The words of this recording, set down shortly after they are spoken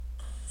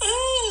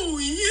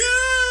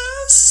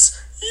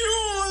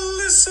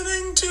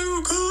listening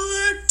to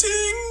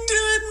Collecting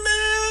Dead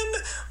Man,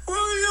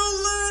 where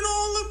you'll learn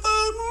all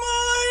about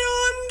my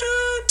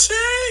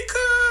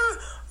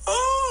Undertaker.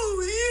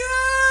 Oh,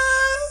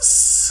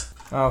 yes!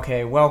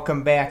 Okay,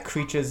 welcome back,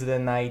 Creatures of the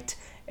Night,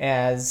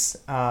 as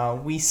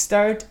we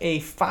start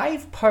a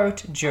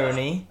 5-part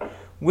journey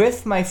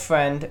with my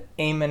friend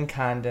Eamon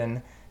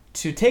Condon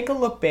to take a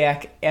look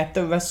back at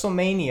the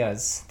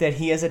WrestleManias that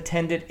he has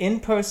attended in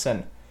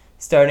person,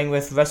 starting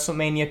with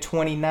WrestleMania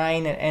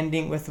 29 and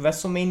ending with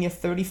WrestleMania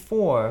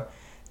 34,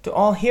 to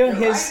all hear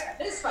his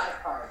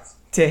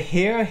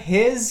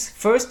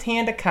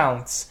first-hand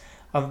accounts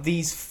of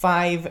these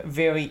 5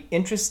 very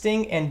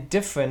interesting and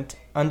different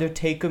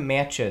Undertaker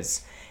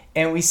matches.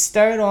 And we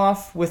start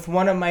off with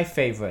one of my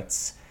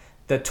favorites,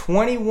 the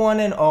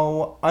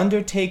 21-0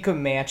 Undertaker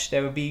match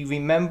that will be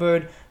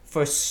remembered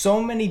for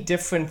so many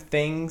different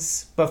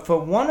things, but for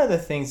one of the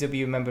things to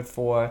be remembered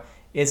for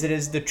is it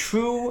is the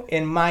true,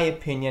 in my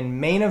opinion,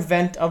 main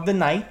event of the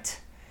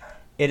night.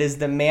 It is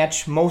the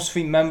match most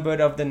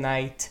remembered of the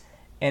night,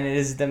 and it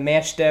is the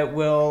match that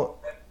will,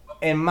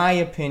 in my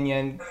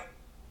opinion,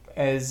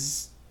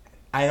 is,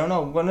 I don't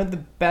know, one of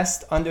the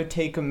best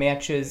Undertaker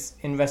matches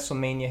in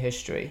WrestleMania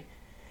history.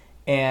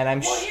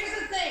 And Well, here's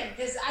the thing,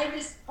 because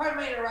pardon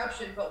my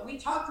interruption, but we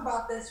talked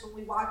about this when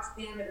we watched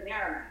the end of an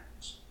era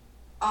match.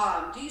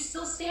 Do you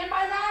still stand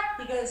by that?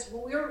 Because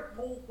when we were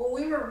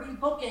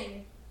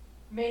rebooking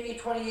Mania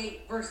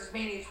 28 versus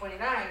Mania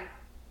 29,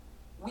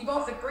 we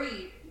both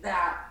agreed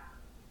that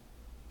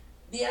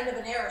the end of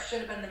an era should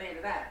have been the main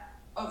event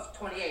of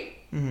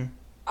 28. Mm-hmm.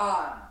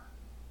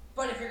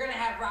 But if you're going to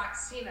have Rock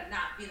Cena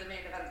not be the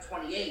main event of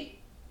 28,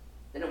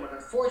 then it would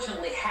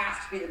unfortunately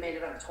have to be the main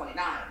event of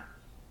 29.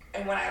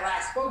 And when I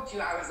last spoke to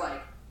you, I was like,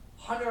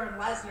 Hunter and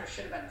Lesnar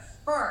should have been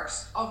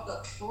first of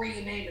the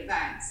 3 main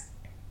events,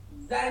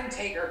 then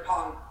Taker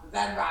Punk,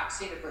 then Rock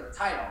Cena for the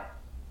title.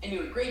 And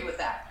you agreed with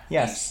that.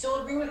 Yes. Do you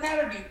still agree with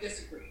that, or do you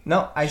disagree?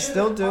 No, I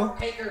still do. Punk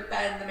Taker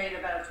been the main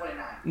event of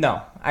 29?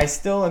 No, I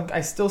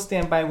still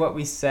stand by what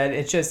we said.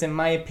 It's just, in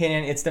my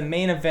opinion, it's the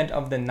main event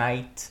of the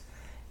night.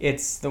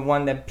 It's the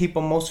one that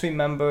people most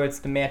remember. It's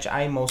the match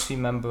I most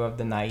remember of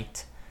the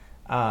night.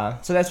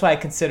 So that's why I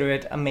consider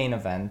it a main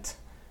event.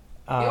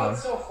 You know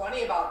what's so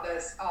funny about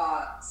this?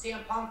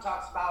 CM Punk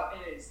talks about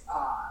in his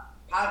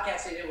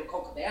podcast he did with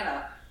Cole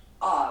Cabana,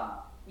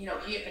 he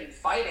had been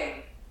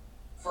fighting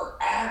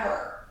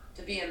forever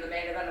to be in the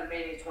main event of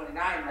Mania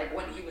 29. Like,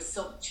 when he was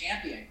still the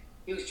champion,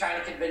 he was trying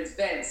to convince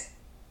Vince,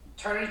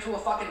 turn it into a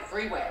fucking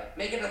 3-way.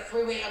 Make it a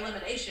 3-way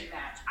elimination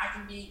match. I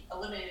can be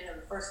eliminated in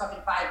the first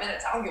fucking 5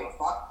 minutes. I don't give a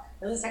fuck.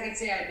 At least I can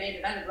say I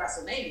main evented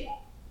WrestleMania.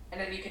 And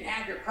then you can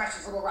have your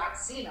precious little Rock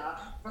Cena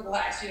for the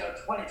last,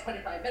 20,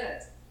 25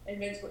 minutes. And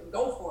Vince wouldn't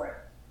go for it.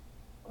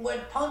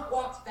 When Punk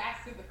walks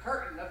back through the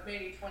curtain of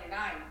Mania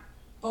 29,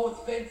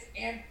 both Vince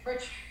and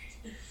Pritchard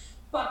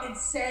fucking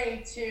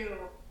say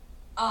to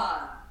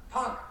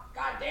Punk,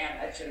 God damn,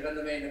 that should have been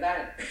the main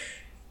event.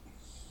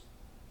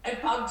 And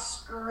Punk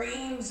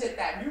screams at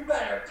that, you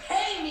better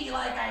pay me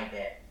like I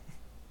did.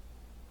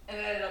 And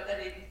it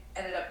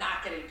ended up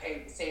not getting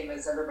paid the same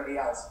as everybody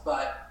else.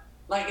 But,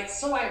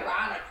 it's so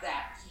ironic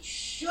that he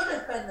should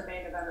have been the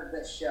main event of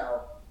this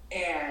show.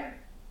 And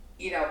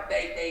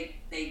they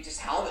just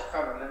held it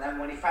from him, and then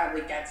when he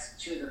finally gets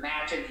to the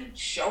match and he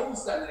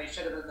shows them that he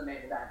should have been the main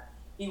event,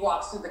 he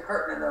walks through the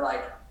curtain and they're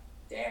like,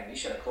 damn, you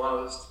should have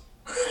closed.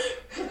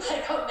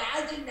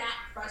 Imagine that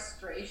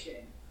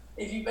frustration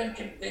if you've been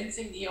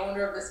convincing the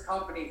owner of this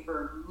company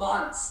for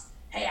months,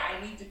 hey,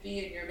 I need to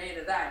be in your main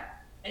event,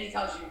 and he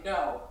tells you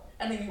no,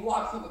 and then you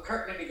walk through the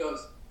curtain and he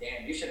goes,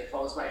 damn, you should have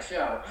closed my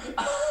show.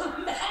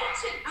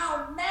 Imagine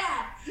how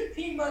mad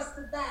he must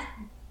have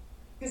been.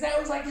 Because that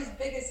was his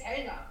biggest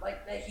hang-up,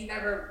 that he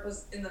never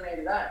was in the main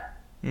event.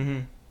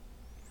 Mm-hmm.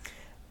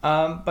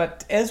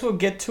 But as we'll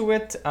get to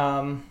it,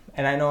 and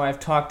I know I've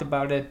talked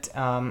about it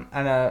on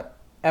an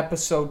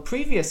episode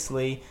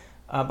previously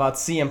about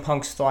CM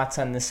Punk's thoughts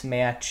on this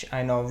match.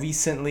 I know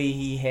recently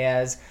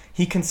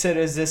he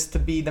considers this to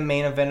be the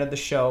main event of the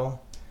show.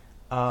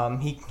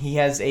 He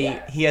has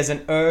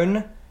an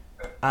urn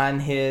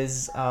on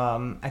his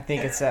I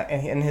think it's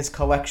in his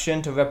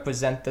collection to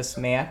represent this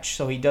match.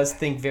 So he does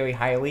think very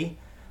highly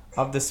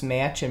of this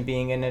match and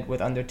being in it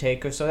with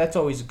Undertaker, so that's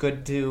always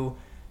good to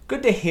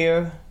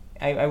hear.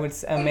 I would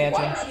imagine.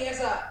 What? He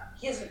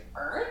has an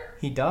urn?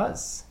 He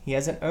does. He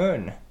has an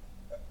urn.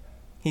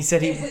 He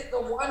said Is it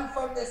the one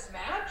from this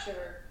match,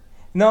 or?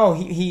 No,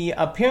 he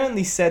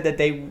apparently said that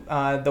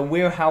the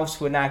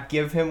warehouse would not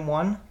give him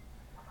one,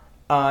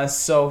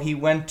 so he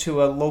went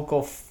to a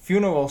local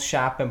funeral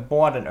shop and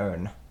bought an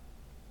urn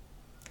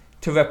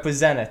to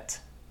represent it.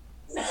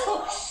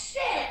 No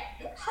shit!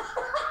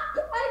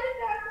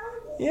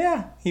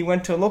 Yeah, he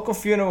went to a local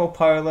funeral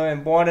parlor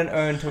and bought an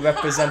urn to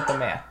represent the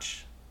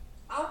match.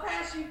 I'll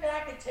pass you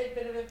back a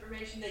tidbit of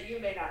information that you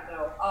may not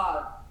know.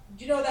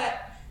 Do you know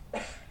that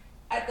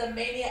at the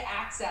Mania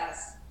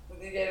Access,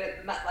 when they did it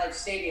at the MetLife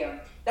Stadium,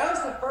 that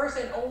was the first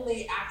and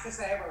only Access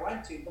I ever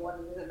went to, the one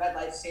that was at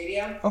MetLife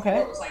Stadium. Okay.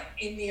 Where it was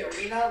in the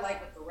arena,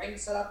 with the ring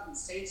set up and the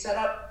stage set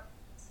up.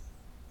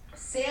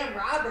 Sam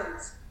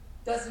Roberts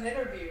does an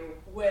interview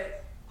with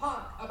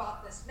Punk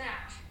about this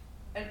match.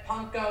 And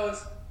Punk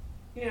goes,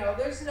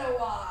 there's no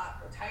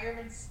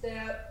retirement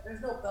step,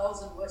 there's no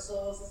bells and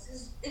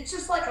whistles, it's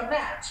just like a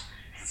match.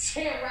 And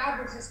Sam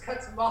Roberts just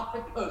cuts him off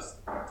and goes,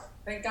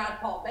 thank God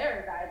Paul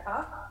Bearer died,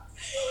 huh?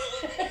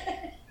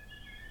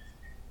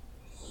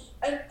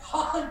 And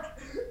Punk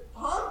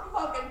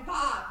fucking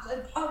pops,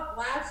 and Punk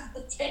laughs at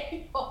the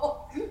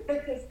table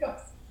and just goes,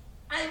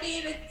 I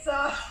mean, it's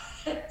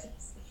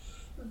just,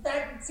 the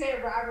fact that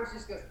Sam Roberts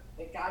just goes,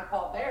 thank God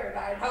Paul Bearer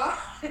died, huh?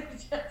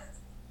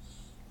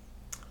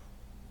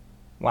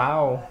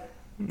 Wow.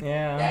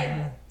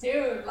 Yeah. Dude,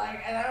 and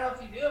I don't know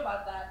if you knew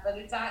about that, but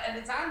it's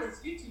on this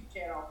YouTube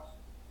channel.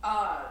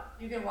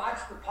 You can watch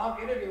the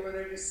Punk interview where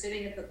they're just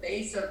sitting at the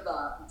base of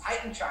the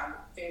Titantron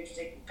that the fans are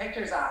taking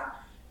pictures on,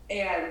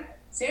 and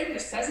Sam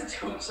just says it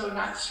to him so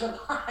nonchalant.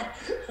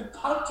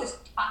 Punk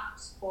just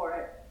pops for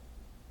it.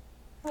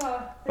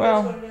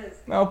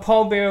 Well,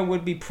 Paul Bearer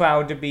would be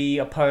proud to be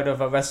a part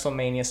of a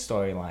WrestleMania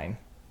storyline.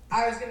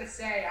 I was gonna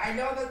say, I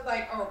know that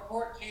a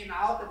report came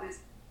out that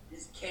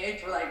his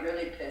kids were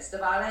really pissed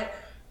about it,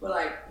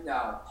 but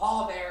no,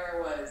 Paul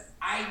Bearer was.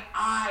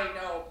 I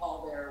know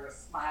Paul Bearer was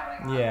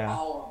smiling on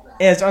all of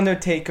that. As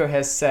Undertaker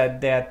has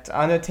said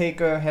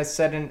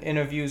in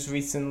interviews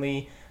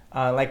recently,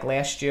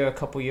 last year, a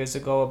couple years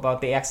ago,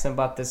 about the accident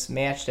about this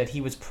match, that he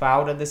was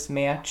proud of this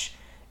match.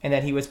 And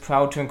that he was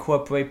proud to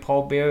incorporate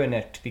Paul Bearer in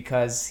it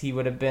because he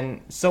would have been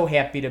so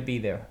happy to be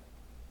there.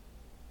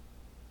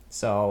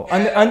 So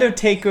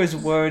Undertaker's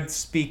words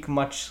speak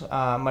much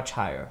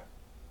higher.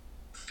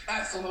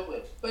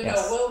 Absolutely, but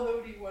yes. No, Will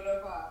Moody would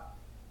have.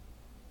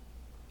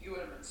 He would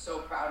have been so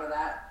proud of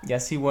that.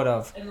 Yes, he would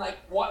have. And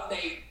what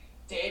they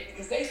did,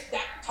 because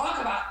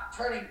talk about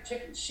turning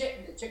chicken shit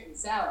into chicken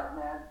salad,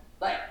 man.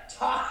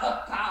 Talk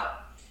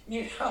about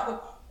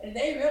and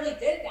they really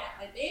did that.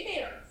 They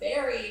made a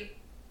very.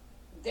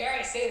 Dare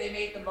I say they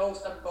made the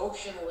most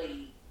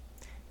emotionally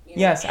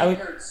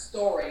anchored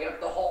story of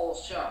the whole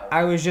show.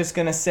 I was just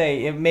going to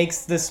say, it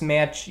makes this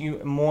match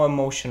more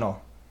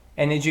emotional.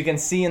 And as you can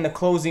see in the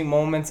closing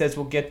moments, as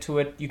we'll get to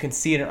it, you can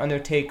see it in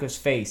Undertaker's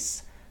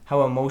face,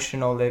 how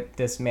emotional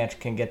this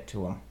match can get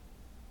to him.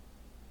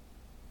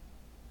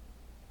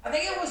 I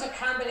think it was a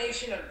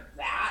combination of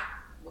that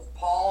with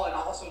Paul and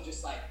also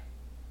just at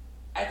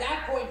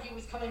that point, he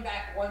was coming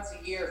back once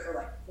a year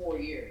for 4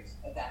 years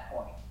at that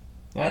point.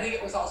 Yeah. I think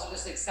it was also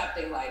just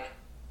accepting,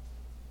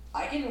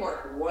 I can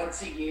work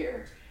once a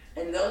year,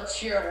 and they'll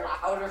cheer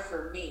louder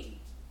for me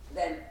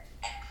than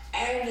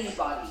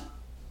anybody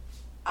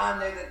on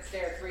there that's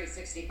there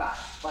 365.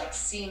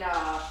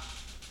 Cena,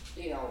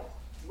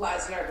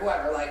 Lesnar,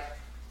 whoever. I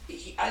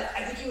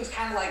think he was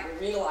kind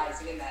of,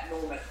 realizing in that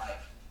moment,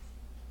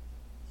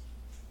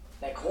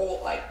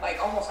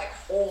 almost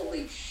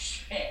holy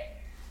shit,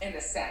 in a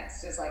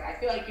sense. Just, I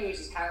feel like he was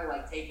just kind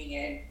of, taking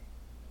in,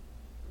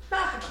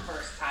 not for the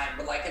first time,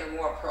 but in a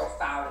more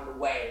profound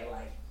way,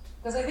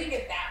 because I think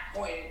at that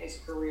point in his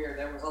career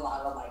there was a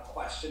lot of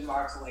question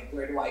marks and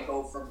where do I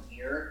go from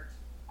here?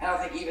 I don't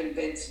think even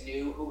Vince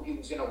knew who he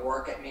was going to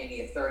work at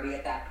Mania 30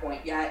 at that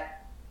point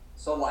yet.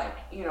 So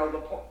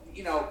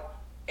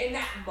in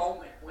that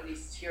moment when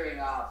he's tearing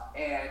up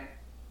and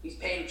he's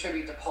paying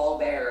tribute to Paul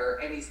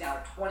Bearer and he's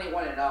now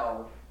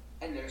 21-0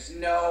 and there's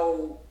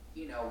no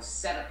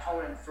set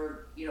opponent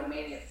for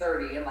Mania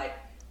 30 and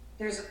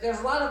There's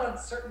a lot of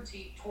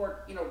uncertainty toward,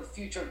 the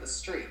future of the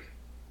streak.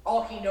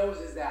 All he knows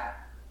is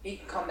that he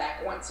can come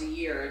back once a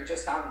year and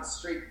just on the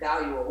streak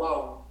value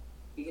alone,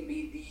 he can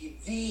be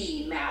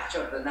the match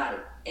of the night.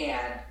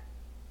 And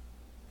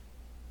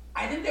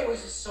I think there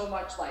was just so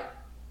much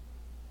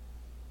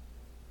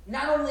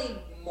not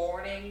only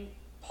mourning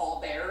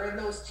Paul Bearer in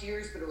those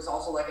tears, but it was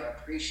also an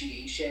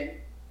appreciation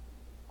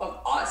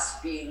of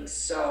us being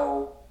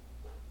so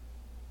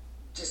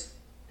just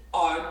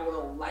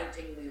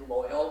unrelentingly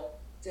loyal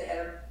to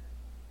him,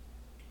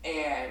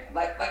 and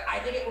I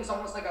think it was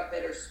almost a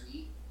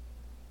bittersweet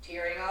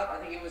tearing up. I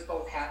think it was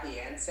both happy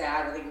and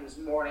sad. I think it was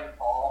mourning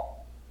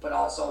Paul, but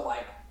also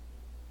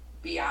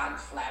beyond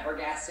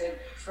flabbergasted,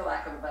 for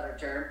lack of a better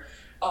term,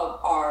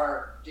 of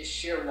our just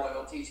sheer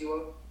loyalty to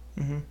him.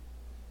 Mm-hmm.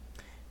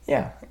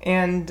 Yeah,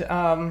 and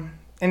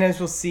as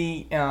we'll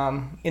see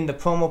in the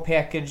promo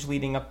package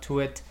leading up to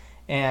it,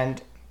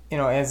 and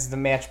as the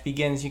match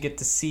begins, you get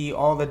to see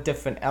all the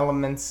different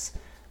elements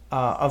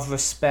of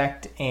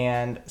respect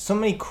and so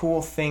many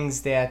cool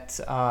things that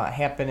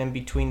happen in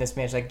between this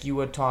match. Like you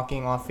were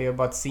talking off air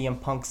about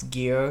CM Punk's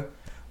gear.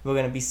 We're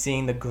going to be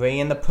seeing the gray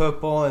and the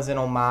purple as an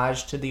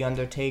homage to The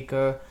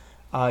Undertaker.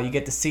 You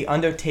get to see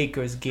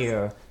Undertaker's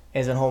gear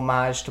as an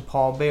homage to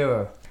Paul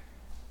Bearer.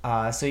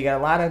 So you got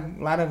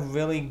a lot of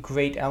really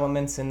great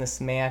elements in this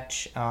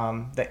match.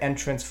 The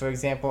entrance, for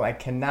example, I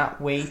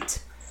cannot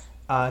wait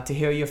to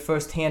hear your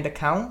first-hand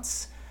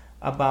accounts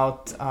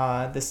about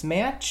this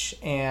match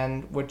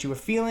and what you were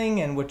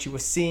feeling and what you were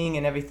seeing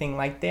and everything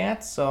like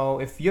that. So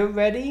if you're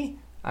ready,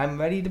 I'm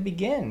ready to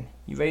begin.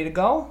 You ready to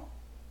go?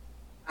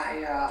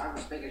 I'm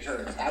just making sure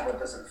the tablet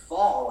doesn't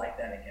fall like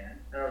that again.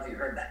 I don't know if you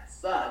heard that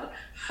thud,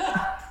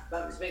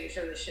 but I'm just making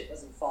sure the shit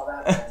doesn't fall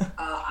down again.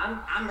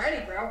 I'm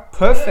ready, bro.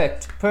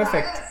 Perfect. I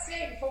gotta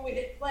say before we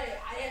hit play,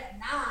 I have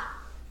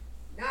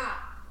not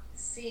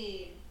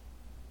seen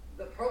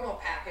the promo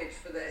package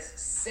for this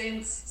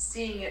since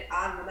seeing it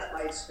on the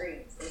MetLife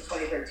screens in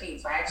 2013.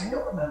 So I actually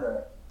don't remember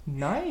it.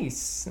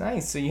 Nice.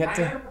 So you have I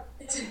to. remember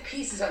bits and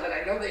pieces of it.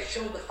 I know they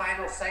showed the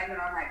final segment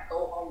on that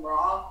Go Home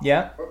Raw.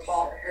 Yeah. Where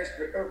Paul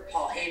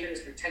Heyman is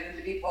pretending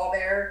to be Paul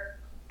Bearer,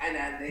 and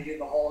then they do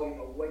the whole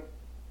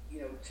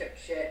chip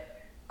shit.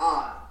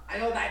 I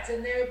know that's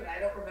in there, but I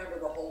don't remember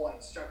the whole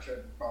like structure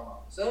of the promo.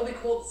 So it'll be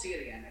cool to see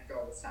it again after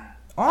all this time.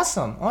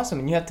 Awesome.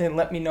 And you have to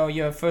let me know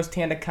your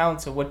first-hand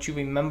accounts of what you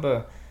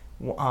remember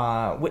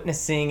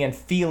witnessing and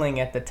feeling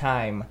at the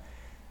time.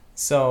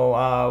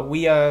 So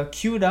we are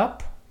queued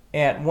up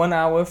at 1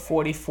 hour,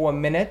 44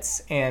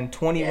 minutes, and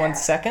 21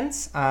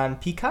 seconds on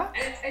Peacock.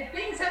 And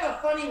things have a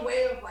funny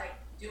way of like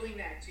doing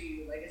that to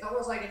you. Like it's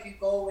almost like if you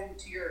go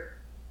into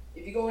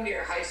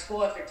your high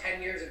school after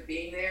 10 years of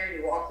being there and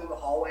you walk through the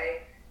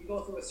hallway, you go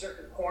through a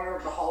certain corner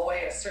of the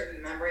hallway, a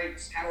certain memory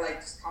just kind of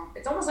like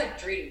it's almost like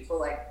dreams where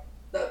like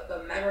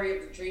the memory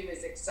of the dream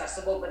is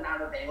accessible but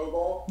not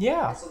available.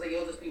 Yeah. And so that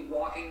you'll just be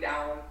walking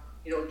down,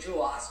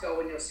 Jewel Osco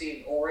and you'll see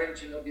an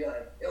orange and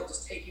it'll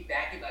just take you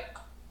back and be like,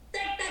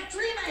 that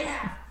dream I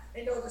have,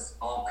 and it'll just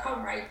all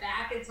come right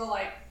back into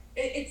like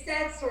it's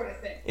that sort of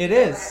thing. It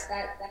is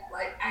that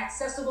like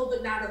accessible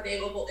but not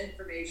available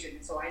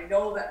information. So I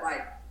know that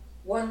like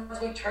once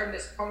we turn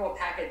this promo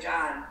package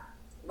on,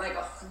 like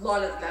a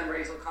flood of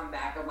memories will come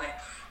back. I'm like,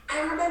 I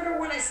remember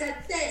when I said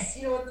this,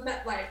 in the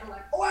MetLife. I'm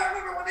like, I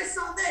remember when I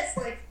saw this,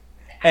 like.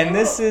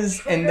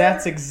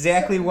 That's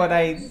exactly what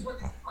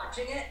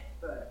watching it.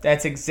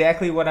 That's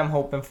exactly what I'm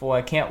hoping for.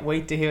 I can't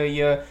wait to hear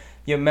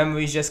your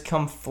memories just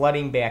come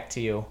flooding back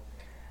to you.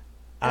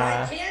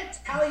 I can't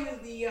tell you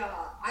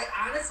I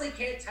honestly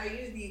can't tell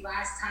you the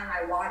last time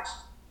I watched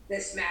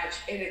this match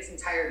in its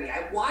entirety.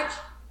 I watched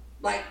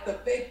like the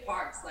big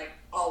parts like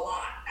a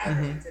lot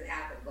ever since it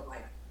happened, but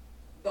like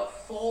the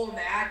full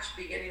match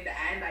beginning to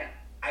end,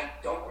 I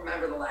don't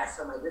remember the last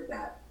time I did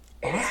that.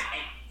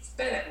 It's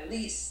been at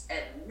least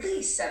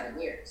 7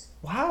 years.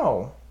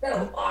 Wow. It's been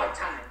a long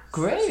time.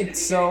 Great.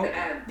 So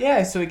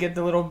we get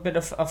the little bit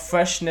of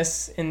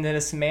freshness into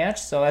this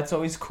match, so that's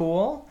always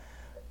cool.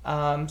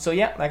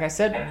 Like I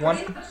said, I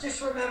pretty much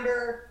just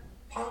remember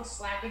Punk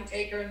slapping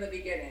Taker in the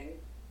beginning,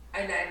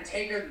 and then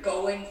Taker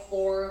going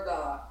for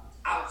the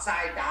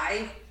outside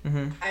dive,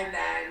 and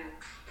then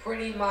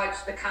pretty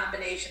much the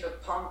combination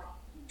of Punk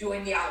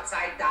doing the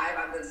outside dive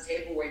onto the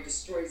table where he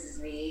destroys his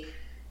knee,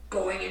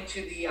 going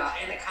into the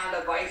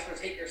Anaconda Vice where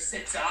Taker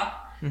sits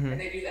up, and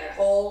they do that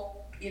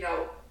whole,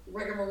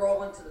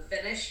 rigmarole into the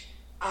finish.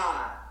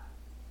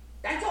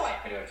 That's all I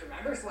pretty much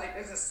remember. So, like,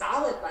 there's a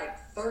solid,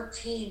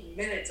 13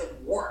 minutes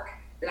of work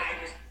that I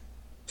just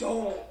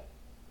don't,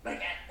 at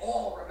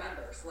all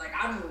remember. So,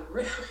 I'm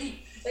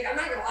really, I'm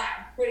not gonna lie,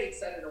 I'm pretty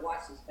excited to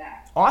watch this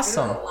back.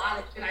 Awesome. There's a lot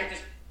of shit I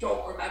just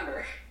don't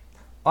remember.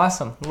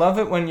 Awesome. Love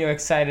it when you're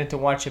excited to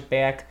watch it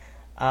back.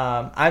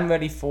 I'm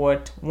ready for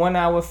it. 1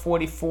 hour,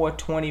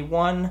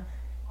 44:21,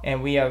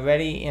 and we are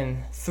ready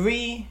in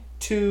 3,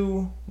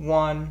 2,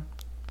 1,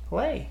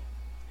 play.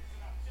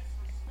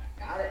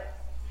 Got it.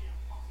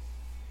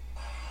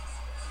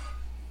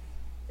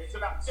 It's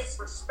about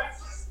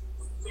disrespect.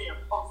 CM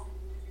Punk.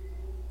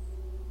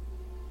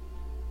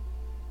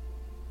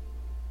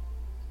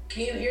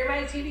 Can you hear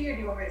my TV, or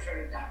do you want me to turn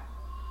it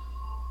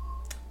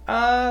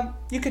down?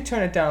 You could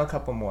turn it down a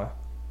couple more.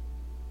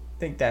 I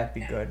think that'd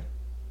be good.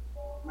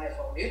 My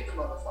phone mute the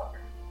motherfucker.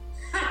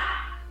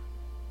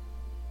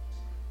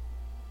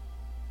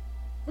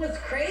 What's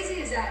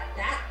crazy is that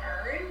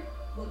urn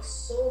looks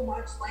so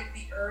much like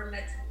the urn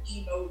that's an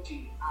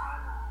emoji on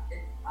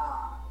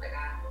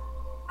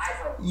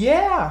iPhone.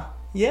 Yeah.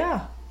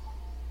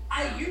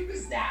 I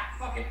use that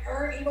fucking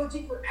urn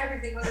emoji for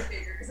everything on the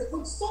figure because it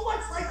looks so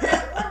much like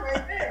that one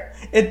right there.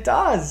 It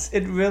does.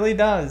 It really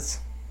does.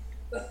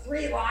 The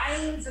 3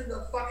 lines and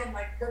the fucking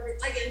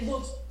perfect, it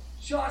looks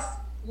just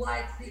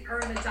like the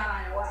urn that's on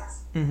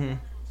iOS.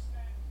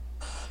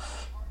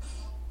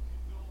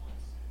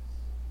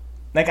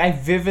 I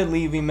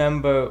vividly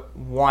remember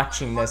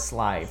watching this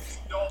live.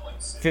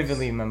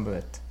 Vividly remember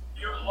it.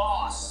 You're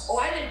lost. Oh,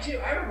 I did too.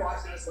 I remember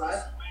watching this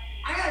live.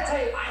 I gotta tell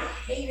you, I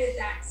hated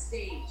that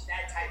stage,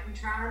 that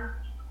Titantron.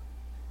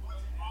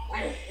 I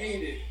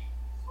hated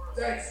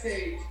that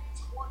stage.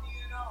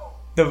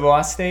 The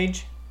Raw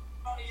stage?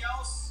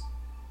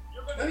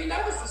 I mean,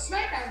 that was the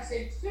SmackDown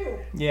stage too.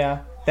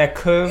 Yeah, that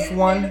curved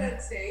one.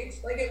 That stage,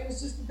 it was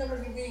just the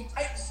WWE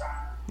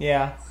Titantron.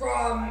 Yeah.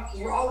 From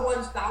Raw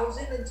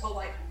 1000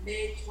 until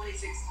mid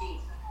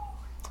 2016.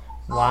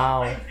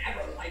 Wow. I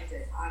never liked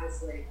it,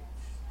 honestly.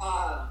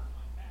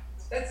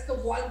 That's the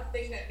one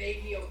thing that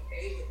made me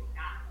okay with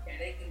not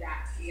getting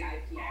that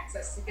VIP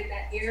access ticket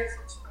that year,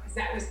 because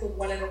that was the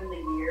one and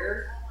only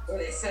year where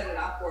they set it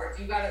up where if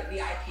you got a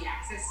VIP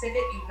access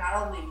ticket, you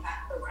not only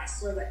met the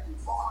wrestler that you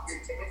bought your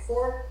ticket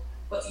for,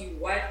 but you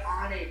went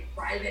on a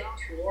private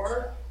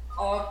tour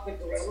of the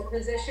gorilla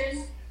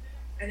position,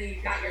 and then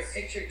you got your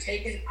picture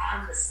taken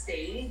on the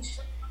stage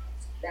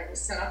that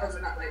was set up in the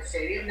MetLife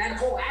Stadium. That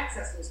whole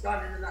access was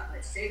done in the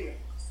MetLife Stadium.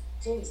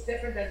 So it was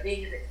different than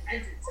being in the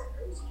convention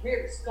center. It was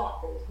weird as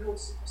fuck. There was no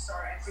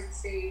superstar entrance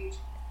stage.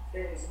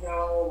 There was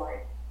no,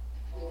 like,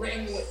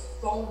 ring with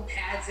foam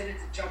pads in it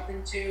to jump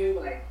into.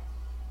 Like,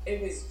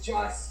 it was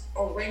just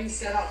a ring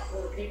set up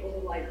for people to,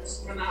 like,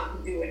 just come out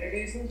and do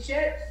interviews and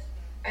shit.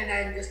 And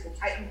then just the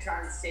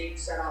Titantron stage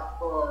set up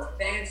for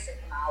fans to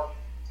come out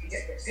and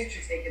get their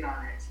picture taken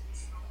on it.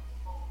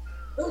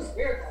 It was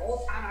weird. The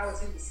whole time I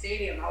was in the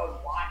stadium, I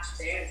would watch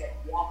fans like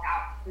walk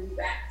out through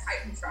that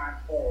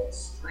Titantron pole,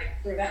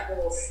 like through that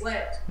little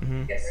slit,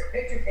 get their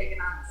picture taken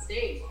on the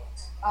stage.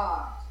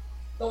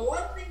 The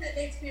one thing that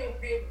makes me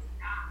okay with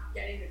not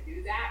getting to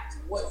do that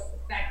was the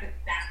fact that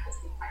that was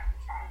the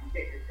Titantron you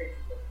get your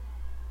picture with.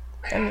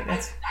 Like,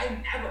 I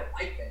never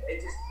liked it.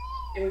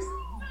 It was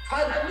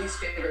probably my least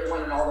favorite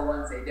one in all the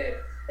ones they did.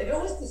 If it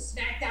was the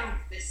SmackDown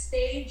this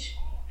stage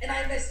and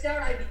I missed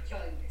out, I'd be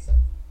killing myself.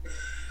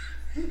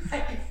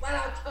 I'd be flat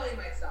out killing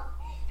myself.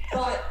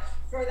 But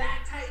for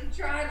that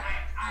Titantron,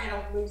 I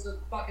don't lose a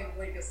fucking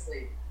wink of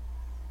sleep.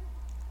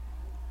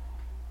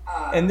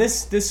 And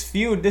this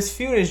feud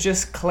is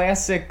just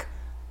classic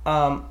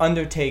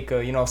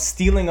Undertaker, you know,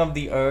 stealing of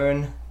the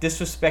urn,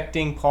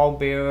 disrespecting Paul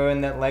Bearer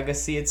and that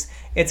legacy.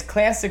 It's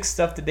classic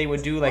stuff that they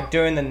would do like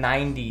during the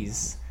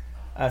 90s.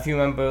 If you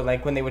remember,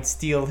 like when they would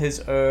steal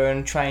his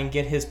urn, try and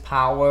get his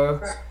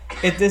power.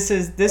 This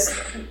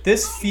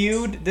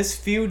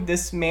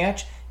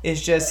match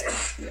is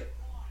just,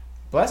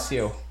 bless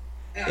you,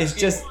 it's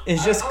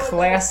just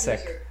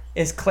classic.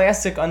 It's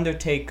classic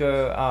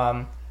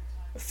Undertaker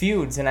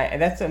feuds, and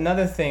that's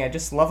another thing I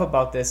just love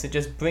about this. It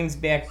just brings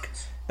back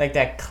like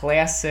that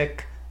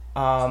classic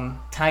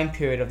time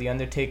period of the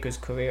Undertaker's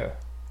career.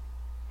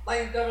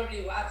 Like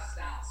WWF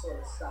style sort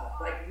of stuff,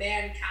 like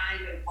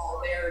Mankind and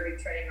Paul Bearer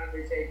betraying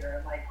Undertaker,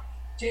 and like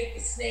Jake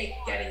the Snake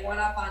getting one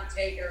up on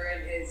Taker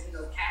in his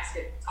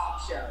casket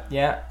talk show.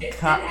 Yeah, it did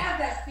have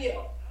that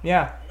feel.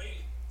 Yeah.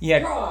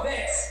 Bro,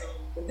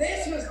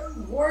 this was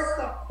worth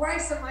the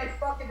price of my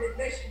fucking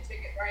admission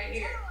ticket right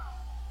here.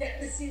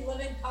 Getting to see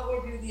Living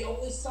Color do the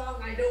only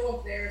song I know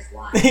of theirs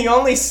live. The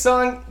only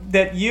song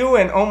that you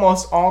and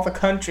almost all the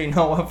country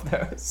know of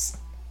theirs.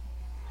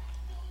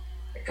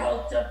 The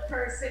Cult of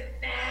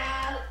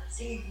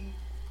Personality.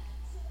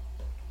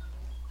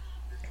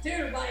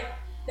 Dude, like,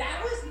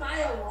 that was my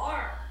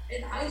alarm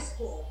in high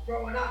school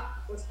growing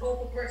up, was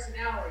Cult of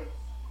Personality.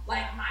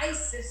 Like, my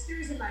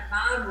sisters and my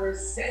mom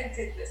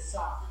resented this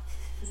song.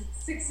 Because at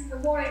 6 in the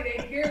morning,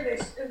 they'd hear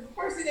this, and the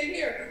first thing they'd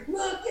hear,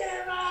 look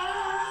at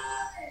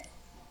my...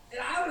 And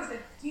I was a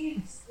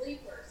deep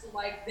sleeper, so,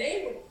 like,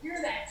 they would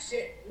hear that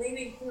shit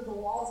leaning through the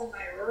walls of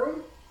my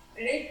room,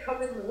 and they'd come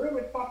in the room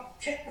and fucking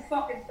kick the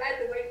fucking bed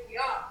to wake me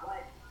up.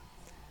 Like,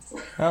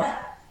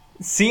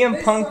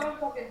 CM Punk... This song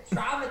fucking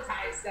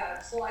traumatized them,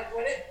 so, like,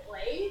 when it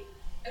played,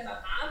 and my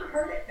mom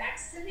heard it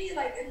next to me,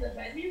 like, in the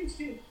venue,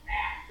 she was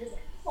mad. She was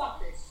like,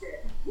 fuck this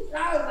shit. And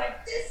I was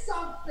like, this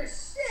song's the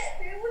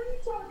shit, man. What are you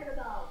talking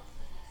about?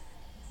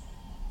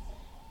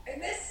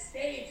 And this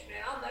stage,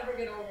 man, I'll never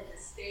get over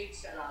this stage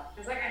setup.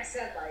 Because like I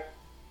said, like,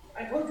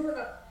 I told you in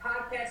a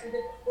podcast we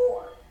did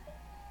before,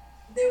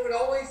 they would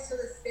always to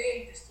the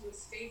stage just do a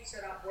stage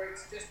setup where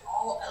it's just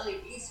all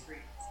LED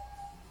screens.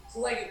 So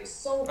like it was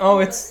so cool.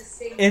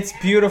 It's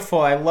beautiful.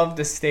 I love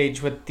the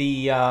stage with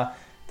the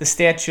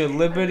Statue of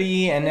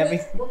Liberty and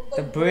everything,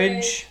 the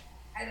bridge.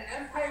 At an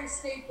Empire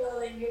State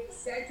Building, you have the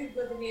Statue of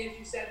Liberty, as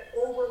you said,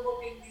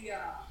 overlooking the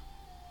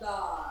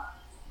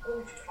what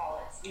would you call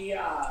it?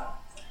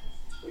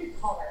 What do you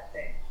call that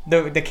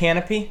thing? The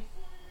canopy?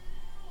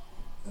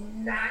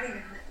 Not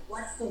even.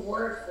 What's the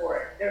word for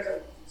it? There's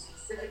a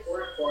specific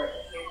word for it. I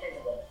can't think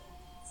of it.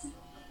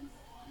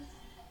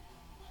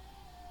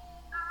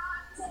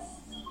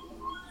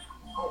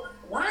 Oh,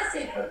 I want to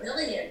say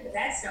pavilion, but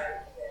that's not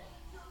it.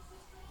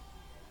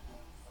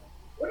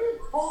 What do you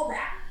call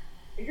that?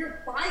 If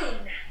you're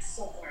buying that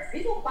somewhere,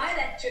 people buy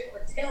that shit for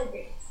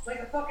tailgates. It's like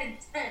a fucking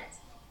tent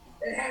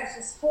that has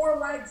just 4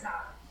 legs on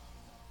it.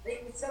 They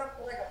can set up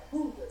for like a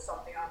booth or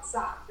something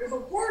outside. There's a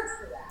word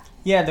for that.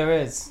 Yeah, there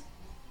is.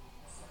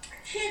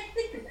 I can't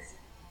think of it.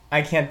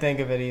 I can't think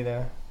of it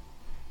either.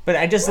 But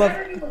I just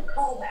Whatever you would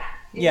call that.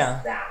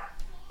 Yeah. That.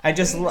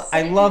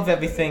 I love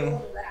everything.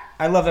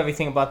 I love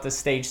everything about the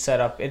stage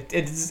setup.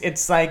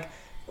 It's like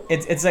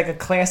a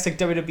classic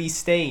WWE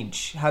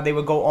stage. How they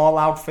would go all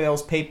out for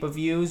those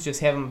pay-per-views,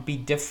 just have them be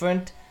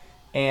different.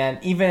 And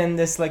even in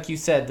this, like you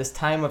said, this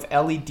time of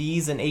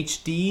LEDs and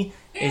HD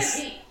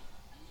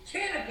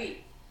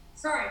Canopy.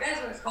 Sorry, that's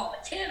what it's called.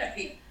 A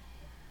canopy.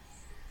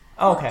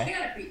 Okay.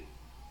 Canopy.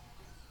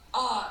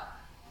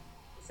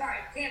 Sorry,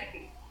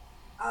 canopy.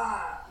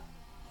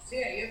 So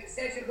yeah, you have the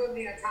Statue of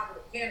Liberty on top of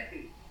the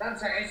canopy. I'm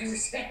sorry, as you were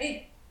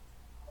saying.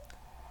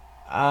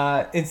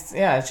 It's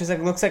just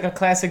like looks like a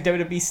classic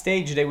WWE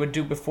stage they would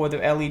do before the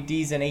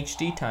LEDs and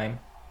HD time.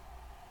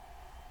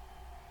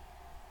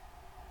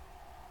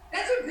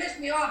 That's what pissed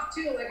me off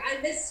tough too. Like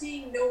I miss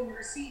seeing No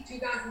Mercy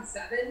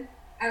 2007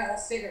 at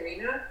Allstate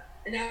Arena,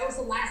 and that was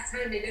the last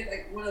time they did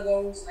like one of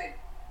those like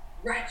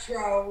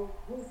retro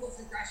ruthless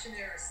aggression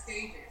era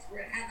stages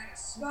where it had like a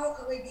small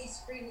LED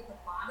screen at the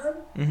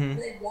bottom Mm-hmm.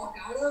 where they'd walk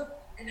out of,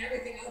 and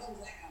everything else was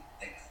like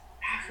a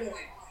actual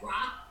like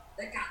prop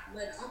that got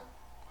lit up.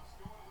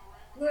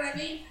 You know what I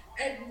mean?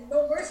 And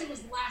No Mercy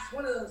was the last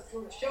one of those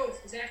sort of shows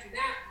because after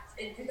that,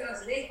 in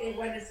 2008, they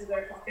went into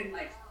their fucking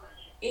like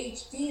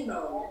HD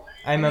mode.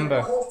 I remember.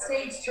 The whole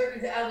stage turned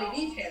into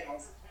LED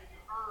panels.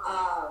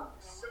 I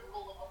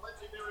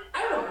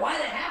don't know why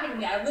that happened to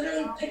me. I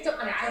literally picked up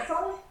my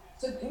iPhone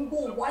to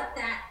Google what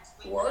that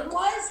word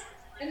was,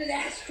 and it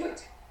actually,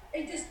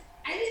 I didn't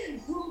even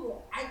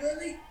Google. I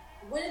literally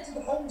went into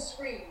the home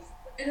screen,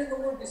 and then the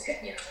word just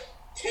hit me. I was like,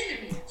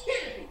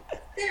 Kennedy.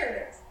 There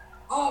it is.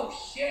 Oh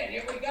shit,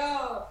 here we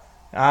go.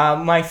 One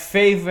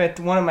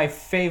of my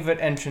favorite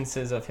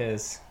entrances of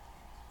his.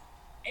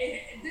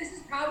 And this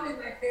is probably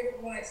my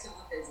favorite one I saw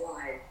of his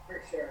live,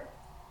 for sure.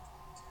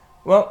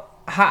 Well,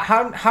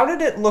 how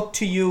did it look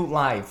to you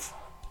live?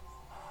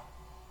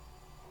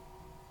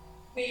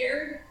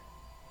 Weird.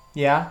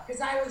 Yeah?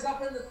 Because I was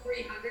up in the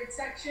 300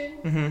 section.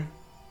 Mm-hmm.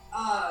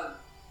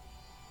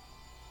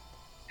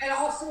 And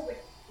also the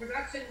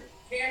production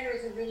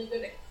cameras are really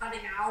good at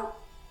cutting out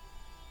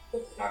the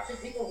production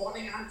people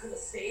running onto the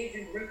stage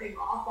and ripping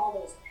off all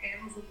those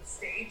panels of the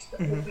stage to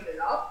open it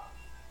up.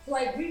 So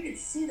like we could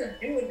see them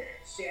doing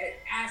that shit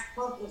as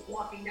Punk was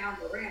walking down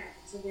the ramp.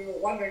 So we were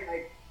wondering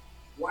like,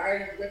 why are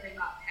you ripping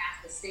up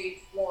half the stage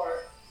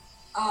floor?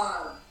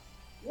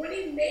 When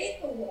he made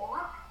the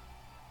walk,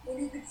 when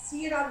you could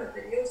see it on the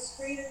video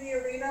screen in the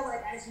arena,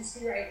 like as you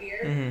see right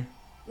here,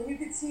 when you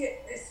could see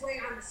it this way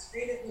on the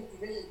screen, it looked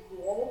really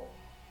cool.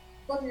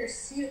 From your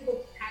seat, it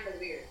looked kind of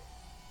weird.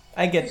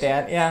 I get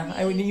that,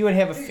 yeah. You would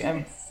have a... You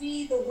could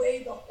see the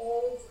way the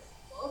holes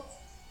looked.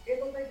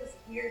 It looked like this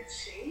weird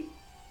shape.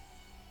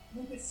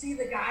 You could see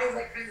the guys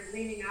like kind of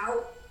leaning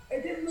out.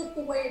 It didn't look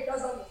the way it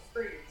does on the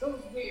screen, so it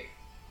was weird.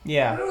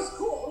 Yeah. But it was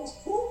cool. It was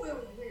cool, but it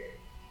was weird.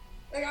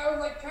 Like I was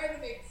like trying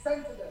to make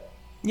sense of it.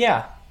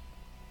 Yeah.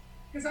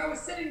 Because I was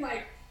sitting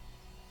like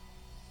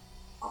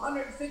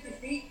 150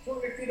 feet,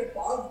 200 feet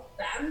above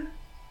them.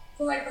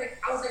 So like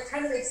I was like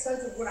trying to make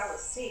sense of what I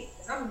was seeing.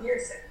 Because I'm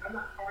nearsighted, I'm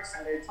not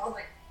farsighted. So I was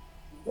like,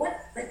 what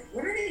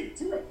are they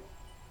doing?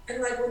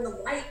 And like when the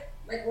light,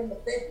 like when the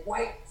big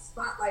white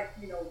spotlight,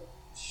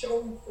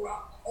 shone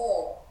throughout the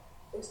hall,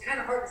 it was kind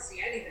of hard to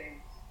see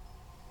anything.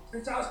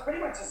 And so I was pretty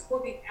much just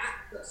looking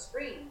at the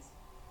screens.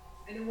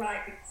 And then when I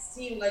could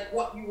see like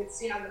what you would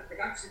see on the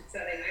production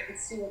setting, I could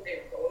see what they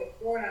were going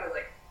for, and I was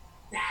like,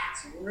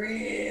 that's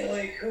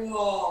really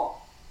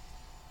cool.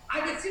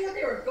 I could see what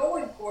they were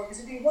going for,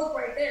 because if you look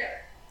right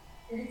there,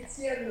 and you can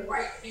see it in the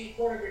right-hand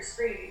corner of your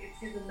screen, you can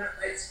see the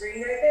right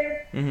screen right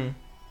there. Mm-hmm.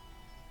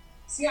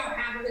 See how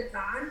half of it's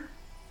on,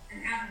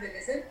 and half of it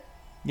isn't?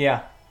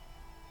 Yeah.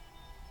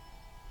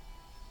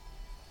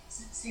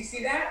 So you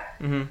see that?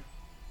 Mm-hmm.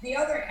 The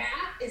other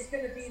half is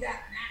going to be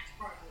that match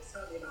part I was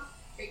telling you about,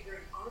 Taker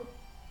and Punk.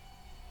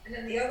 And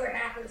then the other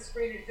half of the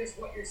screen is just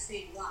what you're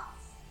seeing live.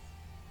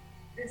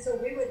 And so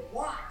we would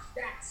watch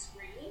that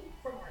screen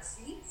from our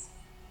seats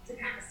to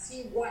kind of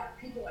see what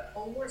people at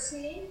home were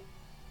seeing.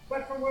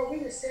 But from where we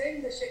were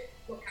sitting, the shit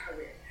looked kind of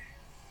weird.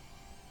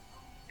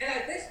 And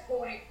at this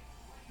point,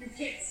 you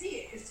can't see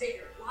it because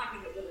Taker is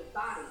blocking it with his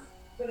body.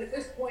 But at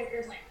this point,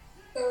 there's like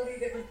 30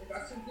 different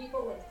production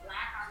people with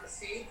black on the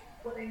stage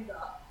putting the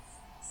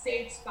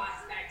stage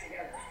spots back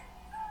together.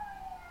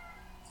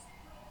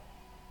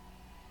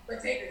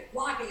 But Taker's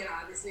blocking it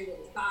obviously with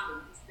his body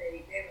because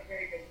they have a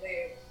very good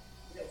way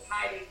of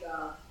hiding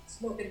the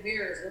smoke and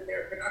mirrors with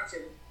their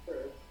production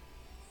crew.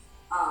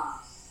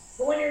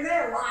 But when you're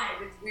there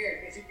live, it's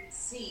weird because you can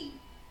see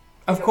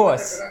of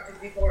course what the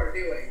production people are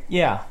doing.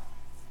 Yeah.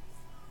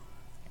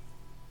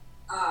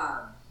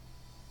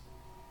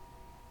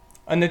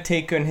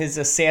 Undertaker in his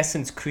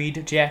Assassin's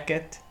Creed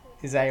jacket,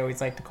 as I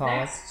always like to call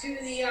next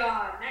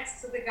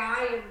to the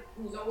guy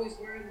who's always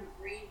wearing the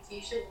green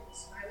t-shirt with the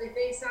smiley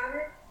face on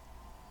it.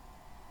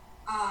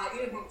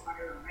 You know who I'm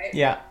talking about, right?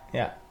 Yeah.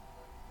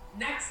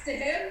 Next to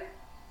him,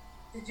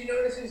 did you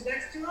notice who's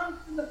next to him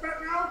in the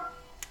front row?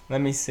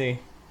 Let me see.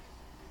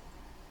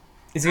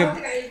 I don't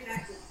think I even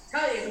have to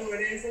tell you who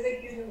it is. I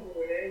think you know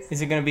who it is.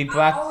 Is it going to be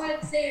Brock? All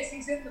I'd say is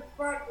he's in the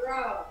front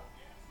row.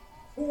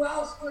 Who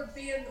else would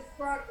be in the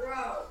front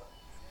row?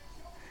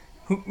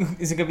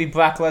 Is it going to be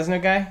Brock Lesnar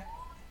guy?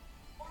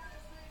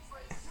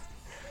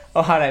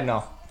 Oh, how'd I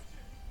know?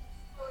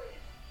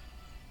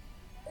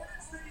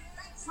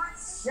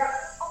 Yeah.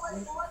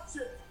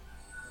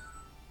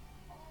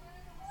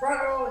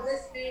 Front row of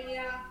this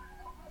Mania.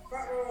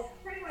 Front row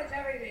of pretty much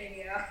every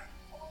Mania.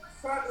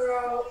 Front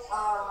row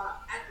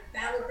at the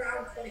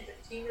Battleground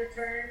 2015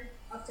 return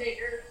of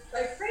Taker.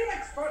 Like pretty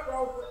much front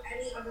row for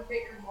any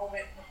Undertaker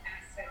moment in the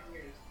past 10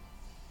 years.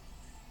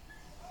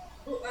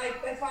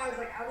 Like that's why I was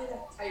like, I don't even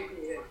have to tell you who it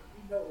is.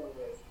 You know who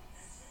it is.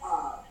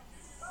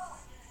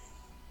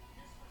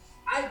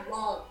 I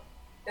love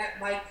that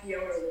Mike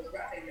Chioda was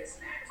repping this this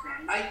match,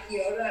 man. Mike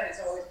Chioda has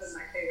always been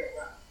my favorite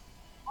rep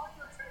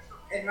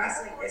in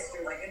wrestling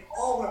history, like in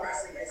all of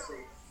wrestling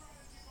history.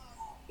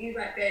 He's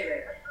my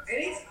favorite.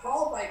 And he's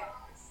called, like,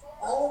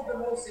 all of the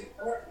most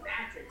important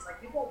matches. Like,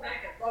 you go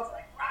back and look,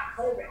 like, Rock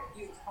Hogan,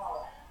 he was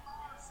called.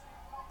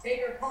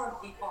 Taker Punk,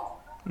 he called.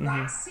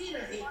 Rock Cena,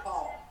 he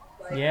called.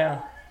 Like,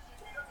 Yeah.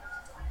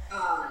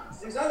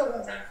 There's other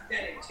ones I'm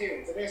forgetting,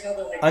 too. But there's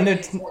other, like, really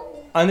important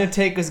ones.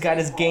 Undertaker's got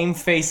his game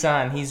face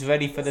on. He's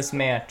ready for this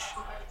match.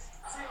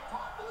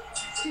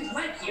 Dude,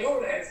 Mike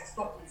Chioda has his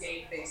fucking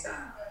game face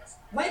on.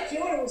 Mike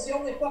Chioda was the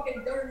only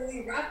fucking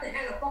WWE rep that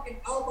had a fucking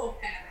elbow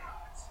pad.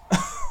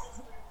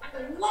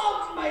 I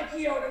loved Mike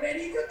Chioda, man.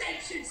 He took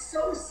that shit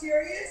so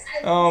serious.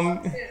 I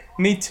loved it.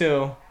 Me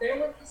too. There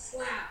was the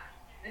slap,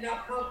 and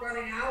now Punk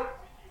running out.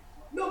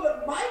 No,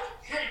 but Mike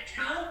had a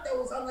count that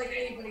was unlike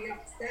anybody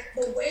else. That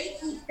the way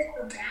he hit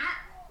the mat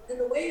and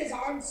the way his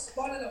arms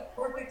spun in a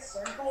perfect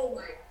circle,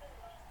 like,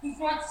 he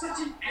brought such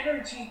an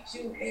energy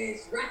to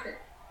his repping.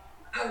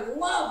 I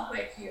love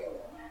Mike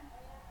Chioda.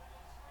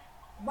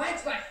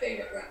 Mike's my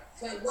favorite rep,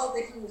 so I love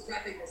that he was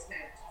repping this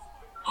match.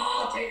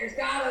 Oh, Taker's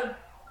got him.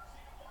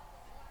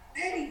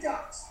 And he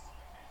ducks.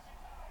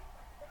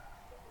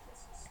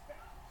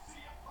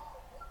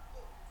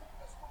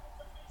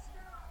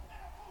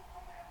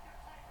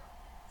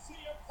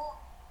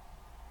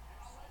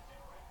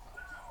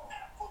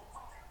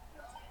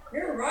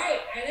 You're right.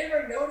 I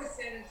never noticed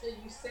that until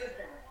you said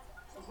that.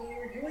 Because when you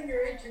were doing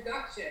your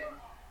introduction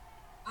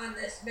on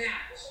this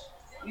match,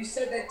 you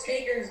said that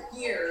Taker's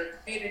gear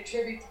paid a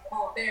tribute to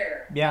Paul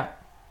Bearer. Yeah.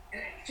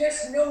 And I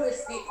just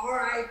noticed the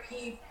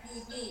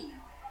RIPPB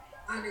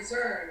on his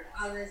urn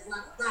on his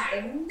left thigh.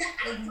 I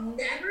never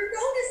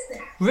noticed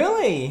that.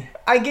 Really?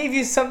 I gave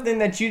you something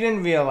that you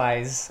didn't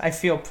realize. I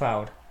feel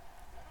proud.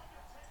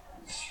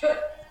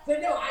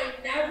 But no, I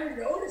never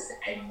noticed it.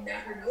 I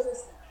never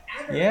noticed it.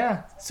 Ever.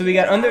 Yeah. So we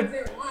got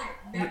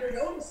Never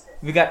noticed it.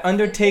 We got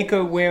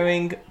Undertaker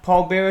wearing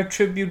Paul Bearer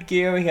tribute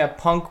gear. We got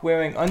Punk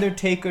wearing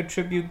Undertaker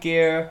tribute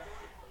gear.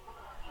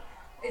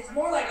 It's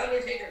more like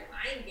Undertaker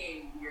mind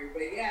game gear,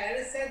 but yeah,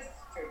 in a sense,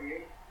 it's a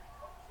tribute.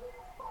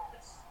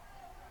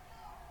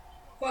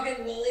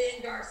 Fucking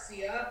Lillian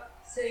Garcia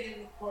sitting in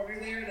the corner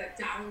there in a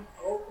down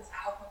coat with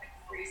how fucking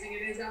freezing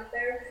it is out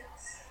there.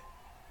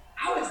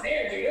 I was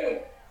there,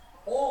 dude.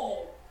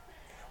 Oh.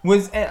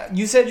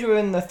 You said you were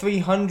in the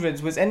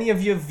 300s. Was any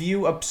of your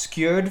view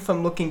obscured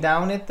from looking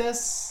down at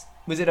this?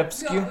 Was it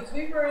obscure? No, because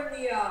we were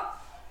in the,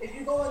 if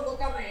you go and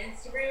look on my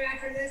Instagram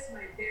after this,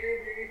 my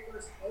very, very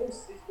first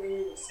post is where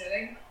we were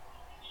sitting.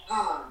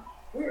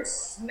 We were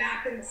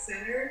smack in the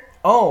center.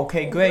 Oh,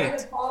 okay,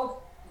 great.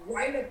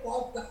 Right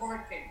above the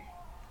hard cam.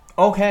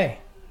 Okay.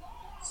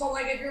 So,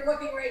 like, if you're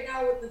looking right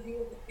now with the view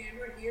of the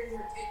camera here,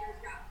 where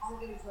Taker's got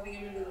Punk and he's running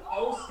him into the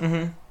post.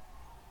 Mm-hmm.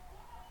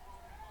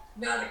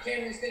 Now the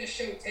camera's going to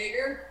show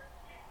Taker.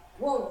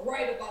 We're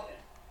right above it.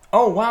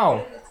 Oh, wow.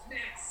 We're in the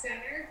smack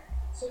center.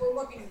 So we're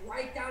looking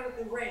right down at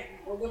the ring.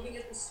 We're looking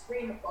at the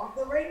screen above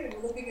the ring, and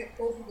we're looking at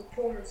both of the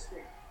corner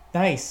screens.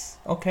 Nice.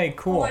 Okay,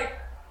 cool. Like,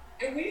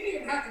 and we didn't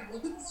even have to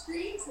look at the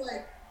screens.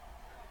 Like,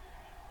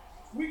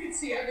 we could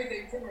see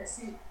everything from our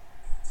seat.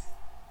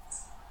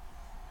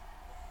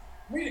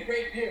 We had a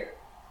great view.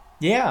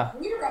 Yeah.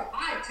 We were up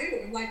high,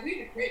 too, and, like, we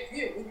had a great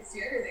view. We could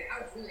see everything.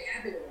 I was really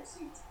happy with our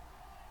seats.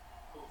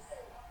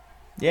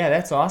 Yeah,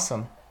 that's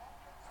awesome.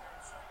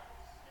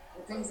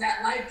 Here comes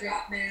that light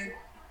drop, man.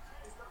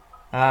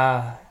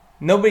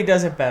 Nobody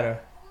does it better.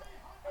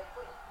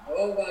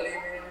 Nobody,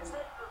 man.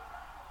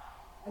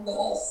 And the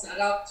whole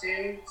setup,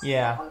 too.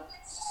 Yeah.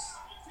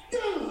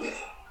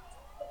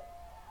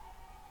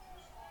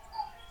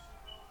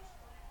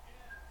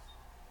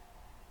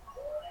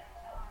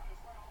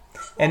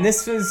 And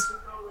this was...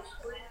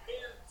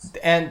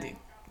 And,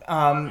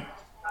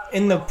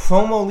 in the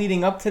promo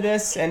leading up to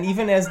this, and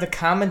even as the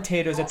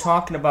commentators are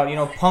talking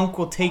about, Punk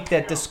will take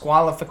that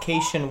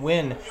disqualification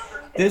win.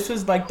 This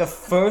was like the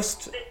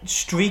first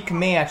streak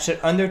match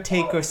that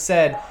Undertaker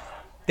said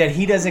that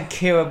he doesn't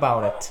care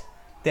about it.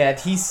 That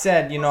he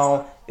said,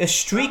 a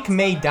streak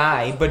may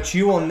die, but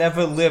you will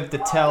never live to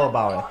tell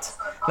about it.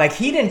 Like,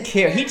 he didn't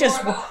care. He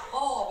just...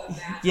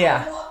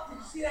 Yeah. Did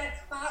you see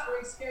that spot where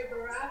he scared the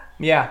ref?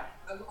 Yeah.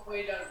 I love the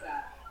way he does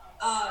that.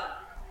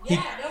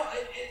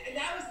 And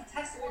that was a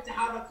testament to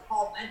how much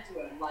Paul meant to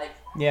him. Like,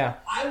 yeah.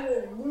 I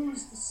will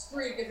lose the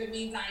streak if it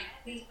means I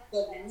beat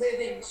the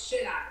living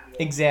shit out of you.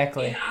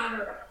 Exactly. In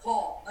honor of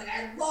Paul. Like,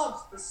 I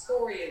loved the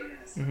story in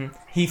this.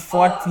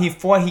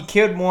 Mm-hmm. He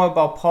cared more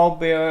about Paul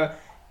Bearer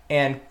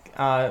and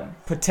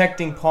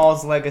protecting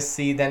Paul's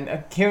legacy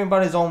than caring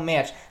about his own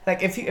match.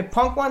 Like, if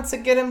Punk wants to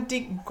get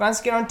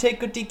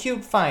Undertaker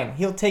DQ'd, fine.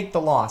 He'll take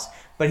the loss.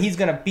 But he's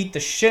going to beat the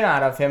shit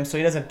out of him so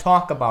he doesn't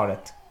talk about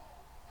it.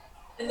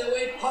 And the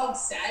way Punk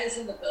says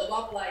in the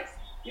build-up, like,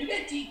 you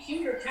get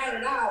DQ'd or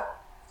counted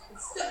out.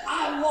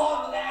 I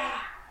love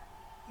that.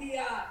 He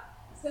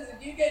says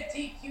if you get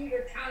DQ'd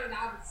or counted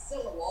out, it's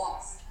still a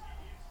loss.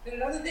 And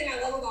another thing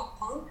I love about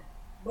Punk,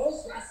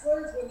 most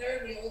wrestlers, when they're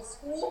in the old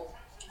school,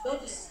 they'll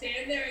just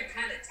stand there and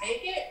kind of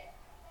take it.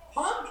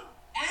 Punk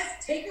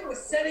as Taker was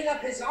setting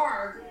up his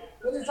arm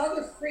with his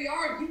other free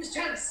arm, he was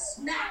trying to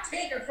smack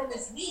Taker from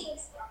his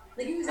knees.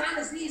 Like, he was on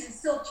his knees and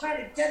still trying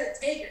to get at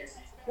Taker.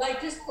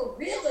 Like, just the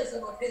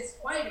realism of his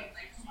fighting.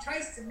 Like, he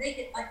tries to make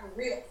it like a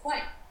real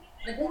fight.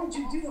 Like, what would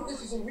you do if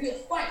this was a real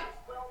fight?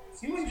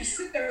 You wouldn't just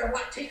sit there and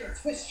let Taker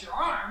twist your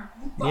arm.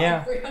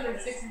 Yeah.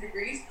 360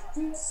 degrees.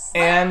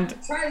 And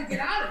try to get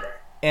out of it.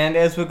 And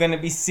as we're going to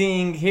be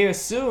seeing here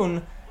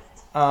soon,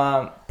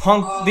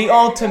 Punk, the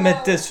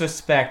ultimate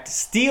disrespect,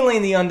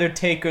 stealing the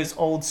Undertaker's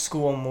old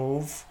school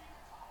move.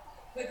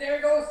 But there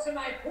goes to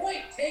my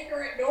point.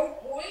 Taker at no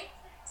point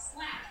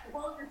slaps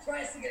Punk or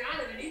tries to get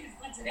out of it. He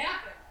just lets it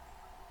happen.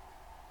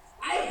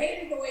 I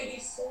hated the way he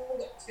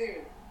sold it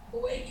too. The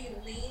way he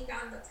leaned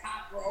on the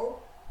top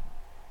rope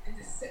and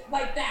just sit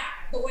like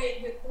that. The way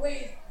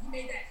he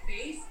made that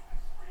face.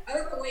 I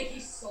don't know the way he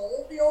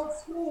sold the old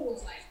school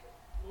was like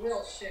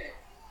real shit.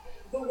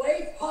 The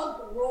way Punk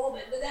rolled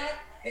into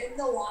that, hitting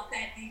the walk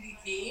that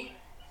DDT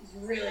is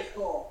really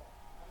cool.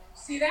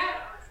 See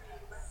that?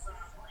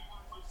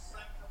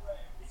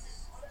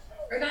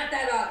 Or not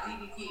that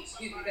DDT,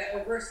 excuse me, that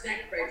reverse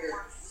neck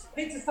breaker.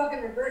 Hits a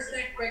fucking reverse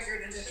neck breaker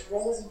and then just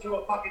rolls into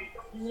a fucking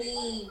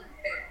clean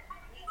hit.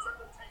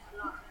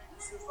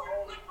 This is the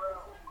holy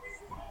grail.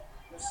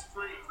 The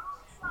street.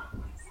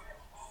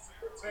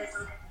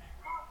 Taker.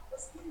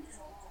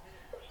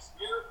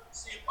 Here,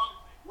 see Punk.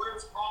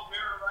 Where's Paul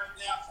Bearer right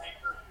now,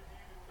 Taker?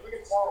 Look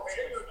at Paul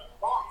Bearer.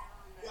 Punk.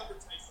 The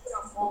Undertaker. Look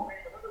at Paul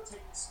Bearer. The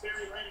Undertaker's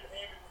staring right at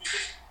him, and he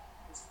just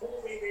is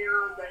holding the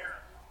air there.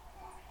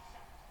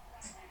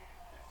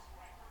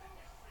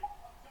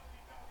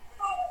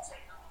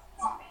 Taker.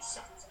 Tommy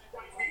shots.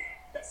 Right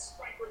hand. Best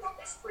striker in the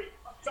history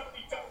of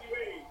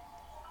WWE.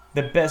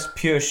 The best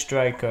pure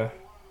striker.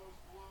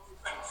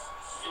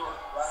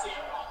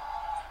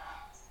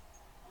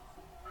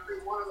 Every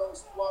one of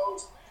those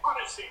blows,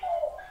 punishing.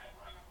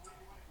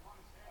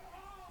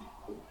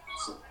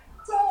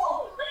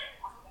 Oh, man.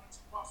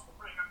 Across the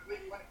ring, I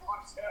believe, when it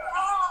caught his head.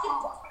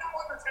 Now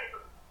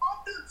Undertaker.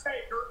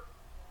 Undertaker.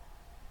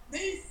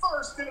 Knee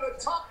first into the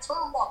top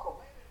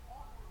turnbuckle.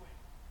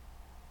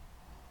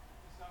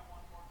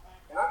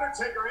 And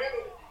Undertaker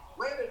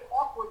landed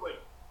awkwardly.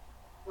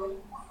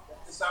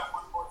 Check this out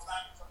one more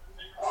time.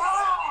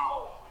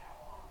 Wow!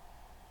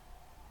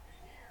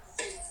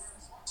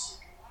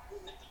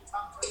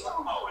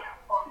 Oh, and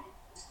Punk.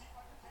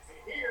 And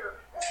here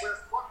is where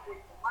Punk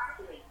would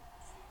gladly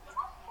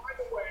find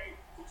a way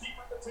to keep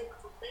Undertaker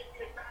from making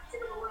it back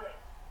into the ring.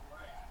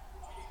 Right.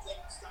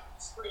 Taker stop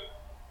the street.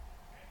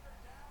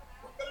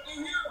 What we gonna do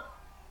here?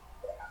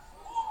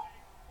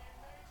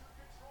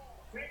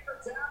 Taker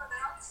down and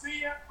out.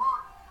 CM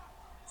Punk.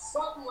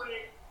 Suddenly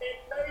in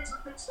major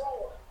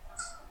control.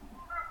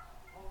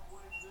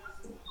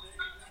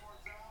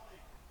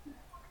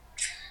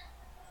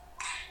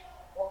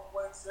 Punk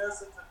wins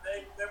this. It's a day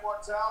of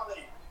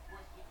immortality.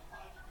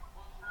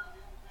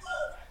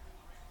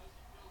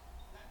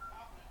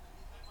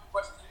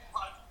 Question is,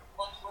 how can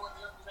Punk go in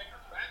the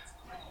Undertaker's back?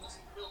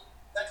 Listen, Bill,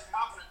 that's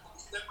confident.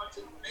 That much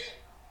in the man.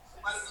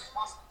 Might have been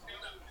possible to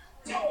kill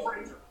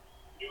him.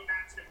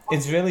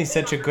 It's really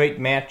such a great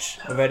match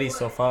already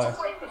so far.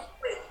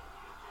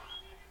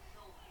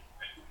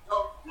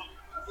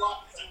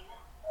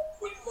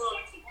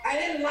 I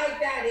didn't like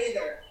that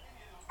either.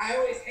 I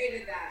always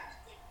hated that.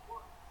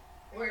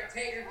 Where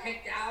Taker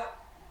kicked out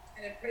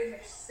and then pretty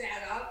much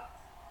sat up.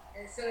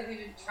 And instead of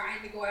even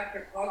trying to go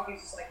after Punk,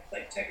 he's just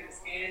like checking his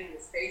hand and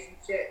his face and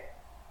shit.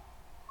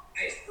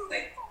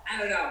 I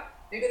don't know.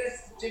 Maybe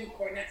that's Jim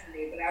Cornette to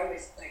me, but I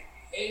always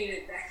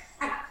hated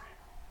that.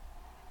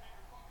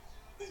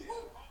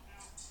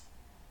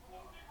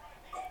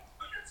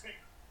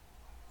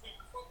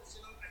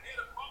 Focusing on the head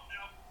of Punk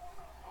now.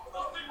 With a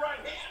big right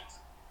hand.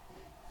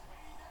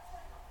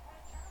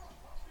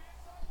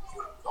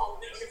 Oh,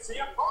 look at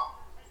CM Punk.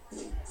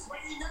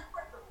 Swinging neck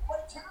breaker. What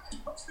a challenge.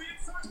 Hooks the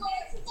inside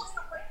leg. He wants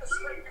to break the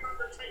streak in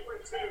Undertaker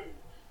too.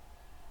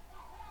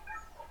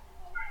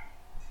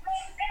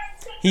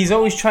 He's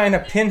always trying to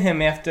pin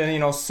him after,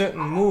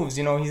 certain moves.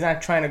 He's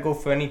not trying to go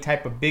for any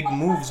type of big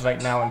moves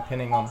right now and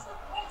pinning him.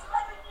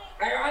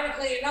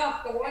 Ironically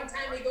enough, the one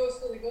time he goes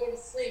to go to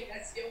sleep,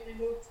 that's the only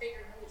move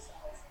Taker knows.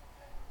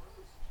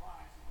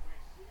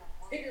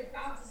 Taker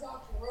bounces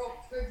off the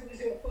rope, turns it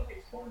into a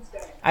fucking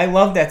tombstone. I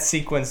love that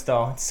sequence,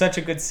 though. It's such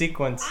a good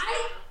sequence.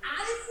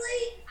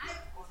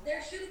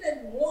 There should have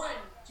been one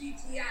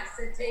GTS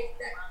to take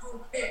that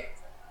Punk hit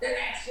that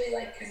actually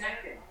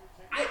connected.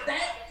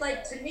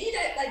 To me,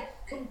 that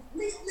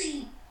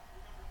completely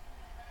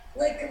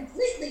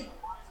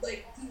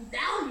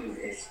devalued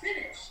his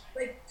finish.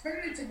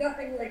 Turned it to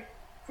nothing.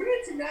 Turned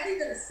it to not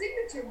even a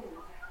signature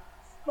move.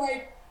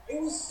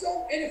 It was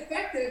so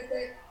ineffective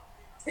that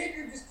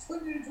Taker just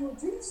turned it into a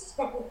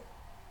tombstone.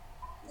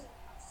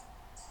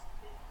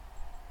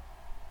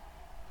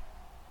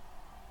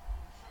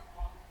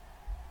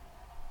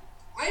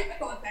 I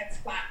thought that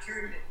spot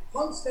turned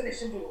Punk's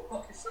finish into a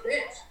fucking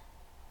bitch.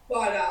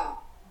 But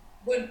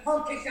when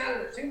Punk kicked out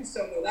of the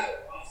tombstone, though, that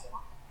was awesome.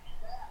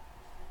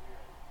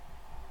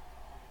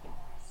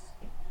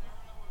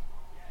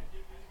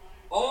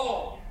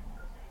 Oh.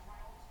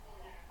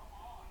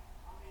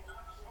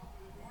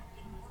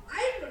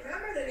 I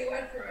remember that he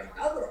went for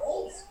another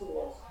old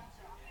school.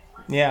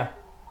 Yeah.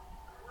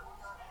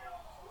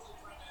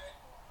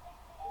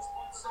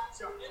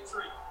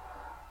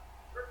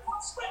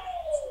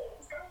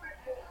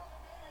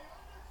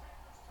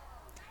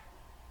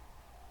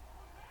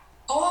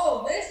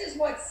 Oh, this is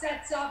what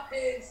sets up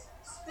his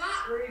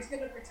spot where he's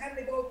going to pretend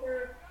to go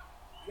for.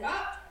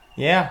 Yup.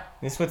 Yeah,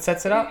 this is what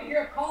sets it You up. can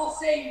hear Paul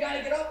say, "You got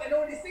to get up." I know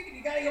what he's thinking.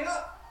 You got to get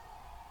up.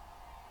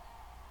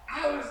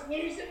 I was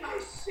losing my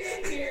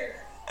shit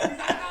here because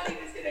I thought he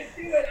was going to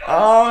do it.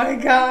 Oh my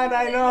God,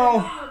 I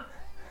know.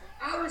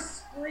 I was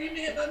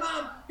screaming at my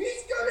mom,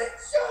 "He's going to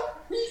jump!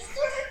 He's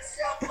going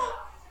to jump!"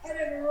 And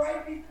then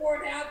right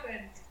before it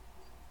happened,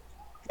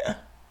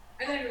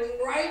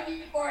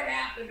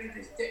 it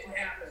just didn't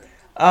happen.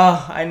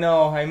 Oh, I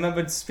know. I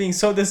remember just being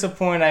so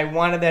disappointed. I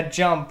wanted that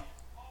jump.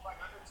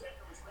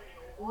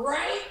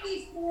 Right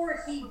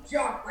before he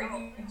jumped, like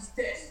he just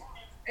did.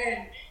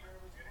 And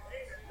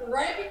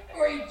right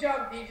before he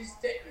jumped, he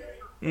just didn't.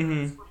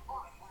 Mm-hmm.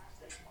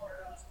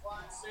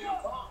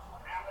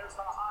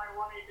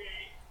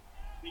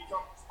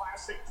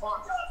 Classic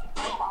punch.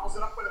 Follows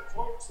it up with a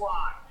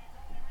clothesline.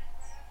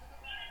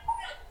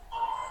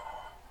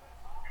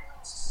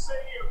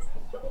 Save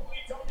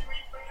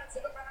WWE fans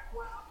in the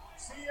background.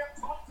 CM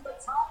Punk to the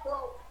top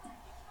rope.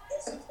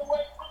 This is the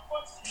way Punk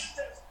wants to do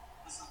this.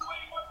 This is the way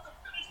he wants to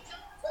finish the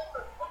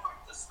Taker. Look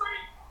up the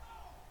street.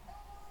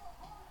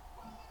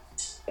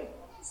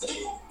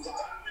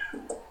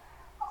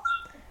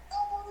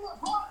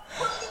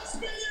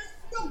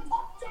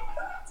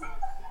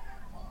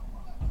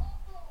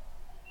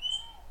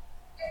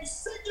 A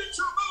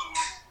signature move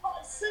by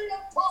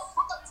CM Punk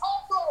from the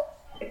top rope.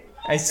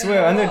 I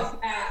swear,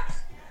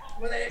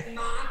 Where they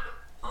mock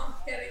Punk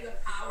getting the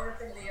power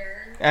from the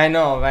urn. I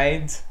know,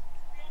 right?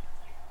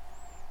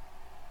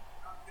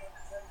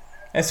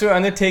 I swear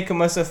Undertaker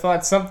must have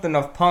thought something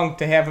of Punk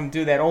to have him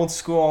do that old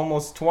school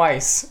almost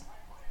twice.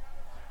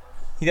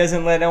 He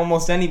doesn't let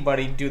almost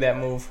anybody do that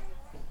move.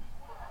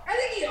 I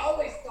think he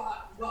always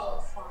thought well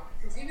of Punk,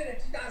 because even in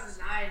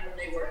 2009 when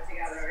they worked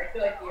together, I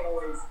feel like he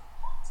always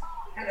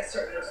had a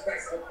certain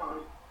respect for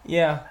Punk.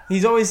 Yeah,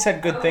 he's always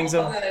said good things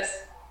of.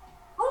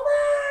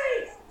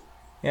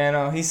 Yeah, I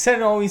know.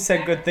 Always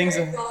said good things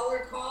of.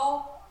 Dollar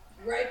call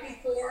right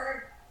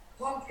before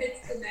Punk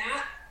hits the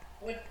mat.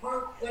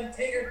 When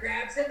Taker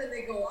grabs him and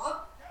they go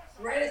up,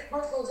 right as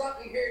Punk goes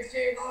up, you hear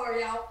Jerry Lawler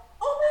yell,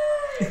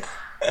 "Oh my!"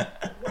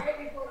 right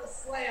before the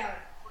slam.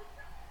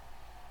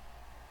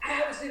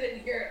 I obviously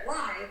didn't hear it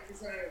live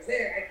because when I was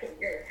there, I couldn't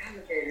hear the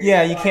commentators.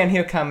 Yeah, you can't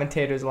hear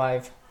commentators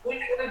live. When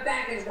I went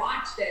back and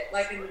watched it,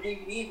 like in the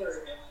DVD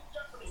version,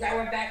 because I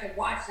went back and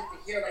watched it to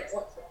hear like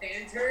what the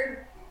fans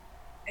heard,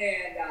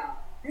 and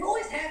you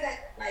always have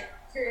that like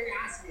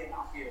curiosity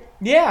about you.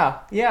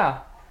 Yeah.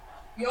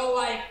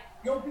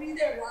 You'll be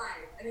there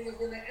live, and you'll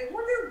be like, I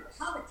wonder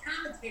how the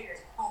commentators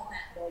call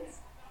that voice.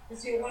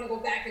 Because you'll want to go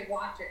back and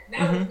watch it. And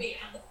that was me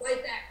on the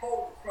flight back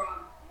home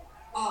from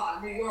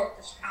New York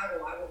to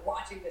Chicago. I was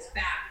watching this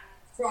back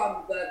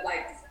from the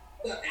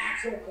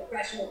actual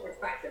professional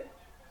perspective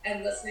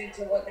and listening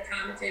to what the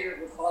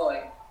commentators were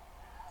calling.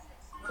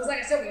 Because like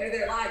I said, when you're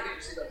there live, you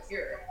usually don't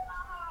hear it.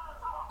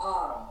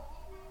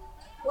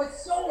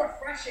 What's so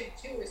refreshing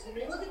too is when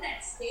you look at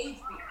that stage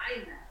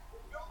behind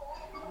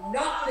them,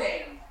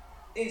 nothing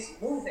is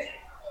moving.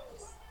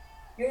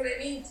 You know what I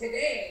mean?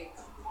 Today,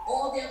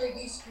 all the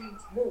LED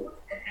screens move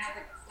and have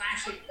a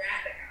flashing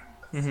graphic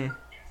on them.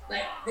 Mm-hmm.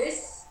 Like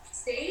this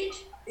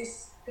stage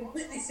is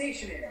completely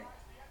stationary.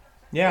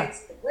 Yeah.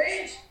 It's the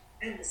bridge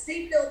and the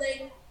state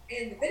building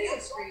and the video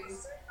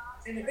screens,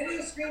 and the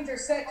video screens are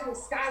set to a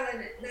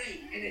skyline at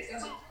night, and it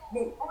doesn't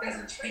move, it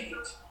doesn't change.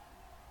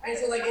 And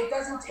so it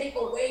doesn't take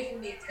away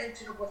from the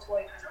attention of what's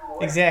going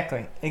on.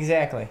 Exactly.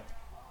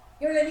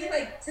 You know what I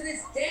mean? To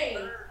this day,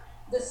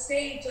 the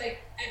stage, at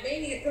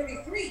Mania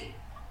 33,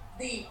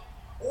 the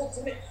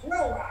ultimate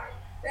thrill ride,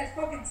 that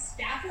fucking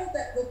scaffold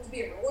that looked to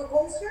be a roller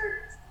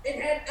coaster, it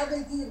had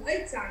LED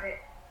lights on it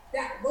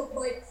that looked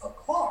like a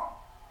car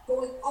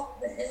going up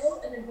the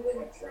hill and then doing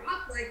a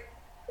drop.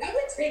 That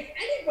would take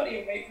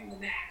anybody away from the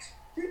match.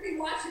 You'd be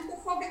watching the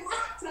fucking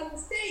lights on the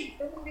stage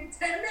for maybe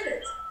 10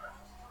 minutes.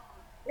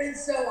 And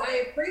so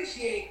I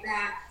appreciate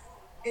that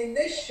in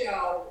this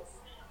show,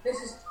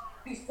 this is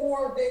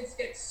before Vince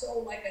gets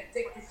so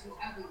addicted to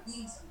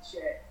LEDs and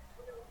shit.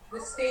 The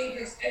stage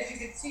is, as you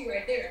can see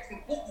right there, it's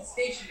completely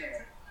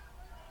stationary.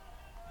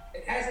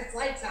 It has its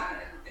lights on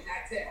and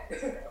that's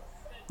it.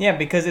 Yeah,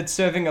 because it's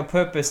serving a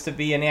purpose to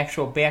be an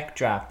actual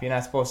backdrop. You're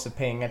not supposed to be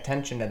paying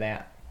attention to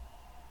that.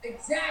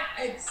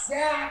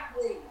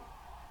 Exactly. You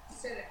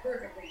said it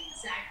perfectly.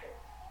 Exactly.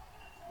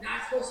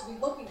 Not supposed to be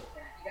looking at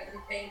that. You got to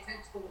be paying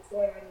attention to what's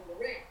going on in the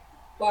ring.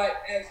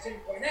 But as Jim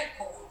Cornette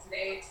calls it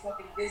today, it's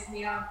fucking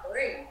Disney on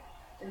parade.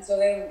 And so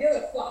they don't give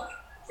a fuck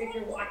if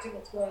you're watching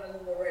what's going on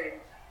in the ring.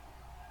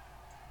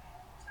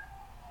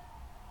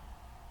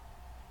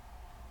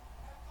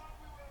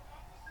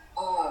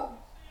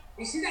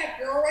 You see that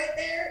girl right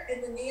there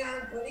in the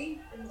neon hoodie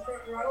in the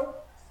front row?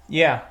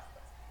 Yeah.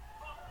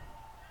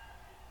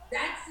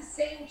 That's the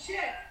same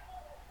chick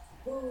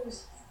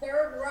who's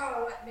third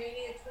row at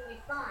Mania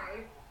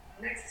 25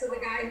 next to the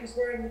guy who's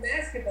wearing the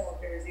basketball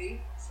jersey.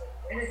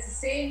 And it's the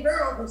same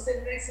girl who's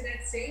sitting next to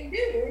that same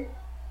dude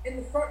in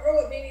the front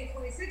row at Mania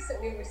 26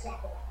 that we always talk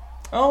about.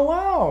 Oh,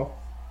 wow.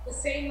 The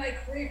same,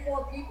 like,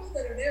 3-4 people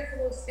that are there for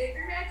those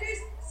Taker matches.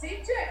 Same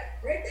chick,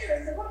 right there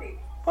in the hoodie.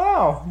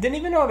 Wow. Didn't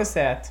even notice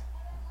that.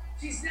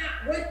 She's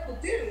not with the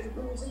dude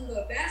who was in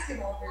the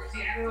basketball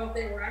jersey. I don't know if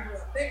they were ever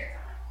up there.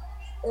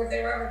 Or if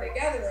they were ever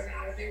together or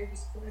not, or if they were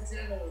just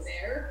coincidentally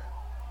there.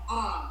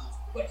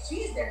 But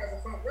she's there in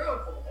the front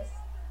row for this.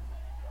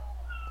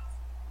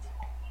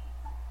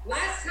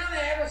 Last time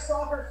I ever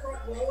saw her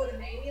front row at a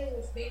Mania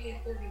was Mania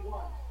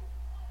 31.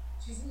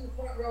 She's in the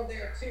front row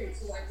there too.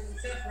 So like when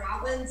Seth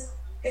Rollins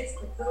hits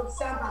the curb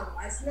stomp on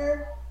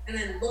Lesnar and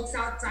then looks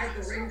outside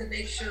the ring to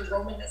make sure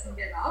Roman doesn't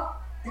get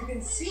up, you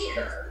can see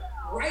her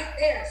right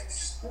there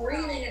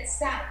screaming at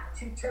Seth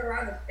to turn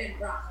around and pin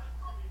Brock.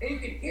 And you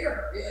can hear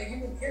her. Like, you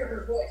can hear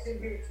her voice. You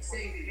can hear what she's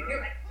saying. You can hear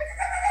like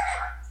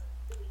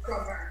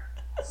from her.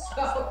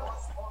 So,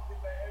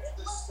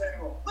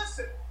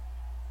 Listen.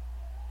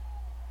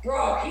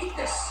 Bro, he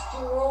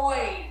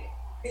destroyed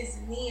his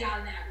knee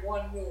on that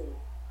one move.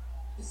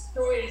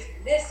 Destroyed his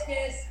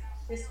meniscus,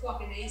 his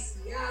fucking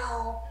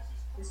ACL,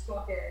 his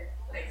fucking,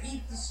 like,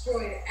 he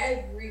destroyed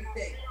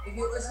everything. If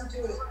you listen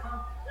to his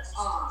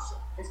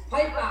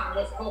pipe bomb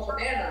with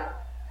Copacabana,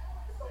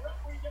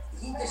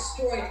 he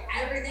destroyed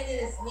everything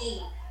in his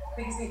knee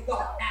because he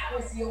thought that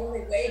was the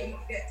only way he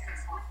could get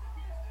time.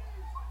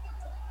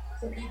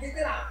 So he did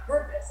that on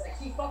purpose. Like,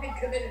 he fucking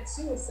committed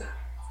suicide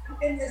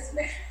in this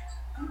match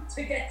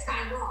to get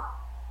time off.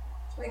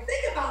 Like,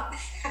 think about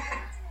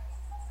that.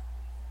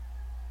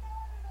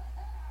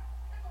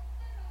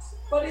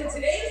 But in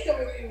today's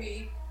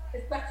WWE,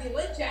 if Becky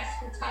Lynch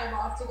asks for time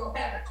off to go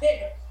have a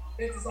kid,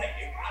 it's just like,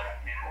 you got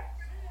it now.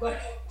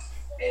 But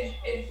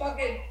in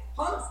fucking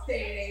Punk's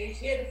day and age,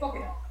 he had to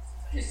fucking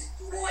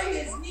destroy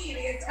his knee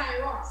to get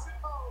time off.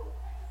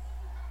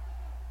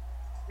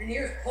 And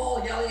here's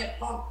Paul yelling at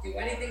Punk, do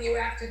anything you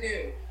have to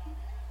do.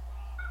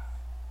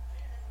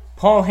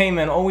 Paul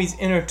Heyman always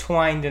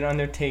intertwined in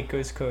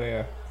Undertaker's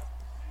career.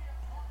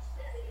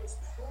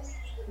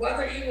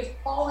 Whether he was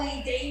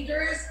Paulie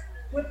Dangerous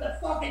with the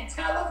fucking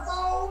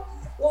telephone,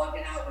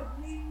 walking out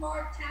with Lee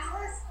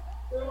Martalis,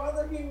 or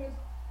whether he was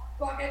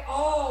fucking,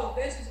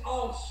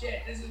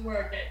 this is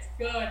where it gets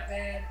good,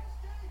 man.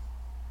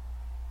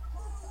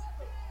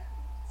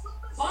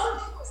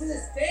 Punk, to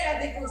this day, I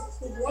think was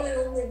the one and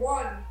only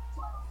one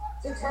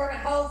to turn a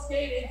Hell's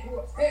Gate into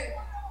a pin.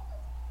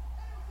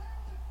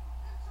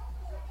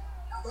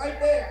 Right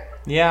there.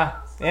 Yeah,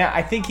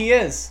 I think he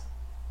is.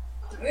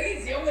 I think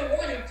he's the only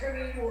one who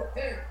turned it into a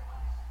pin.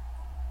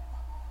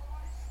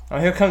 Oh,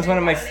 here comes one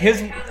of my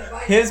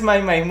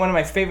one of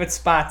my favorite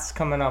spots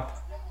coming up.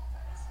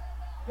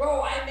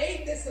 Bro, I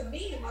made this a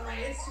meme on my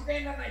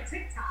Instagram and my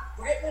TikTok.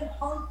 Right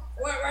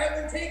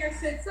when Taker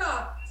sits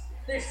up,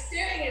 they're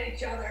staring at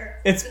each other.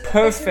 It's and the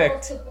perfect.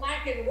 picture goes to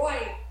black and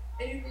white,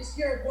 and you just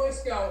hear a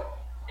voice go,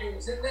 "It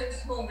was in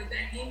this moment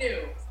that he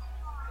knew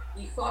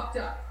he fucked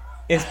up."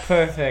 It's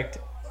perfect.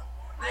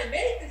 I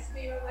made this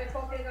meme on my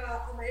fucking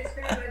on my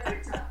Instagram and my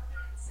TikTok.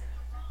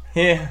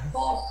 Yeah.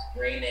 Ball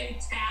screaming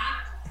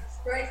tap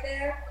right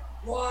there.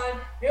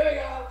 One. Here we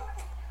go.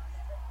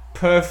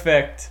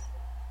 Perfect.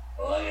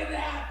 Look at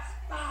that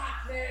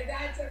spot, man.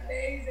 That's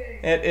amazing.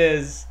 It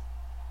is.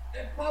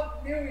 And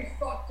Punk knew he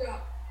fucked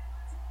up.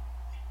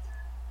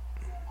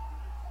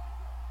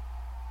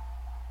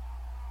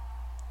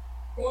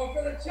 Going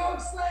for the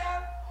choke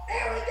slam.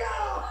 There we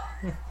go.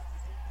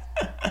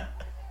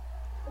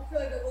 I feel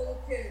like a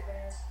little kid,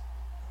 man.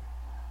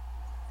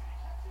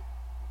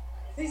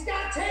 He's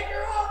got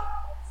Taker up.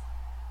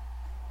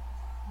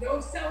 No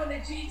selling the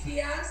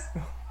GTS.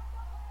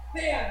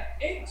 Man,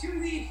 into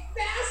the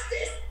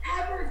fastest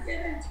ever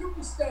given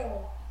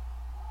tombstone.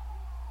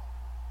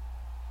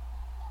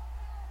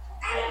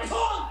 And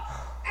Punk!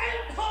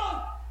 And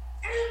Punk!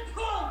 And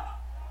Punk!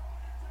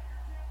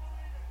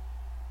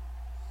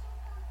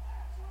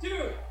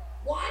 Dude,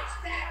 watch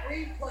that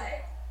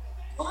replay.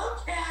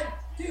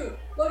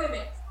 Look at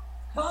me.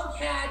 Punk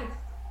had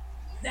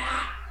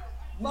that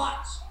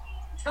much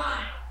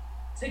time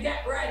to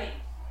get ready.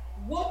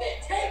 Look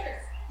at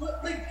Taker.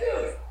 Look, like,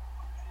 dude,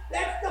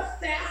 that's the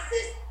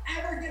fastest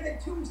ever given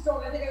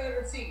tombstone I think I've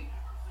ever seen.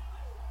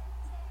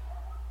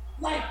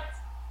 Like,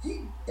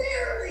 he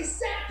barely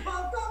set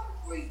Punk up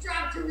before he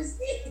dropped to his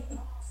knees.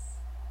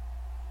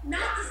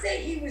 Not to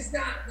say he was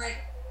not,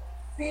 like,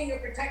 being a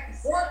protected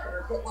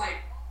worker, but, like,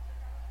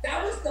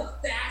 that was the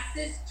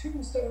fastest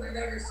tombstone I've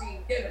ever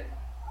seen given.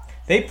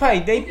 They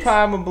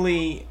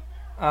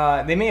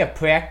may have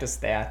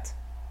practiced that.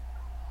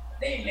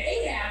 They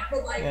may have,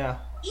 but, like, yeah.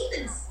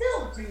 Even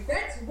still, dude,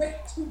 that's way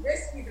too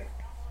risky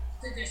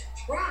to just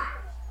try.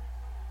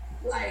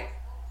 Like,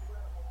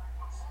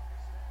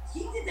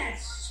 he did that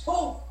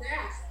so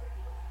fast.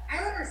 I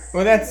remember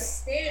Well, seeing the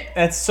stand.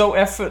 that's so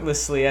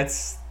effortlessly.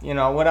 That's,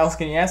 what else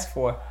can you ask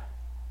for?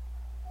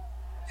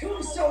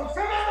 Tombstone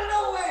from out of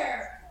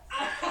nowhere.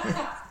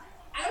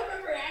 I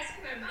remember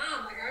asking my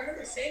mom, I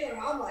remember saying to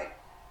my mom,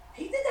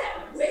 he did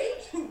that way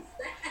too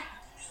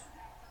fast.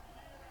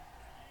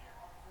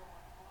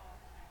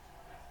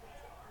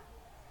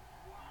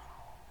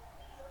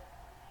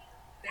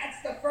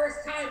 That's the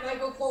first time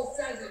Michael Cole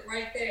says it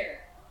right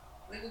there.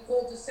 Michael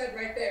Cole just said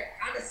right there,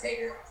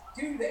 Undertaker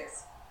do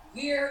this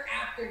year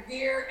after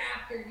year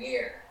after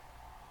year.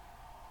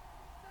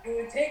 And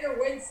when Taker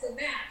wins the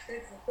match,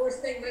 that's the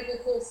first thing Michael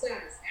Cole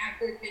says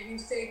after can you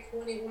say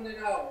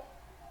 21-0.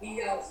 He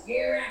yells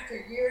year after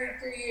year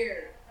after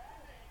year.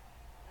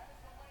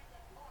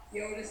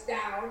 Kyoto's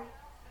down.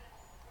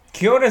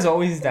 Kyoto's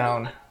always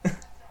down.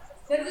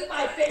 This is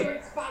my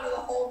favorite spot of the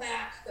whole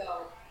match,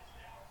 though.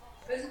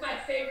 This is my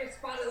favorite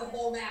spot of the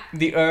whole match.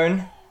 The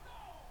urn.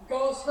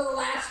 Goes for the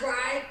last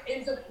ride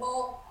into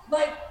Paul.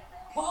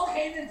 Paul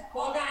Heyman's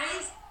bug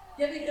eyes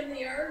giving him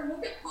the urn.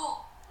 Look at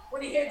Paul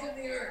when he hands him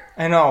the urn.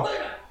 I know. Look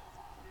at him.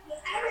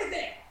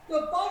 Everything. The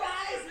bug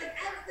eyes,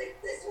 everything.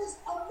 This was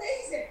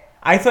amazing.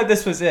 I thought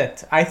this was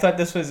it. How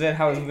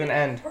it was going to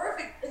end.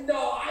 Perfect.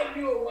 No, I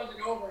knew it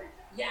wasn't over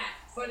yet,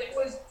 but it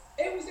was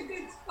a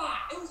good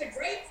spot. It was a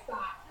great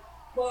spot.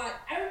 But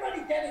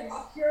everybody getting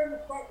up here in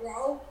the front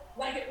row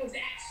like it was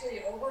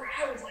actually over,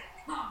 I was like,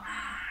 come on,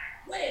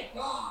 wake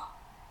up.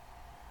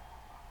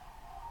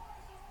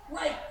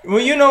 Well,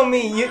 you know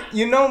me.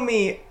 You know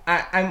me.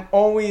 I'm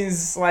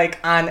always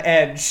on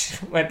edge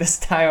at this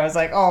time. I was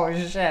like, oh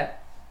shit.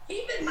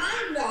 Keep in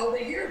mind though,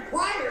 the year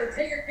prior,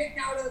 Taker kicked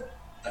out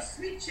a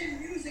Sweet Chin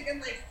Music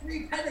and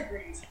 3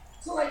 pedigrees.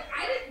 So I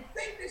didn't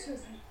think this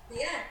was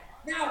the end.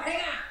 Now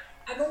hang on,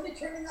 I'm only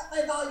turning up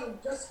my volume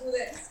just for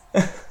this.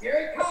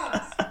 Here it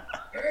comes.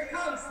 Here it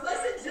comes.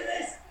 Listen to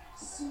this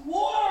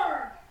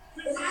swarm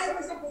that I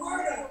was a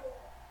part of.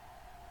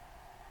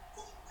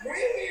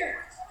 Right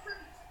here.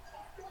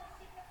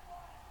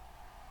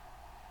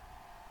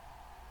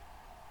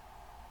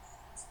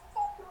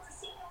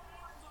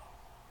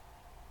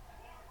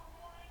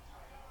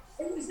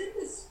 It was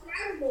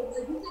indescribable.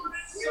 You didn't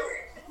hear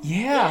it.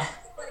 Yeah.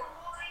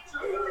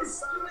 It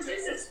was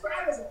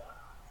indescribable.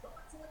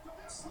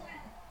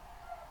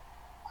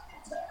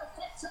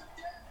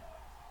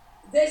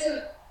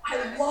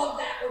 I love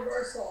that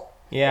reversal.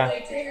 Yeah.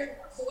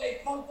 The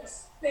way Punk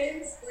just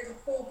spins like a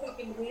full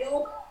fucking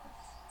wheel.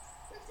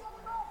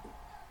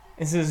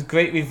 This is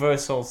great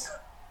reversals.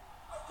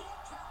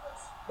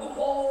 The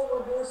whole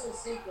reversal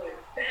sequence.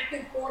 Back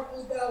and forth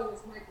we go,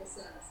 as Michael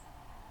says.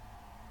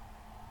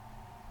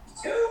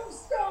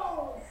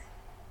 Tombstone!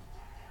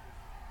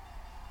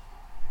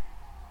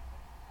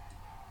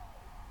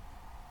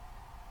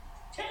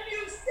 Can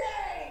you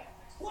say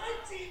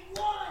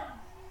 21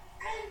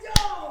 and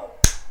 0?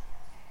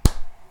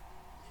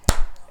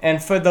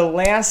 And for the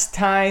last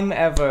time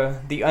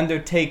ever, The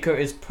Undertaker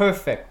is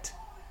perfect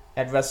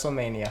at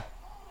WrestleMania.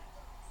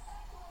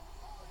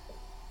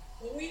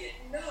 Well, we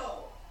didn't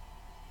know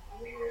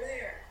we were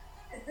there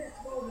at this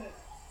moment.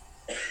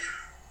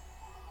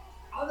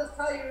 I'll just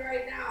tell you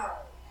right now,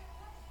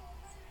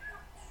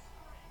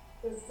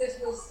 because this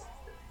was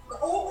the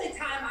only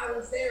time I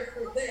was there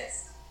for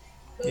this.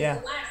 It was Yeah.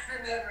 the last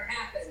time it ever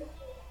happened.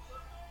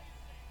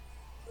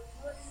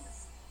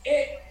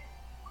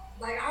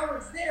 I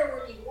was there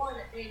when he won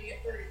at Mania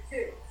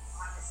 32,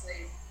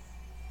 honestly.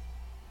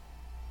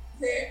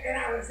 And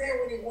I was there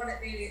when he won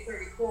at Mania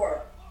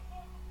 34.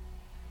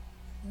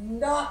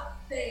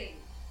 Nothing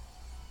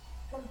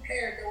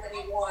compared to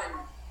when he won.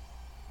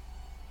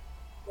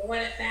 But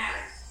when it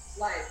mattered,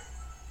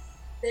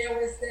 there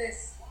was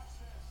this,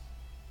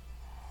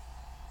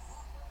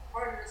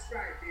 hard to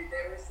describe, dude.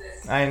 There was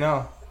this. I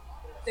know.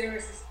 There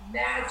was this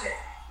magic.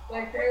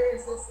 There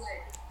was this,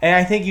 And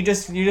I think you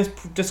just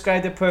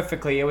described it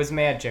perfectly. It was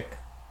magic.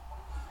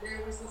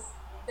 There was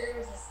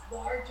this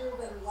larger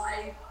than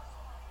life,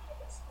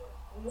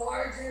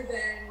 larger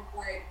than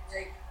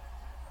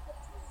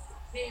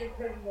can't even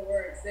put into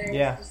words. There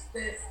was just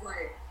this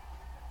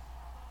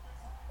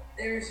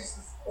there was just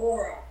this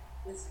aura,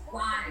 this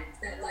vibe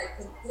that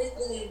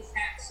completely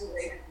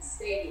encapsulated the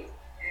stadium.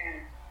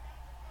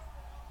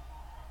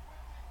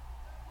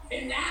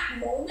 And in that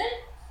moment,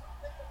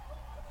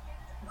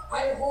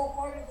 I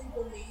wholeheartedly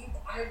believed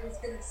I was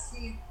going to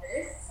see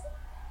this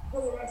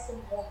for the rest of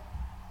my life.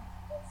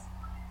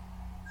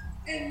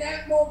 In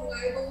that moment,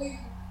 I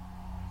believed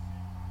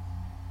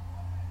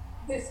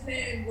this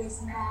man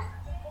was not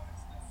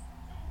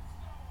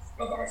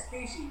of our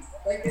species.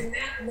 In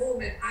that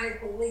moment, I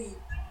believed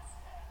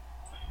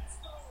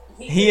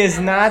He is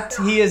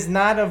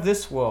not of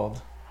this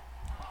world.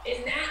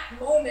 In that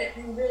moment,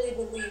 you really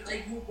believed,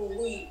 you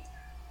believed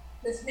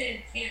this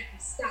man can't be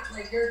stopped.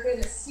 You're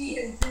going to see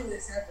him do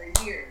this every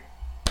year.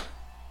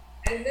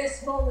 And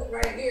this moment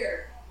right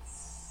here,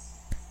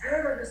 I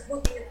remember just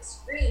looking at the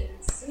screen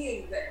and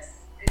seeing this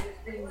and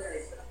just being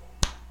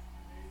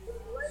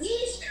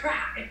he's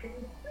trying.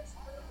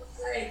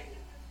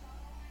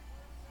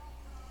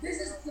 This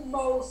is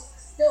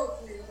still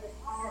to me, the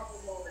most powerful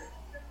moment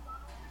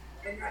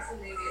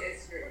WrestleMania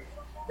history.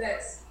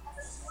 This.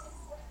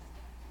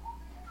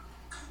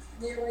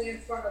 Kneeling in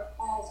front of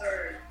Paul's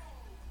urn.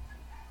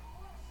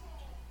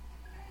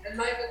 And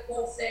Michael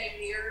Cole saying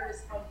the urn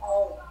is from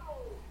home.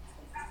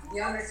 The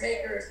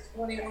Undertaker is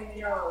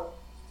 21-0.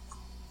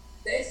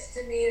 This,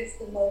 to me, is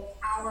the most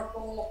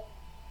powerful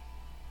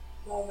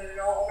moment in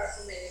all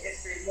WrestleMania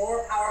history.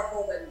 More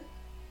powerful than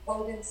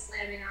Hogan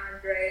slamming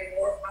Andre.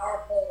 More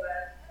powerful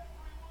than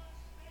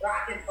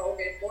Rock and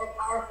Hogan. More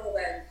powerful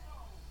than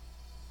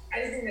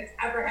anything that's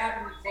ever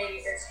happened in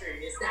Mania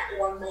history. It's that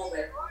one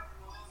moment.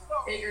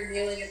 Taker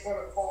kneeling in front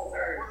of Paul's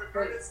urn.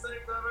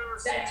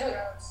 That took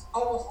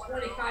almost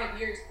 25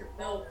 years to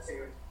build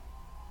to.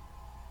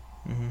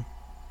 Mm-hmm.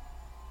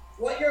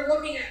 What you're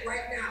looking at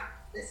right now,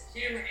 this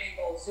camera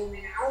angle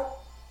zooming out,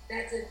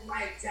 that's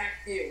my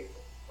exact view.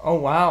 Oh,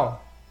 wow.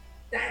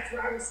 That's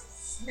where I was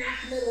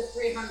smack middle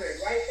 300,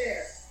 right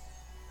there.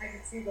 I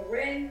can see the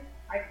ring,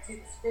 I can see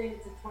the screen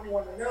to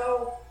 21-0, I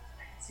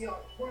can see all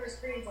the corner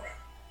screens.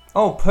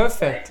 Oh,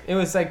 perfect. It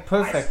was like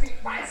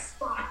perfect. My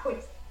spot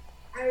was,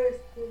 I was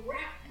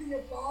directly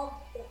above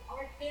the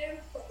hard cam,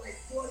 but like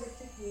 200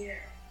 feet in the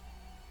air.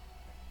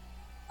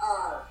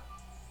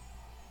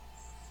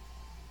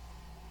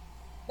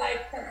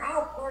 Like, for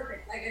how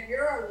perfect. Like, if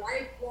you're a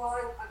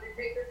lifelong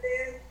Undertaker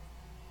fan,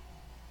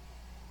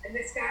 and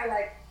this guy,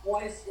 like,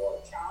 was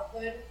your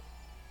childhood,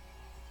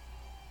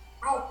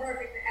 how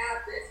perfect to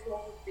have this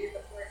role be the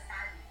first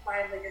time you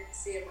finally get to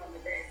see him on the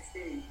grand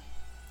stage.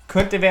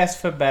 Couldn't have asked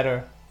for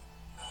better.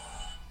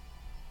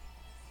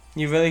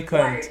 You really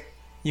couldn't. Right.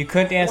 You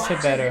couldn't ask for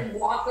better. Watching him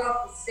walk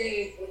up the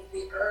stage with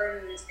the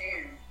urn in his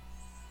hand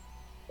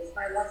was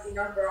my lucky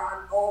number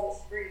on all the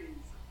screens.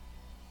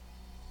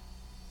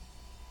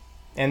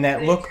 And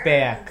that look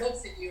back. He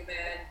looks at you,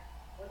 man.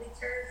 When he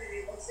turns and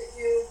he looks at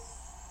you.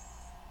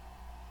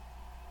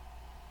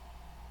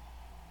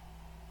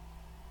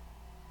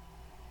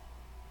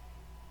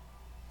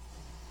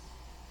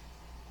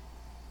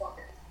 Fuck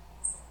it.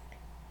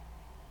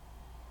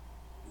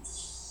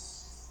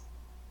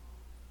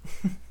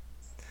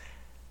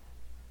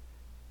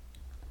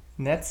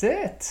 And that's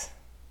it.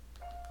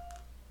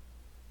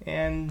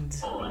 And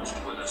Orange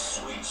with a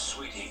sweet,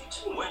 sweet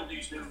heat.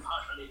 Wendy's new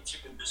hot honey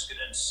chicken biscuit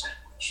and sandwich.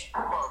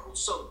 Marvel,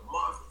 so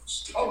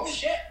marvelous. Oh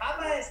shit!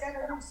 Popeye's got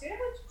a new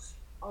sandwich.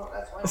 Oh,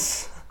 that's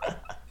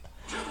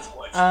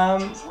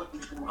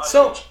wonderful.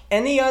 So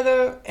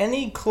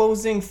any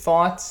closing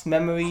thoughts,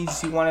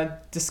 memories you want to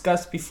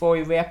discuss before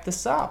we wrap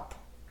this up?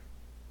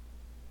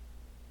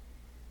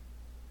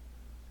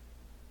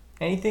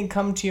 Anything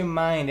come to your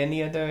mind?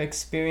 Any other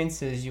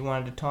experiences you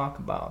wanted to talk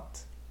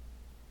about?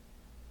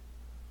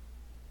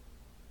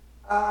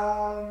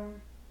 Or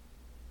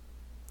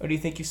do you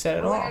think you said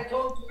it all? Like I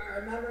told you, I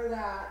remember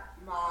that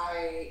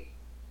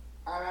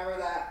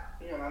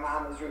you know, my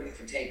mom was rooting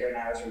for Taker and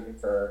I was rooting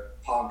for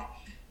Punk.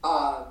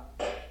 What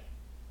do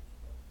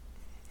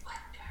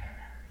I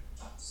remember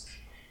most?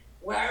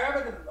 What I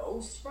remember the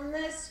most from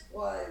this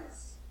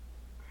was,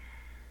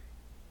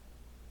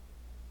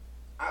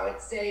 I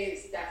would say,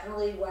 it's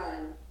definitely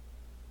when.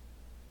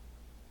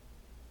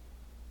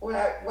 What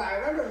I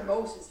remember the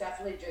most is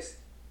definitely just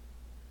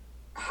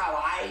how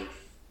I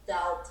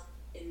felt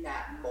in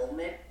that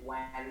moment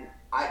when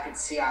I could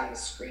see on the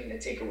screen that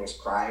Taker was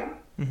crying.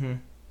 Mm-hmm.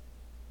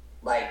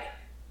 Like,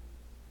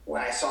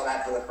 when I saw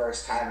that for the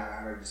first time, I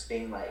remember just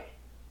being like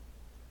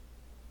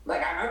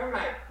I remember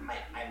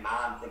my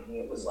mom thinking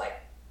it was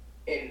like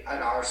in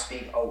an R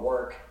speak a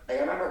work. Like, I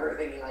remember her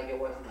thinking like it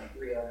wasn't like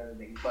real or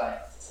anything,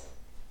 but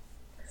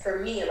for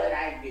me, like,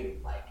 I knew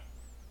like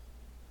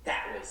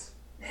that was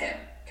him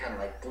kind of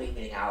like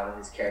bleeding out of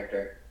his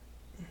character.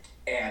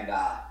 And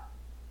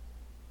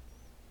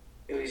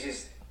it was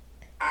just,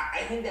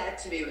 I think that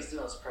to me was the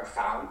most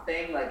profound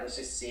thing, like, was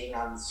just seeing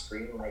on the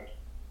screen, like,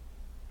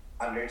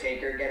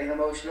 Undertaker getting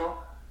emotional.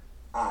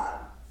 I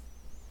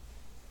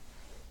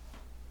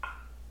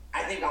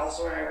think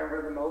also what I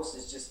remember the most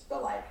is just the,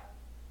 like,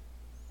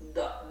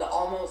 the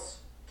almost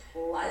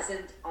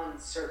pleasant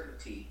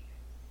uncertainty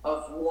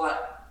of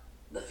what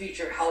the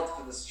future held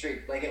for the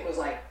streak. Like, it was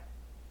like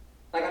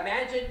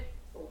imagine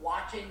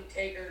watching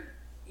Taker,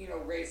 you know,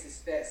 raise his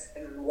fist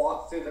and then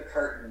walk through the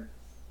curtain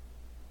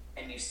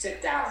and you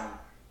sit down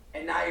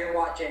and now you're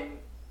watching,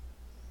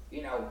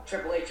 you know,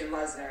 Triple H and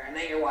Lesnar, and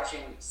then you're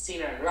watching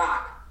Cena and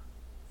Rock.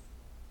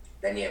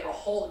 Then you have a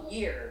whole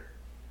year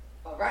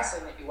of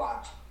wrestling that you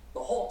watch. The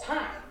whole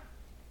time,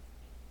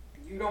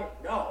 you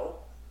don't know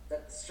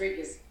that the streak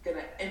is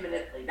gonna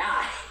imminently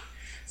die.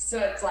 So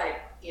it's like,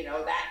 you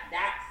know,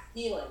 that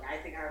feeling, I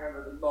think I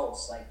remember the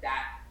most, like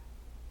that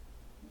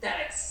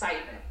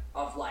excitement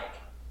of like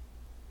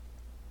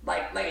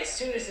as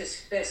soon as his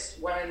fist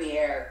went in the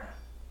air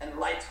and the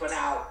lights went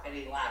out and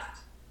he left,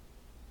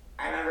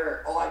 I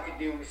remember all I could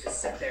do was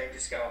just sit there and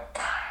just go,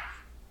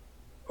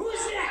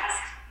 who's next?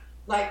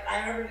 Like,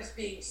 I remember just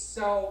being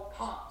so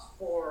pumped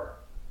for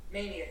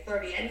Mania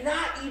 30 and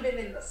not even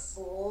in the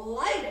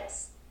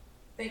slightest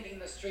thinking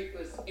the streak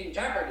was in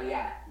jeopardy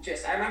yet.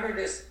 I remember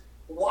just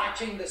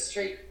watching the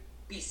streak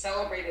be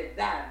celebrated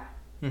then.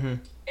 Mm-hmm.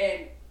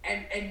 And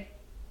and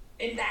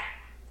in that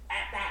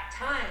at that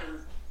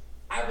time,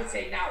 I would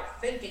say now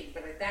thinking,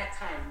 but at that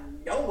time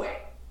knowing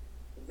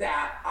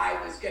that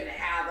I was going to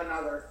have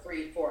another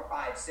 3, 4,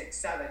 5, 6,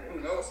 7, who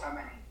knows how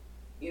many,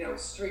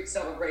 street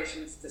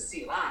celebrations to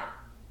see live.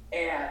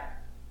 And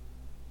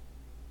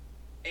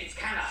it's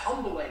kind of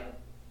humbling,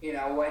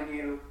 when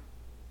you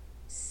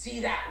see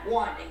that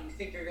one and you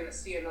think you're going to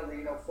see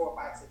another, 4,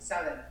 5, 6,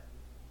 7,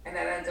 and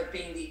that ends up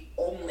being the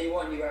only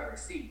one you ever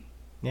see.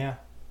 Yeah.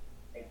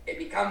 It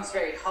becomes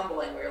very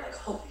humbling where you're like,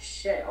 holy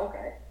shit,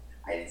 okay,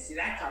 I didn't see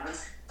that coming.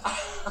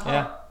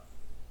 Yeah.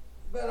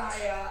 But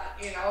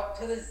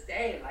to this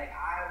day, like,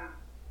 I'm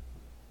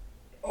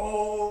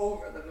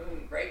over the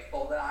moon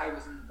grateful that I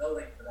was in the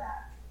building for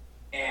that.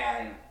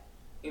 And,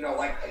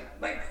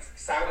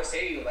 I would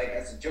say to you, like,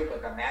 as a joke,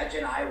 like,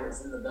 imagine I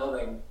was in the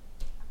building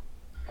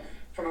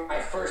for my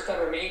first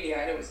ever Mania,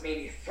 and it was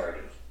Mania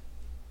 30.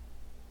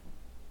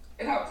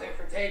 And I was there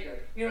for Taker.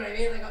 You know what I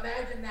mean? Like,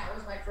 imagine that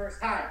was my first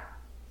time.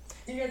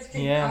 He gets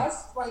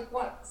concussed, like,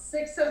 what,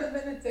 6, 7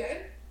 minutes in?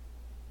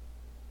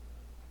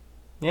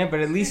 Yeah,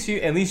 but at least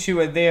you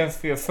were there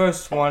for your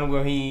first one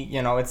where he,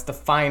 it's the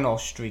final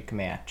streak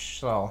match.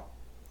 So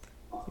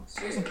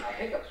Excuse me, my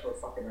hiccups were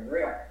fucking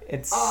unreal.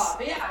 It's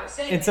but yeah, I was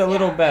saying it's a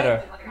little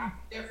better. Like, I was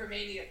there for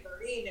Mania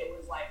 13.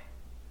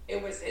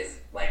 It was his,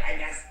 like, I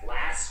guess,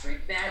 last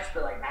streak match,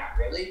 but like not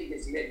really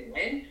because he didn't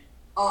win.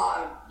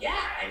 Yeah,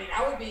 I mean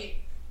that would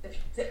be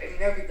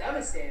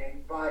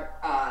devastating. But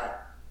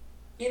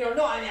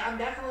no, I mean I'm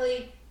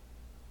definitely.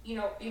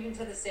 Even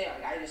to this day,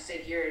 like, I just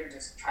sit here and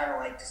just try to,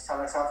 like, just tell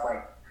myself,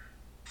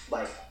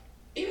 like,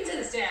 even to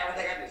this day, I don't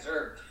think I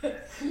deserved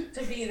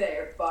to be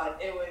there, but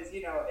it was,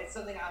 it's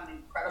something I'm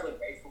incredibly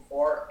grateful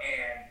for,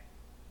 and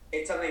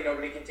it's something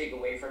nobody can take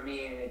away from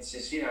me, and it's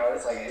just,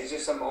 it's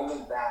just a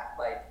moment that,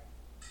 like,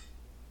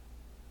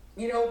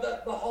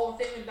 the Hall of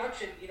Fame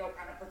induction,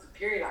 kind of puts a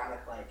period on it,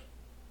 like,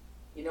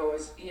 it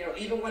was,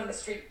 even when the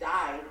streak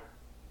died,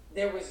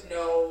 there was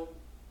no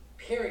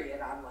period.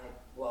 I'm like,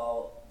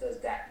 well, does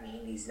that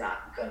mean he's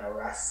not gonna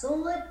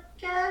wrestle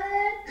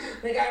again?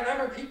 Like, I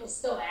remember people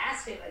still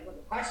asking, like, with a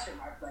question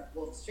mark, like,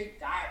 well, the streak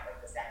died,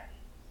 like, does that mean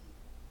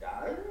he's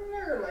done?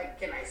 Or, like,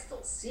 can I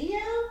still see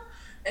him?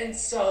 And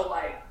so,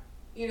 like,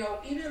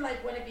 even,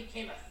 like, when it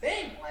became a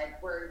thing,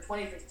 like, where in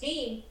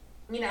 2015,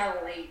 he not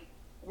only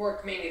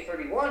worked Mania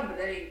 31, but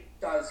then he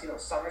does,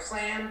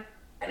 SummerSlam,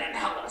 and then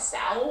Hell in a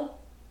Cell,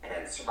 and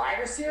then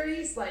Survivor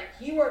Series. Like,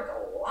 he worked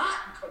a lot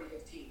in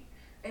 2015.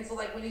 And so,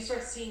 like, when you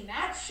start seeing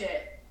that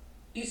shit,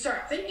 you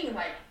start thinking,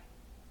 like,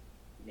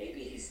 maybe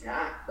he's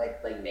not.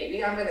 Like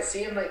maybe I'm going to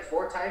see him, like,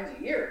 4 times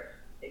a year.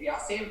 Maybe I'll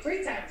see him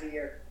 3 times a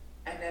year.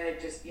 And then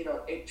it just,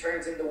 it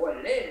turns into what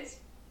it is.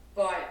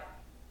 But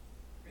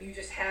you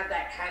just have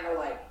that kind of,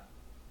 like,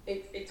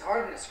 it's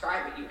hard to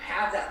describe it. You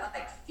have that,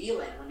 like,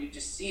 feeling when you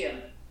just see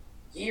him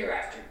year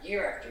after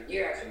year after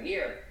year after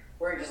year,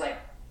 where you're just like,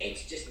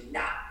 it's just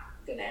not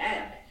going to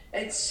end.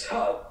 And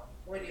so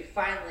when you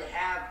finally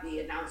have the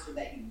announcement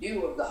that you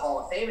do of the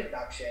Hall of Fame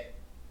induction,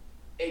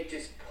 it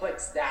just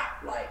puts that,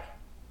 like,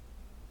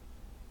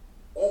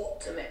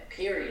 ultimate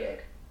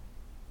period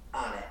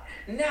on it.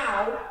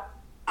 Now,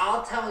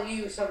 I'll tell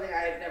you something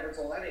I have never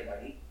told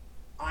anybody.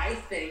 I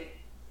think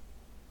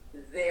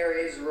there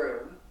is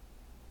room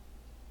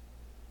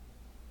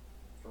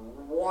for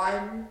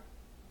one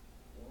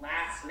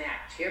last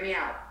match. Hear me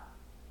out.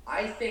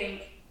 I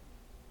think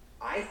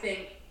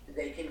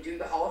they can do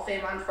the Hall of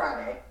Fame on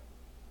Friday.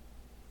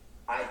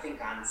 I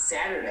think on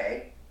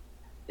Saturday,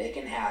 they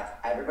can have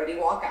everybody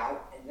walk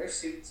out in their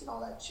suits and all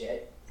that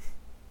shit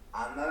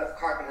on the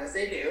carpet as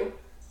they do,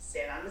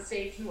 stand on the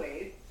stage and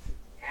wave,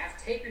 have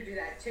Taker do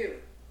that too.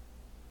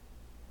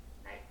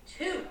 Night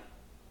 2,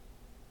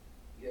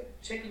 you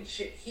have Chicken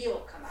Shit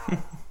Heel come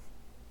out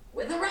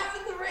with a ref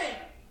in the ring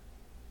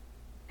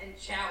and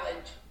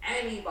challenge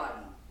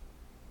anybody,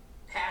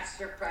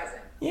 past or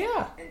present.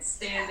 Yeah. And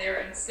stand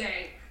there and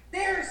say,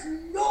 there's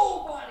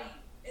nobody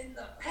in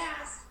the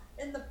past,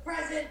 in the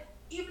present,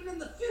 even in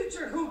the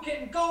future who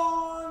can go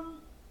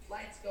on.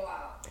 Lights go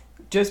out.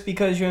 Just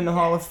because you're in the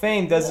Hall of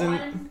Fame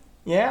doesn't...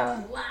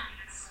 Yeah.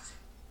 Last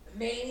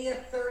Mania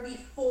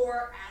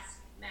 34-esque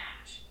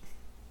match.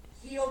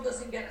 Heel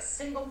doesn't get a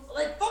single...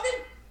 Like,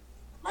 fucking...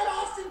 Let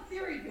Austin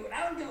Theory do it.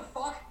 I don't give a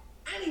fuck.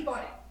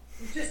 Anybody.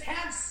 Just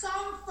have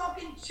some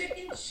fucking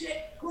chicken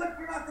shit, good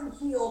for nothing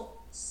heel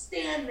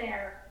stand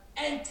there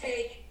and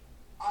take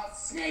a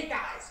snake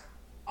eyes,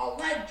 a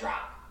leg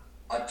drop,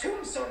 a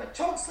tombstone, a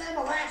choke slam,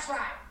 a last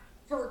ride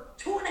for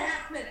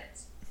 2.5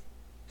 minutes.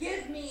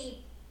 Give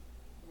me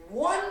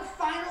one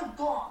final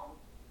gong.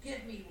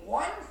 Give me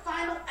one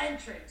final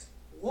entrance.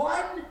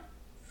 One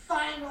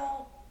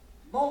final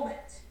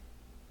moment.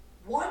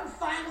 One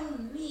final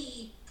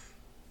knee.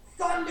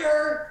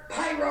 Thunder,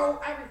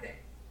 pyro, everything.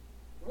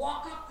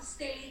 Walk up the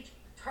stage,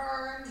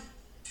 turn,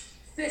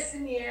 fists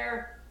in the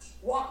air,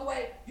 walk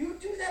away. You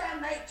do that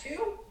on night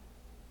 2,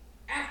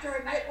 after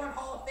a night 1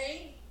 Hall of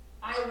Fame,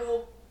 I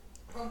will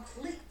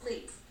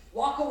completely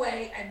walk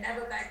away and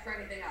never beg for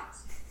anything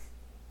else.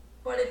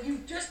 But if you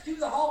just do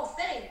the Hall of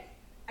Fame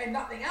and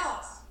nothing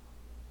else,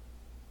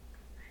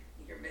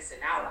 missing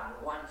out on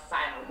one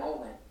final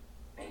moment,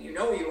 and you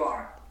know you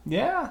are.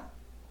 Yeah.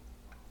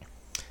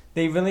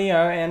 They really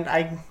are, and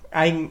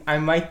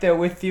I'm right there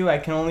with you. I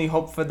can only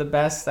hope for the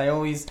best. I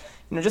always,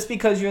 just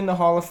because you're in the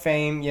Hall of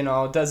Fame,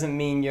 doesn't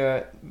mean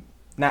you're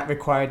not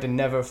required to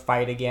never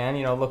fight again.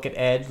 Look at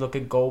Edge, look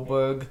at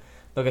Goldberg,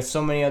 look at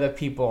so many other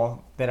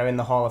people that are in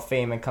the Hall of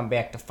Fame and come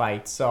back to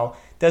fight. So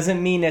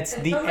doesn't mean it's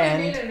the somebody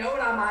end. Somebody made a note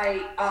on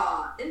my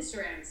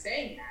Instagram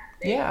saying that.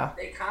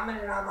 They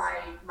commented on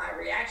my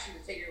reaction to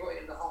Taker going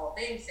into the Hall of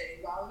Fame, saying,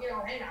 well,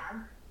 hang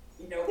on.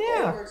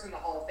 Goldberg's in the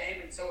Hall of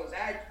Fame, and so is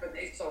Edge, but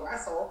they still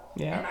wrestle.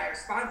 Yeah. And my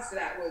response to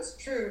that was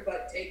true,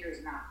 but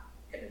Taker's not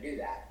going to do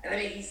that. And I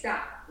mean, he's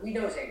not. We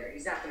know Taker.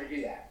 He's not going to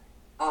do that.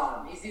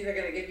 He's either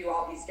going to give you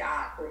all he's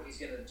got, or he's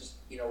going to just,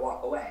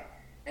 walk away.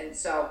 And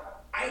so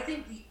I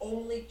think the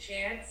only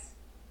chance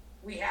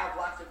we have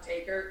left of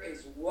Taker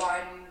is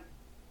one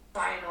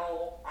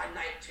final on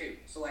night 2.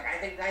 So, I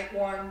think night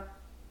 1,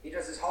 he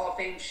does his Hall of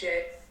Fame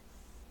shit.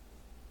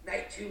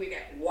 Night 2, we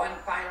get one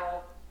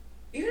final.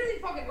 Even if he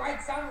fucking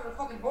rides down on a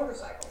fucking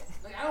motorcycle.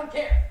 I don't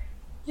care.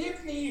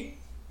 Give me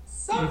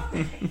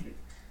something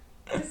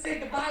to say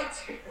goodbye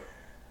to.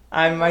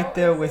 I'm right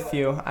there with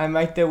you. And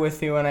I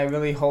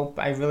really hope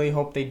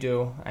they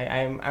do.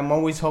 I'm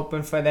always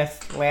hoping for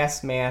that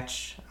last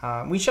match.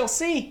 We shall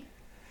see.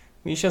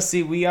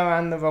 We are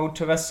on the road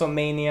to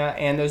WrestleMania,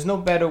 and there's no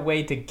better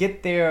way to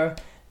get there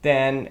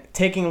than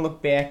taking a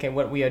look back at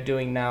what we are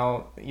doing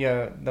now.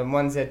 The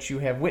ones that you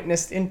have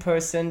witnessed in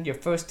person, your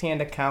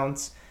first-hand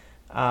accounts.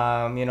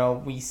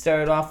 We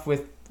started off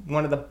with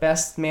one of the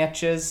best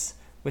matches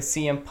with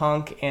CM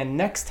Punk, and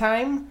next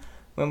time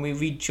when we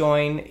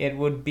rejoin, it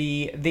would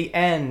be the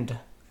end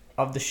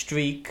of the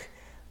streak.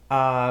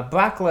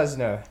 Brock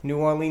Lesnar, New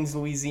Orleans,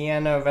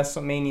 Louisiana,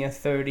 WrestleMania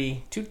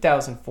 30,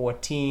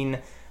 2014,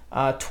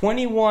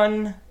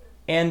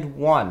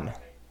 21-1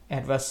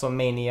 at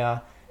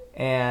WrestleMania,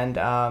 and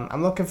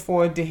I'm looking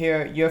forward to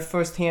hear your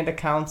first-hand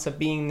accounts of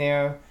being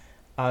there.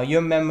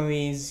 Your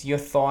memories, your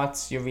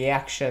thoughts, your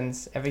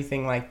reactions,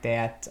 everything like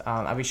that.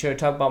 I'll be sure to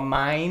talk about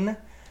mine,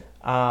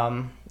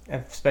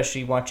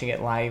 especially watching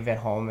it live at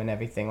home and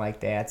everything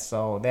like that.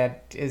 So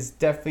that is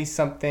definitely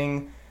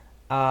something,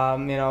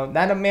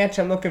 not a match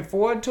I'm looking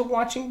forward to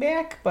watching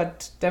back,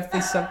 but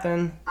definitely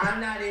something. I'm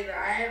not either.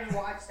 I haven't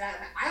watched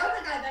that. I don't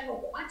think I've ever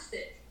watched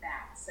it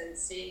back since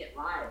seeing it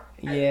live.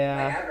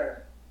 Yeah.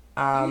 Ever.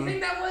 You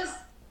think that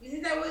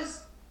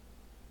was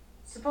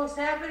supposed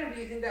to happen, or do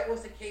you think that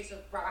was the case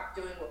of Brock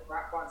doing what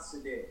Brock wants to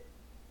do?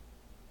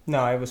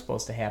 No, it was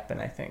supposed to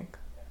happen, I think.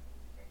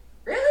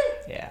 Really?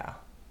 Yeah.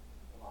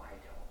 Well, I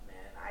don't,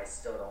 man. I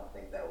still don't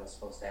think that was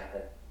supposed to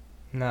happen.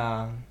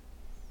 No,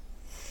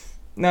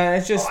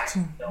 it's just...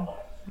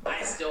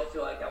 I still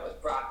feel like that was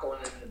Brock going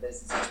into the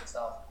business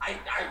himself. I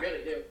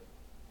really do.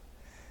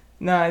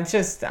 No, it's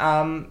just,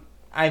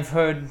 I've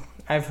heard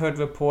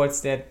reports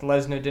that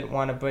Lesnar didn't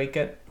want to break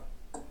it.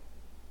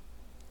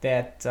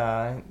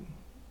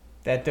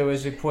 That there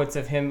was reports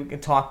of him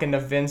talking to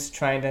Vince,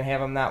 trying to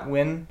have him not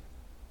win.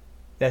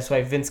 That's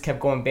why Vince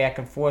kept going back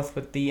and forth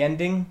with the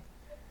ending.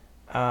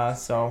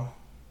 So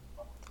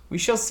we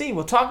shall see.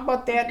 We'll talk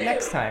about that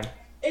next time.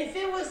 If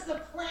it was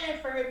the plan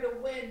for him to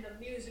win, the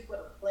music would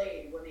have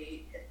played when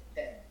he hit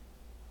the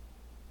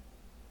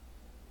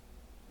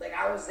pin.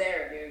 I was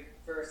there, dude,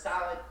 for a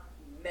solid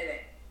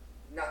minute.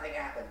 Nothing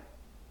happened.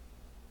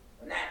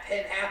 When that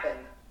pin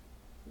happened,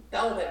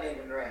 Bell didn't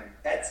even ring.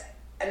 That's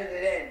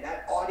edited in.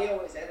 That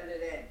audio is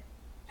edited in.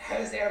 I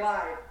was there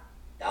live.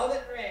 Bell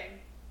didn't ring.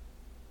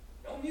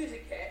 No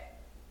music hit.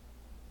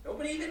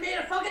 Nobody even made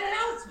a fucking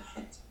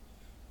announcement.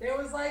 There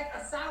was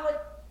a solid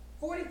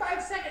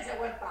 45 seconds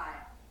that went by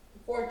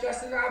before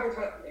Justin Roberts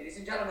went, ladies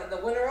and gentlemen, the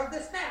winner of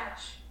this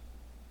match,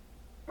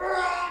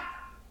 Brock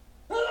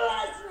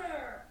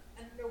Lesnar.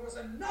 And there was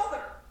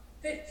another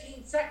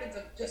 15 seconds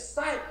of just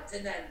silence,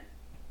 and then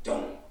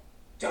don't.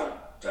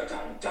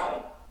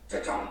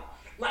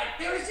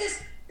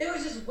 There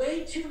was just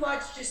way too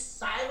much just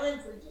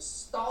silence and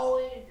just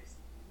stalling and just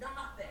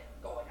nothing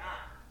going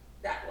on.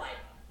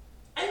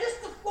 And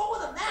just the flow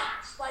of the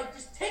match,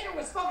 just Taker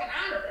was fucking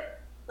out of it.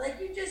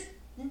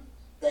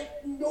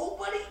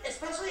 Nobody,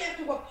 especially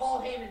after what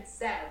Paul Heyman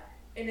said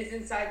in his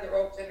Inside the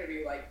Ropes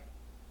interview,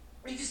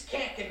 you just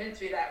can't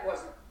convince me that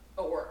wasn't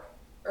a work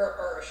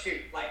or a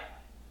shoot.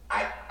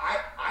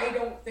 I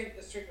don't think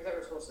the streak was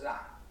ever supposed to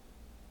die.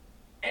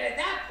 And at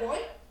that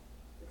point,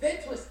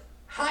 Vince was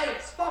high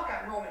as fuck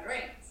on Roman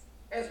Reigns,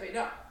 as we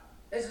know.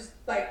 This was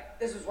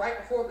right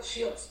before the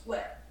Shield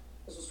split.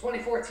 This was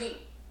 2014,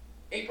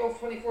 April of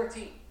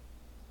 2014.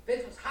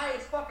 Vince was high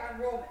as fuck on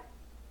Roman.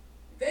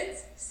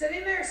 Vince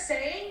sitting there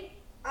saying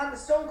on the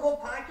Stone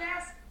Cold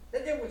podcast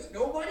that there was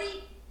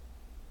nobody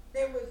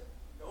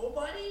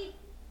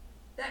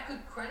that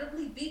could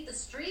credibly beat the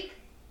streak.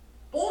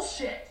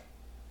 Bullshit.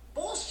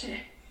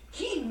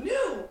 He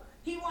knew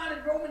he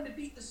wanted Roman to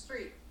beat the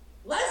streak.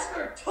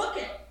 Lesnar took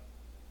it.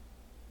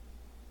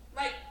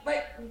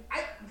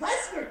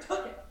 Lesnar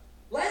took it.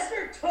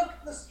 Lesnar took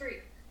the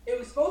streak. It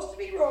was supposed to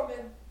be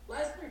Roman.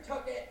 Lesnar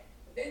took it.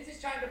 Vince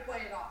is trying to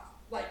play it off.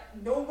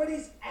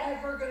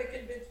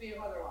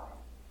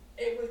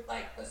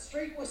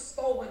 streak was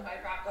stolen by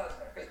Brock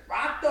Lesnar because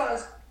Brock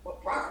does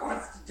what Brock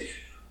wants to do.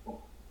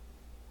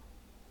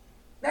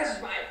 That's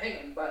just my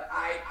opinion, but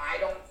I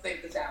don't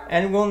think that was...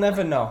 And we'll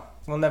never know.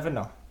 We'll never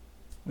know.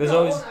 We'll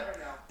never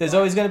know. There's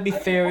always going to be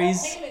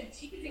theories. Paul Heyman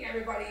teasing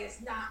everybody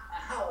is not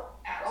a help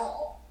at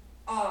all.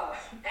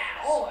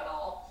 At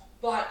all.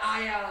 But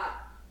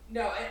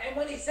no, and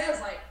when he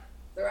says, like,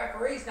 the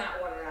referee's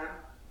not one of them,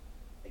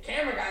 the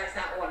camera guy's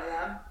not one of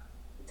them,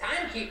 the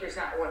timekeeper's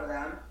not one of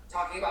them,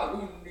 talking about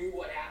who knew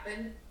what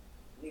happened. And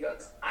he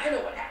goes, I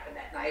know what happened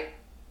that night.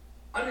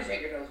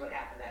 Undertaker knows what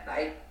happened that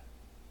night.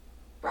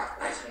 Brock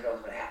Lesnar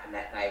knows what happened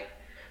that night.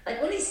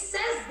 Like, when he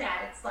says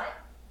that, it's like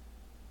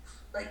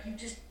you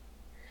just...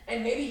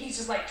 And maybe he's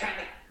just, like, trying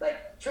to,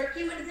 like, trick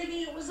you into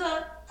thinking it was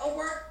a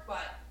work,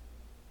 but,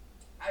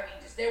 I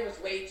mean, just there was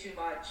way too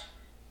much...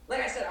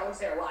 Like I said, I was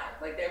there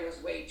live. Like, there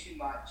was way too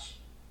much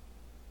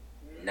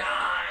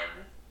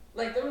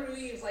Like, the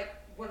WWE is, like,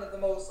 one of the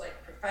most,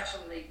 like,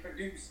 professionally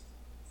produced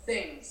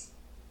things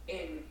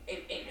in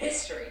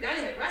history. Not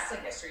even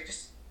wrestling history,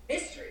 just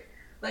history.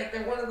 Like,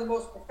 they're one of the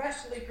most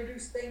professionally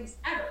produced things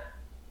ever.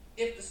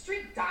 If the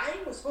streak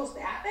dying was supposed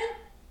to happen,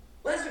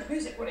 Lesnar's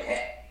music would have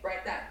hit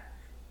right then.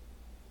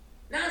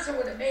 Announcer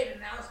would have made an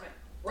announcement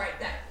right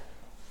then.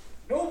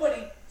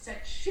 Nobody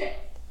said shit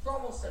for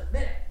almost a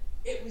minute.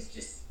 It was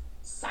just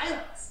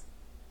silence.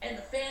 And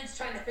the fans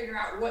trying to figure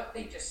out what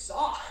they just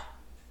saw.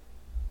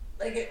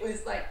 Like, it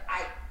was like,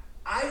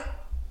 I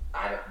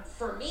don't,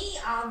 for me,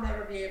 I'll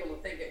never be able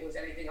to think it was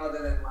anything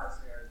other than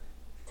Lesnar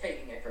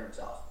taking it for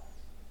himself.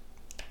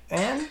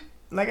 And,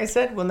 like I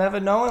said, we'll never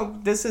know.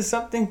 This is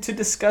something to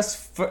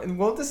discuss.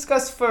 We'll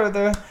discuss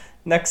further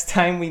next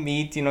time we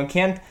meet. You know,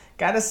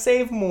 gotta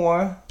save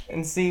more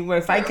and see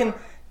if I can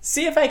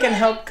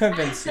help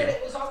convince you. I said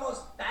it was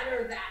almost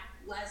better that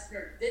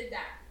Lesnar did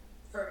that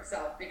for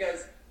himself,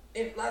 because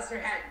if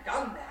Lesnar hadn't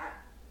done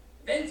that,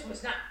 Vince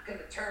was not going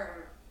to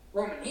turn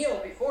Roman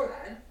heel before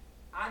then.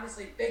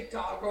 Obviously, Big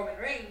Dog Roman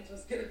Reigns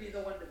was going to be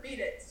the one to beat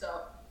it.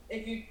 So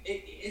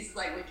it's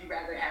like, would you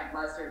rather have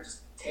Lesnar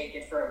just take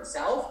it for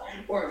himself,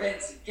 or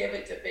Vince give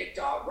it to Big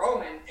Dog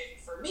Roman? And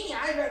for me,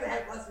 I'd rather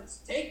have Lesnar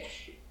just take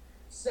it.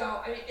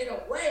 So, I mean, in a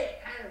way,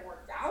 it kind of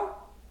worked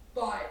out,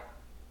 but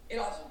it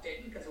also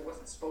didn't, because it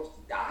wasn't supposed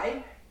to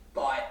die.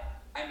 But,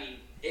 I mean,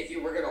 if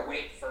you were going to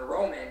wait for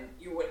Roman,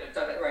 you wouldn't have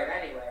done it right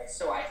anyway.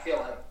 So I feel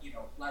like, you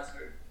know,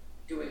 Lesnar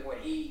doing what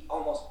he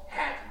almost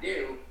had to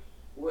do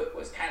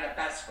was kind of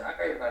best for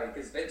everybody,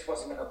 because Vince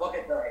wasn't going to book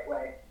it the right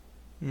way.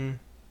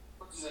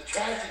 Which is a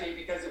tragedy,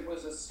 because it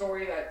was a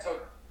story that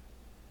took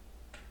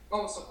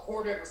almost a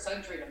quarter of a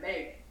century to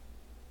make,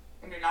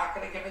 and you're not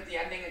going to give it the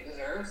ending it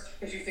deserves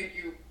because you think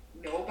you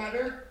know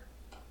better.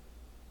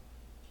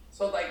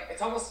 So, like,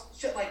 it's almost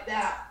shit like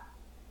that,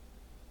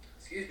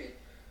 excuse me,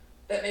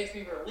 that makes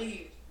me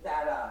relieved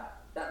that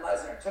that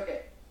Lesnar took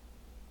it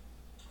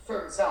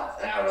for himself.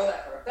 And I don't know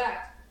that for a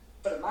fact,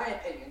 but in my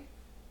opinion,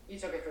 he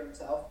took it for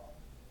himself.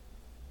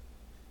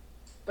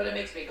 But it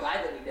makes me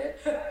glad that he did,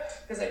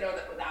 because I know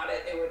that without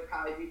it, it would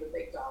probably be the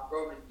Big Dog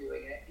Roman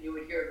doing it. You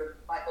would hear the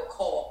Michael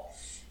Cole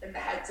in the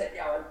headset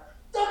yelling,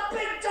 "The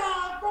Big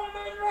Dog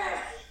Roman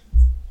Reigns!"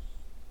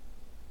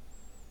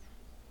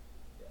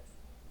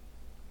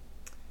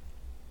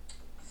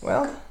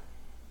 Well,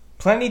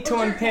 plenty to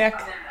unpack.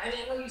 I mean,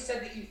 I know you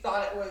said that you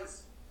thought it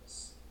was,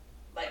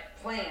 like,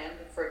 planned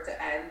for it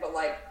to end, but,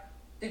 like,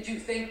 did you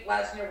think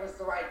Lesnar was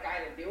the right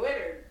guy to do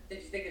it, or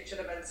did you think it should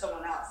have been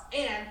someone else?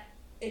 And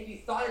if you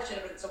thought it should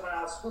have been someone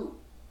else, who?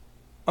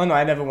 Oh, no,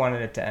 I never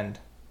wanted it to end.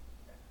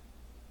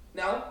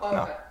 No?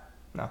 Okay.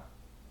 No.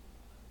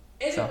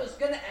 If it was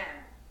going to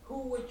end, who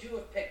would you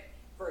have picked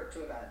for it to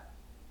have ended,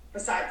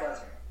 besides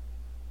Lesnar?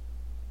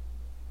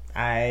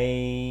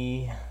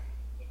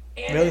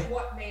 And Really? in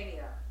what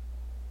Mania?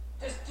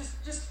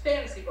 Just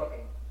fantasy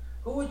booking.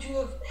 Who would you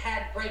have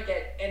had break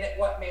it, and at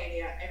what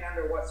Mania, and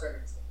under what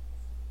circumstances?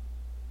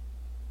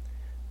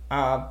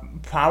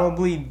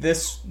 Probably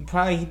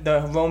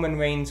the Roman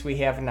Reigns we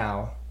have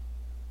now.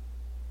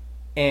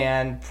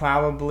 And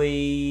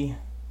probably,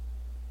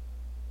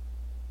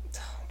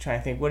 I'm trying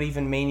to think, what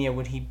even Mania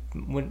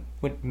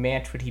what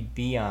match would he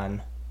be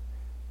on?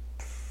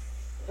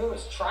 If it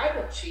was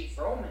Tribal Chief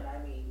Roman, I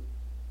mean...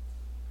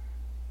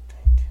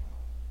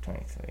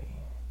 23.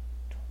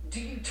 Do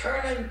you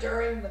turn him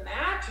during the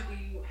match, or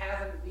do you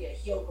have him be a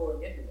heel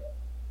going into it?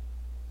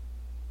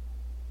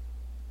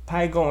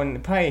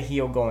 Probably a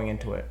heel going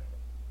into it.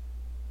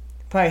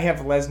 Probably have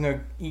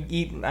Lesnar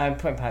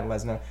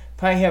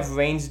Probably have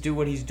Reigns do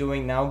what he's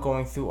doing now,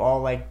 going through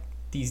all, like,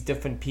 these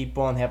different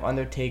people, and have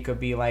Undertaker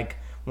be, like,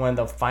 one of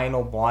the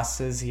final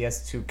bosses he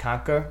has to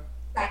conquer.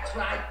 That's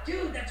what I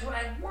do. That's what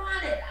I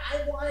wanted.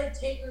 I wanted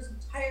Taker's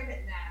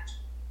retirement match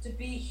to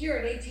be here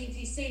at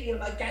AT&T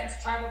Stadium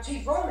against Tribal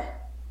Chief Roman.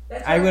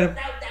 That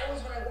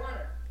was what I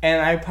wanted.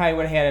 And I probably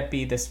would have had it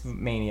be this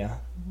Mania,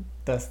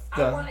 the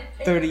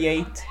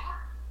 38.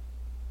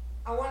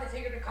 I wanted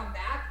Taker to come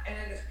back, and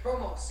in this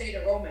promo say to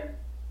Roman,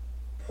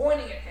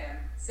 pointing at him,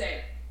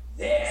 say,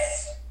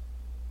 "This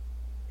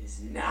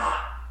is not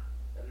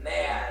the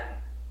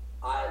man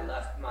I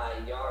left my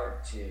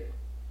yard too.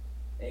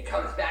 And he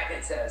comes back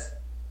and says,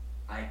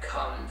 I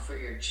come for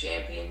your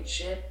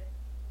championship.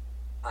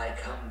 I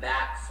come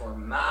back for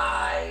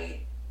my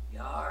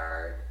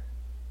yard.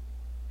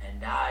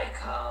 And I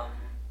come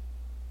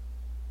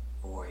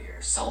for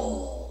your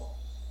soul.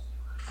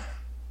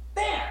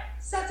 There!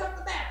 Sets up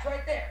the match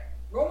right there.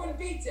 Roman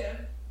beats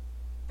him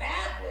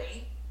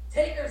badly.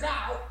 Taker's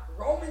out.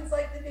 Roman's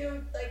like the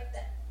dude. Like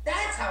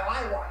that's how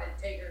I wanted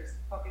Taker's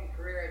fucking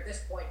career at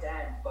this point to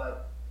end.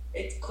 But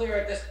it's clear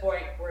at this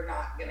point we're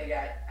not going to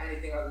get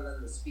anything other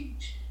than the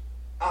speech.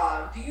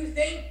 Do you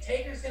think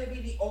Taker's going to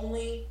be the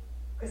only...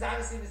 Because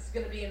obviously this is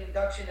going to be an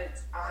induction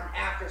that's on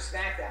after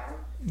SmackDown.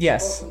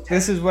 Yes,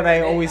 this is what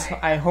I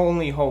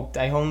only hoped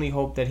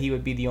that he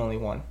would be the only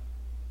one.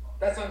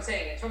 That's what I'm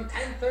saying. It's from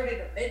 10:30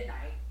 to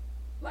midnight.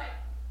 Like,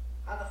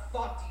 how the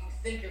fuck do you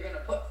think you're going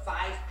to put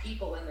 5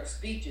 people in their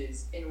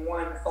speeches in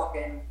one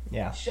fucking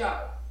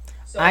show?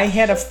 So I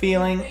had a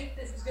feeling... Do you think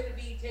this is going to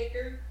be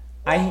Taker?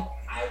 Well,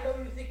 I know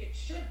you think it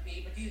should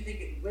be, but do you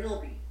think it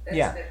will be?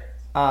 That's the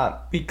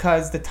difference.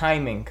 Because the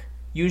timing.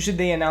 Usually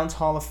they announce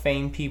Hall of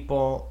Fame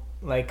people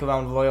like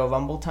around Royal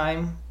Rumble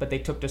time, but they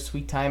took their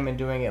sweet time in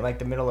doing it like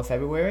the middle of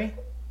February.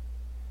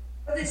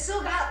 But they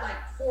still got like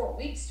 4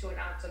 weeks to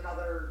announce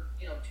another,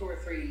 2 or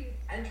 3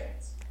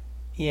 entrants.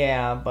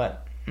 Yeah,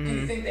 but... Do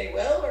you think they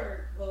will,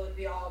 or will it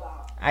be all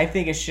about... I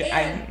think it should...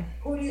 And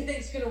who do you think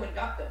is going to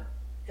induct them?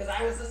 Because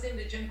I was listening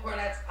to Jim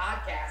Cornette's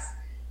podcast,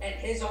 and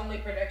his only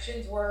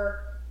predictions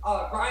were,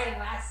 Brian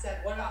Last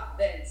said, what about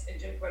Vince? And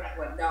Jim Cornette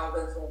went, no,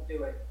 Vince won't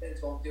do it.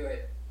 Vince won't do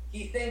it.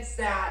 He thinks it's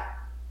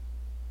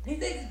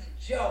a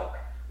joke.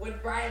 When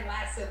Brian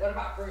Last said, what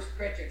about Bruce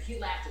Pritchard? He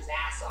laughed his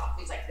ass off.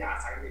 He's like, no,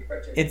 it's not going to be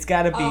Pritchard. It's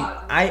got to be...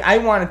 I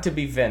want it to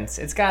be Vince.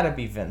 It's got to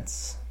be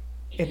Vince.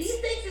 He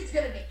thinks it's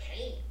going to be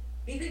Kane.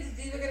 He thinks it's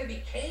either going to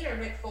be Kane or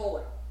Mick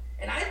Foley.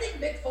 And I think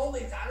Mick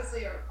Foley is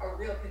honestly a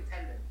real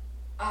contender.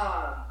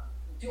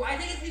 Do I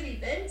think it's going to be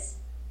Vince?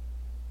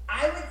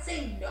 I would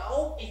say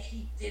no if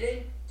he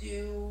didn't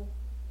do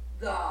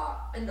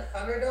in the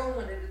Thunderdome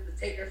when they did the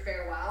Taker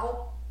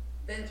farewell.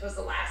 Vince was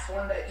the last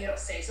one to,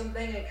 say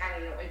something and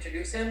kind of,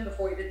 introduce him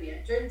before he did the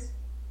entrance.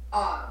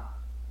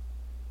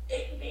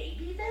 It may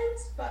be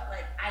Vince, but,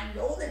 I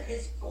know that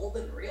his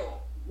golden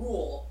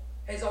rule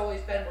has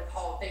always been with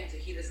Hall of Fames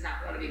that he does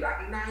not want to be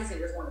recognized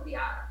and doesn't want to be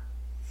honored.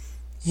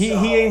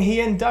 He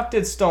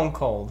inducted Stone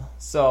Cold,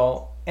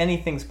 so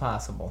anything's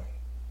possible.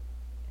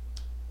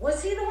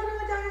 Was he the one who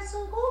inducted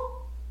Stone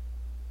Cold?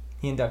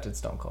 He inducted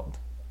Stone Cold.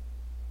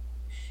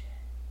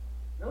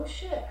 No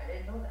shit, I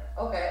didn't know that.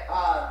 Okay,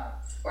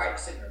 or I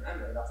just didn't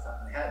remember it off the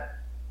top of my head.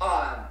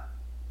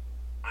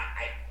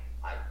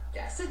 I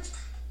guess it's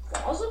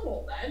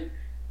plausible then.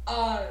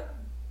 I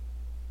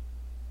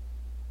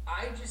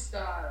just,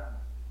 hang on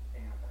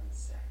 1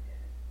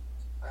 second.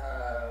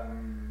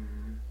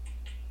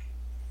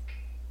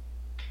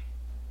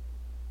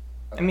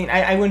 I mean,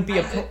 I wouldn't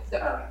be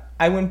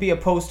I wouldn't be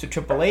opposed to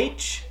Triple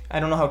H. I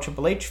don't know how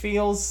Triple H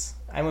feels.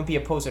 I wouldn't be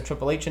opposed to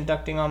Triple H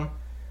inducting him.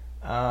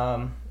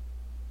 I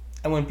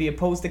wouldn't be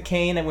opposed to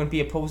Kane. I wouldn't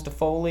be opposed to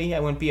Foley. I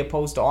wouldn't be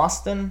opposed to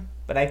Austin.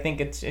 But I think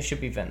it should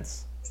be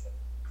Vince. It's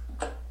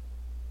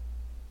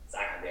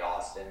not going to be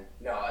Austin.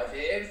 No, if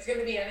it's going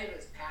to be any of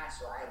his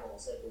past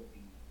rivals, it would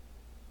be...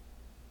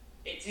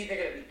 It's either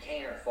going to be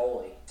Kane or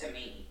Foley, to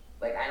me.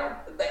 I don't...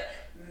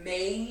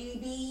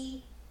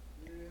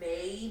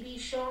 Maybe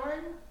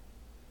Shawn,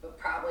 but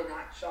probably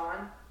not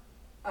Shawn.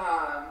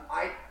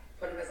 I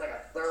put him as a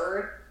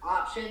third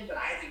option, but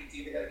I think it's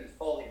either going to be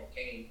Foley or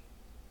Kane.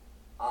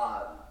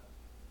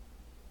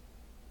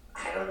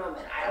 I don't know,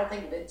 man. I don't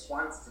think Vince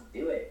wants to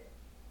do it.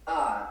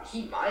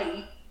 He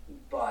might,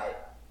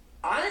 but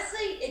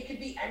honestly, it could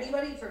be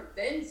anybody from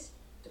Vince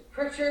to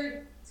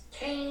Pritchard to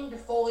Kane to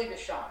Foley to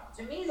Shawn.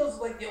 To me, those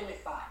are the only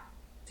 5.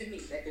 To me,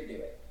 that could do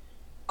it.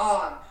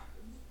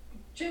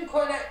 Jim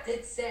Cornette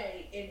did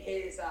say in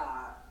his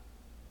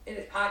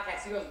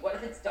podcast, he goes, "What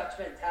if it's Dutch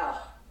Mantel?"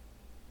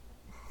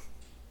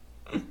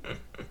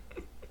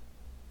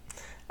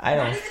 I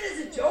don't. Not even as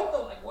a joke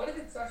though. What if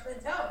it's Dutch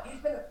Mantel?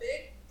 He's been a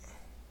big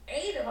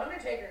aid of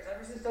Undertaker's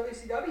ever since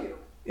WCW.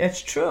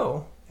 It's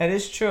true. It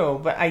is true,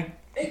 but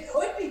It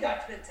could be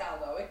Dutch Mantel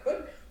though. It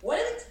could. What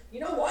if it's?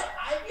 You know what?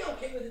 I'd be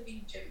okay with it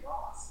being Jim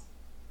Ross.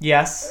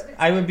 Yes,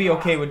 I would be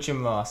okay with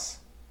Jim Ross.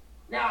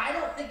 Now I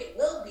don't think it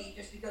will be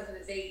just because of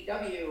his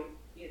AEW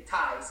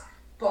ties.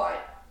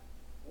 But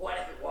what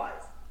if it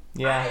was?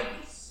 Yeah.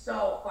 I'd be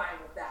so fine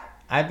with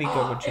that. I'd be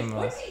good with Jim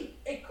Ross.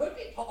 It could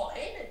be Paul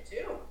Heyman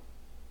too.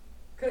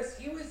 Because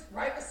he was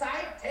right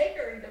beside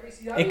Taker in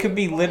WCW. It could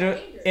be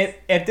literally...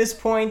 At this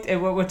point,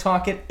 what we're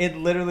talking, it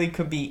literally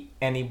could be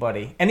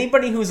anybody.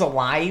 Anybody who's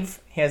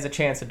alive has a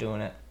chance of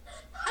doing it.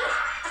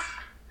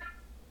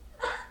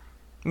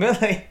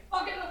 Really?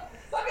 Fucking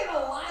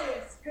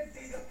Elias could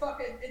be the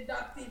fucking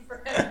inductee for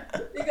him.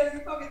 Because he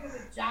fucking did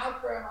a job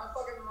for him on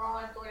fucking Raw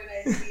in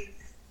 2019.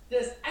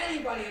 Just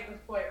anybody at this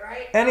point,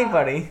 right?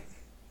 Anybody.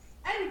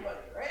 Anybody,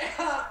 right?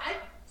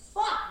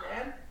 Fuck,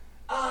 man.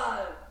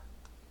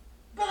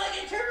 But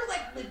in terms of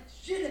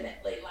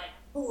legitimately,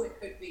 who it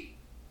could be,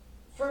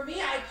 For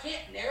me, I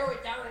can't narrow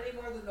it down any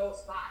more than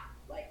those 5.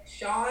 Like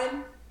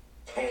Shawn,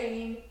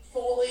 Kane,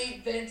 Foley,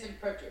 Vince, and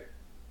Pritchard.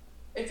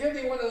 It's going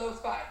to be one of those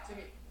 5 to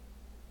me.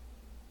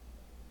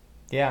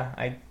 Yeah,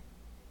 I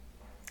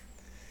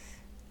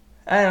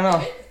don't know.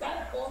 Is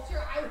that a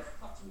culture? I would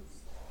fucking...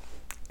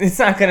 It's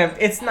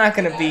not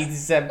gonna be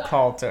Zeb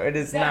Coulter. It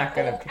is not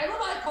gonna be. I don't know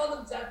why I called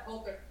him Zeb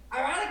Coulter.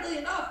 Ironically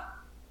enough,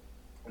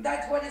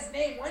 that's what his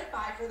name went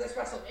by for this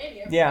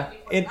WrestleMania. Yeah,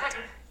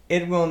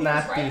 it will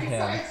not be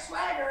him. Frank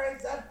Swagger and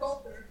Zeb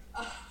Coulter.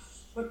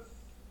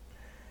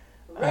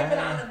 Ripping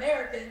on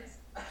Americans.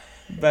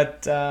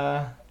 But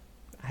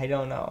I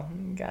don't know.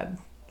 God.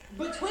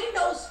 Between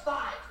those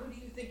 5, who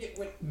do you think it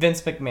would be?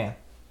 Vince McMahon.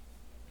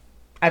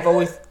 I've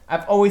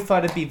always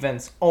thought it'd be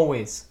Vince.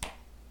 Always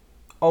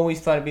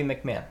thought it'd be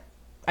McMahon.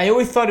 I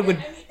always thought it would.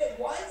 I mean,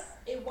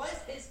 it was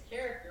his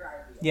character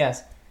idea.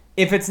 Yes.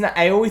 If it's not,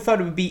 I always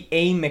thought it would be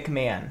a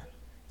McMahon.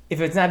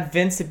 If it's not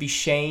Vince, it'd be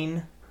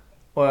Shane,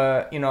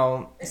 or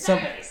It's not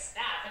gonna be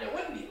Snap, and it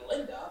wouldn't be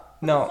Linda.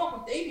 No. What the fuck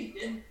would they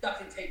be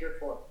ducking Taker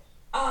for?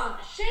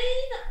 Shane,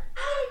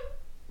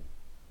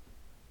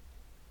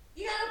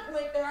 you got a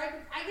point there.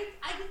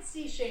 I can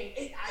see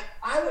Shane.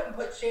 I wouldn't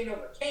put Shane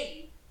over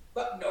Kane,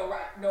 but no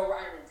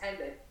rhyme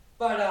intended.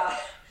 But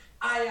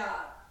I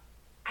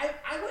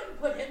wouldn't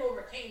put him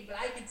over Kane, but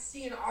I could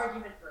see an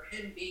argument for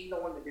him being the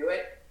one to do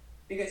it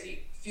because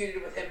he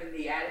feuded with him in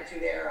the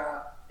Attitude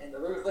Era, in the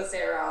Ruthless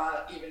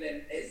Era, even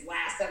in his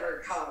last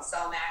ever Hell in a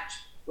Cell match,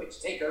 which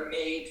Taker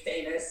made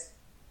famous,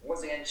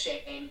 was against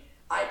Shane.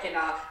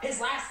 His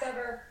last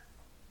ever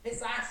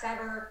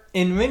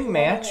in-ring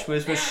match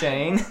was with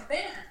Shane.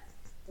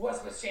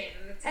 Was with Shane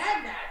in the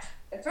tag match.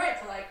 That's right.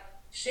 So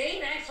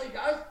Shane actually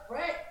does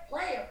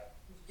play a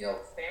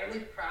fairly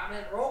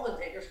prominent role in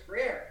Taker's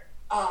career.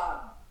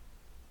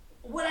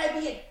 Would I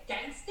be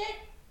against it?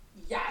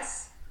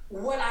 Yes.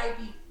 Would I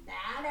be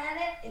mad at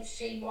it if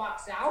Shane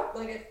walks out?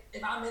 Like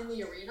if I'm in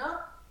the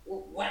arena,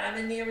 when I'm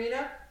in the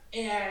arena,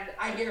 and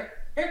I hear,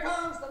 "Here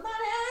comes the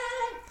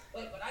money!"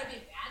 Like, would I be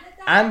mad at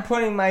that? I'm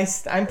putting my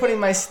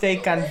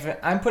stake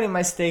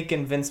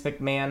in Vince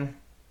McMahon,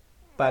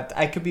 but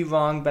I could be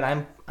wrong. But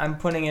I'm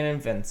putting it in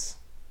Vince.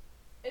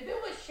 If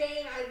it was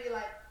Shane, I'd be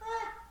like,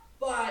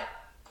 but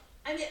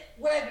I mean,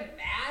 would I be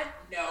mad?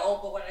 No,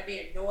 but would I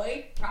be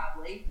annoyed?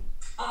 Probably.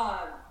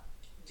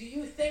 Do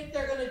you think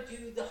they're gonna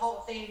do the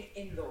whole thing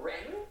in the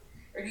ring,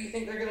 or do you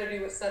think they're gonna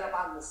do a setup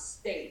on the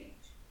stage?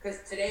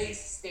 Because today's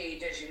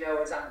stage, as you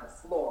know, is on the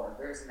floor.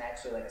 There isn't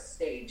actually like a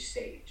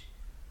stage.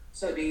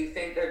 So do you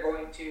think they're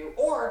going to,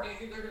 or do you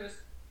think they're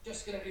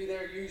just gonna do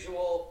their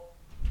usual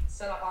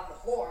setup on the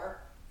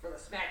floor for the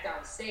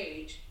SmackDown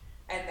stage,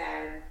 and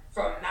then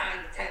from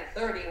 9 to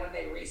 10:30 when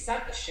they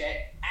reset the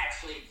shit,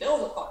 actually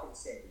build a fucking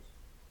stage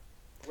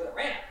with a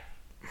ramp?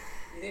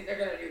 You think they're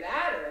gonna do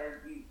that, or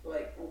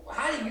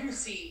how do you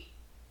see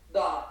the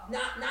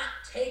not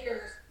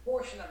Taker's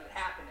portion of it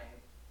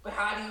happening, but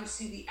how do you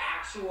see the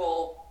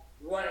actual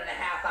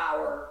 1.5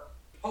 hour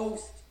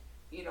post,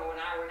 an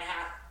hour and a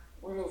half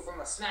removed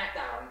from a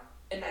SmackDown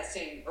in that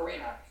same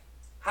arena?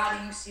 How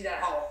do you see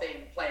that whole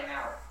thing playing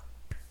out?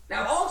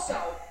 Now, also,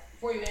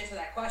 before you answer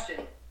that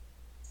question,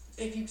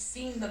 if you've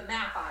seen the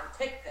map on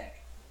TickPick,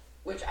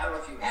 which I don't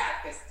know if you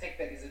have, because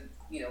TickPick is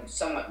a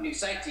somewhat new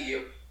site to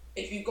you.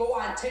 If you go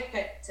on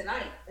TickPick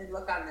tonight and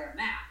look on their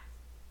map,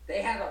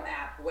 they have a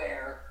map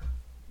where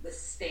the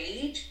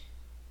stage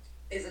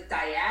is a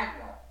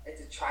diagonal.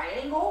 It's a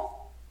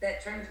triangle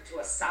that turns into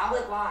a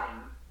solid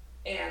line,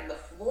 and the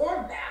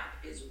floor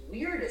map is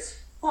weird as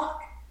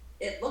fuck.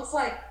 It looks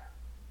like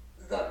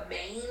the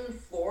main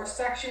floor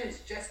section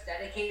is just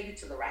dedicated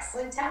to the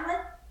wrestling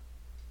talent,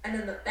 and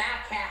then the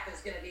back half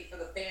is going to be for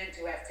the fans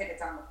who have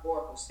tickets on the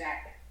floor from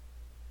SmackDown.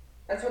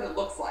 That's what it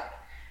looks like.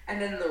 And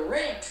then the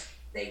ring,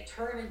 they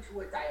turn into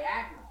a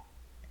diagonal.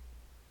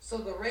 So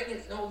the ring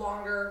is no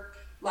longer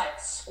like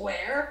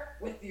square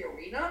with the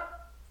arena.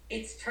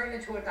 It's turned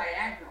into a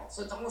diagonal.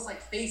 So it's almost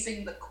like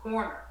facing the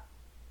corner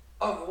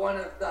of one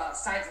of the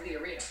sides of the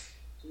arena.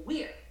 It's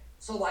weird.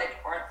 So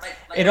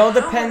it all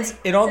depends.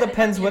 It all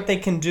depends what they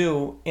can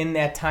do in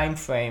that time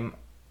frame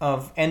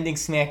of ending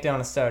SmackDown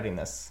and starting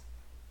this.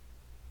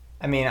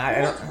 I mean,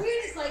 what's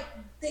weird is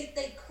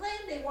they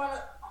claim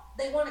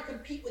they want to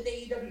compete with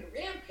AEW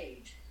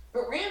Rampage,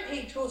 but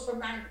Rampage goes from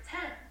 9 to 10.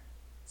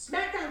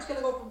 SmackDown's going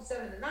to go from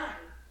 7 to 9.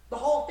 The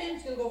Hall of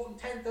Fame's going to go from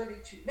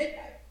 10:30 to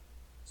midnight.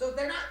 So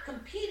they're not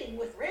competing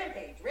with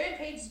Rampage.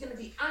 Rampage is going to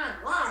be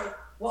on live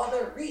while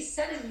they're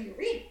resetting the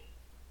arena.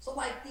 So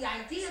the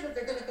idea that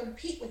they're going to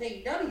compete with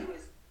AEW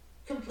is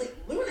complete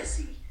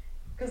lunacy,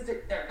 because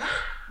they're not.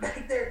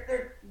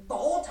 They're the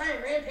whole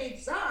time Rampage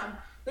is on,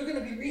 they're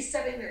going to be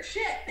resetting their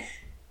shit.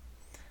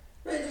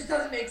 It just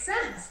doesn't make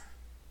sense.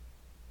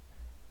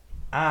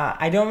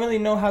 I don't really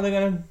know how they're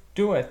gonna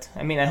do it.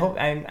 I mean,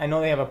 I know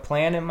they have a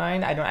plan in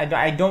mind.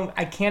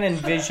 I can't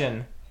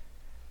envision.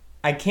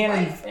 They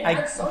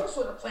have some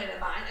sort of plan in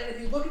mind, and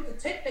if you look at the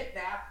TickPick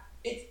map,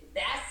 it's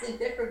vastly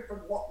different from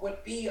what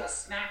would be a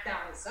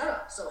SmackDown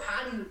setup. So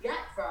how do you get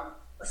from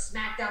a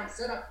SmackDown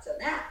setup to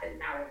that in an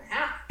hour and a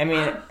half. I mean,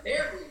 I'm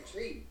very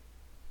intrigued.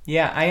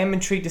 Yeah, I am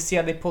intrigued to see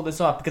how they pull this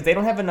off because they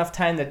don't have enough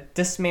time to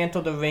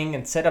dismantle the ring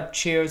and set up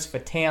chairs for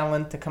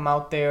talent to come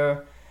out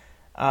there.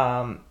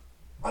 Are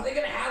they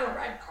going to have a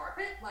red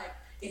carpet? Like,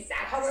 is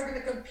that how they're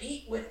going to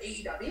compete with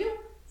AEW?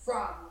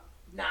 From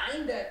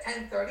 9 to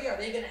 10:30, are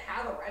they going to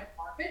have a red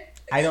carpet?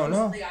 I don't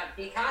know. Exclusively on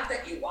Peacock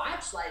that you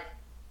watch, like,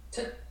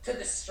 to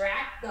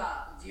distract the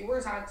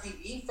viewers on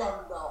TV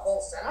from the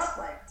whole setup?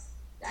 Like,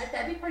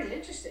 that'd be pretty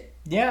interesting.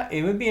 Yeah,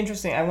 it would be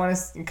interesting. I want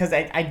to, because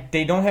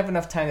they don't have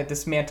enough time to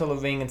dismantle the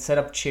ring and set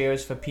up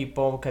chairs for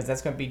people because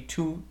that's going to be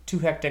too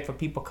hectic for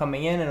people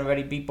coming in and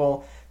already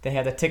people that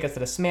have the tickets for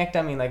the SmackDown.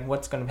 I mean, like,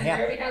 what's going to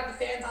happen? And they already have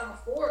the fans on the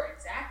floor,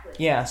 exactly.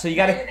 Yeah, so you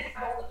got to... You're going to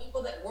have all the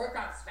people that work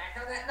on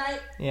SmackDown that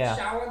night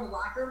shower in the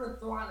locker room and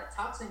throw on a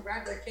tux and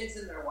grab their kids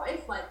and their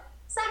wife. Like,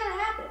 it's not going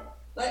to happen.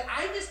 Like,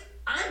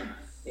 I'm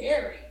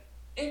very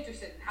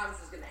interested in how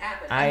this is going to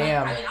happen. I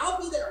am. I mean, I'll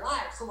be there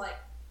live, so, like,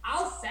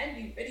 I'll send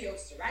you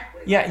videos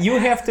directly. Yeah, like, you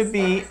have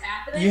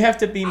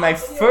to be my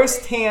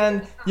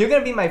first-hand... You're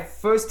going to be my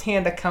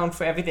first-hand account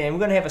for everything. And we're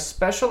going to have a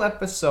special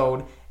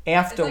episode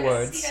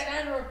afterwards. It's like a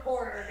CNN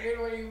reporter, dude,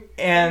 where you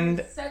send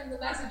the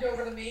message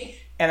over to me.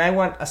 And I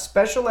want a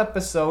special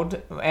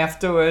episode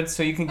afterwards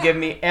so you can give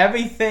me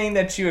everything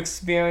that you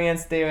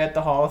experienced there at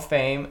the Hall of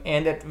Fame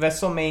and at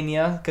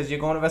WrestleMania, because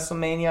you're going to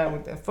WrestleMania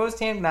with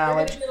first-hand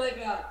knowledge.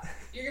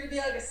 You're going to be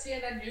like a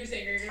CNN news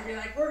anchor. You're going to be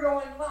like, we're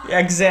going live.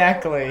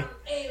 Exactly.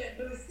 Eamon,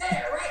 who's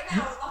there right now in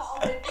the Hall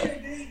of Fame.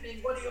 Eamon, good evening.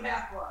 What do you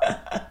have for us?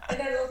 And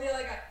then it'll be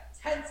like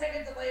a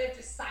 10-second delay of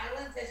just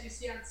silence, as you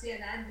see on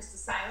CNN, just a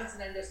silence,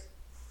 and then just...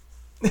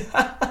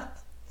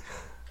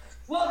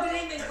 Well, good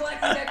evening,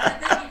 collective.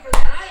 Thank you for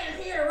that. I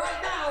am here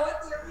right now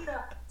at the arena.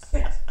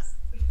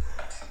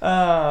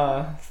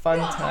 Fun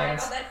times.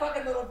 times. About that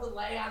fucking little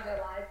delay on their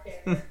live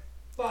camera.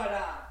 But,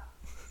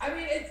 I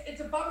mean,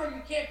 it's a bummer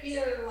you can't be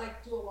there to,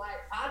 like, do a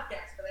live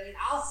podcast. But, I mean,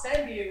 I'll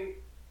send you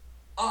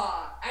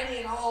any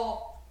and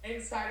all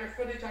insider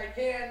footage I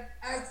can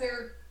as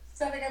they're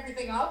setting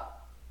everything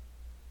up.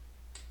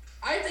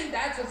 I think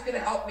that's what's going to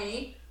help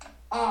me.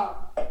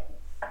 Knock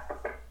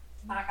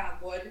on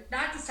wood.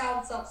 Not to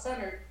sound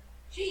self-centered.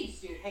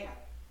 Jeez, dude, hang on.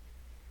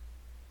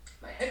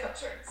 My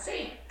hiccups are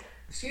insane.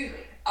 Excuse me.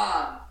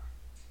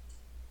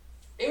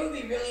 It would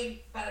be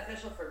really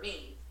beneficial for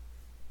me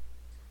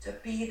to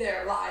be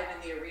there live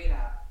in the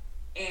arena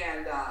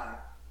and,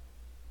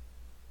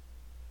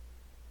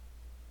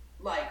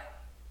 like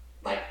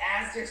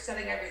as they're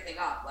setting everything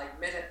up, like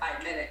minute by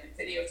minute, and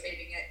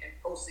videotaping it and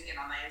posting it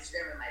on my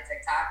Instagram and my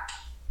TikTok,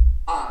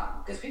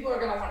 because people are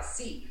gonna want to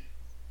see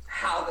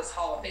how this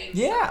Hall of Fame.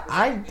 Yeah,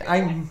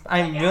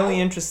 I'm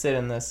really interested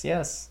in this.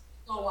 Yes.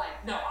 So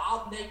no,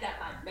 I'll make that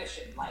my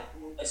mission. Like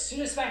as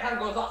soon as SmackDown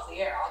goes off the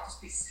air, I'll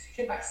just be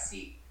sitting in my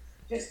seat,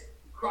 just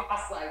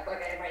cross-legged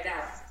like I am right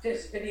now,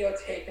 just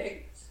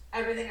videotaping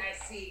everything I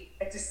see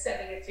and just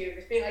sending it to you,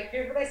 just being like,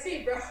 here's what I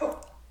see, bro.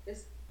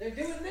 They're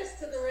doing this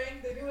to the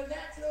ring, they're doing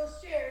that to those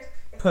chairs.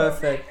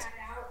 Perfect.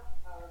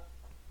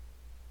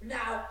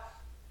 Now,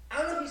 I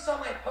don't know if you saw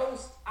my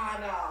post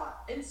on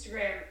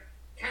Instagram,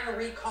 kind of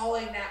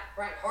recalling that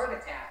Bret Hart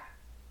attack.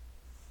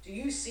 Do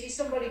you see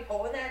somebody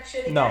pulling that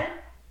shit again? No.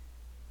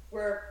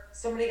 Where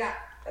somebody got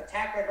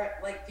attacked by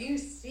Bret? Like, do you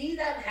see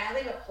them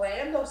having a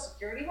plan, though,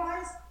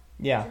 security-wise?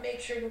 Yeah. To make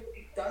sure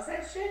nobody does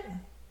that shit?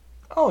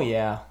 Oh,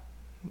 yeah.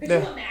 Could you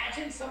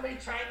imagine somebody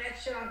trying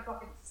that shit on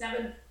fucking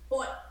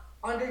 7-foot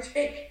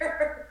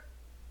Undertaker?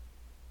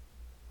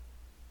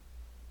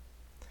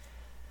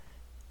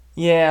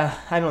 Yeah,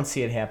 I don't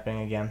see it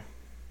happening again.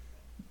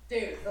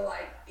 Dude,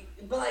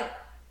 but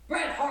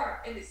Bret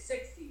Hart in his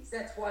 60s,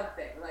 that's one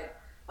thing. Like,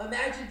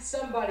 imagine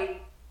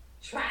somebody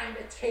trying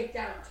to take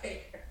down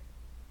Taker.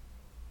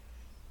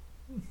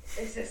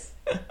 It's just...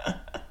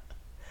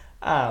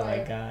 Oh,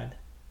 my God.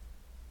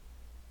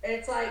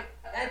 It's like,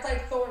 that's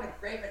like throwing a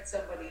grape at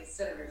somebody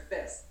instead of your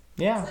fist.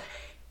 Yeah.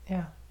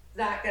 It's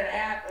not going to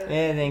happen.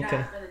 It ain't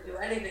not going to do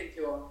anything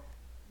to him.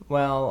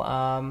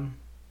 Well,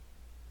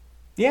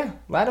 yeah,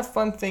 a lot of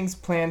fun things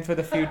planned for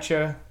the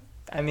future.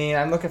 I mean,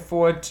 I'm looking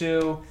forward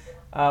to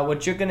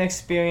what you're going to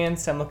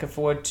experience. I'm looking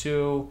forward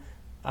to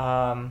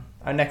our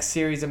next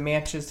series of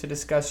matches to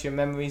discuss your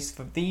memories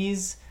for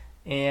these.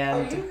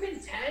 And are you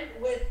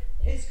content with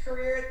his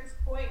career at this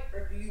point,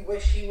 or do you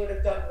wish he would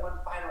have done one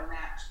final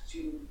match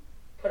to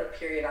put a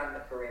period on the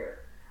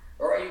career?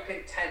 Or are you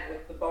content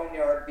with the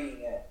Boneyard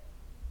being it?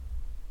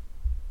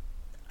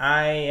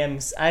 I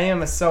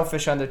am a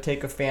selfish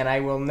Undertaker fan.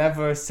 I will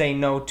never say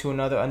no to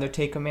another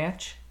Undertaker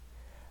match.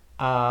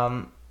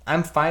 I'm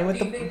fine with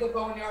Do you think the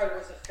Boneyard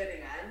was a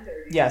fitting end,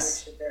 or do you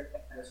wish that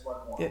there was one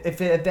more?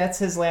 If that's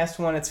his last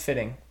one, it's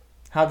fitting.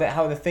 How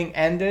the thing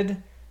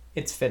ended,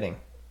 it's fitting.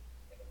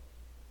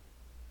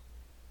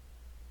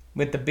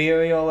 With the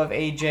burial of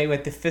AJ,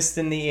 with the fist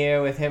in the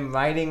air, with him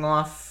riding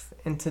off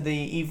into the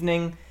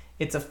evening,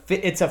 it's a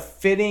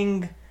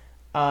fitting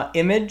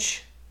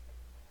image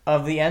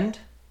of the end.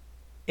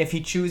 If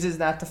he chooses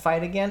not to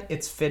fight again,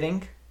 it's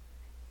fitting.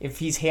 If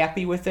he's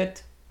happy with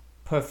it,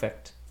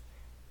 perfect.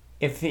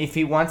 If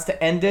he wants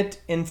to end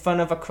it in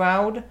front of a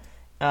crowd,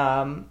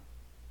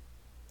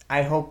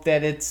 I hope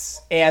that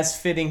it's as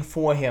fitting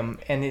for him,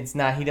 and it's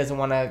not. He doesn't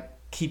want to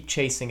keep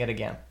chasing it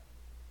again.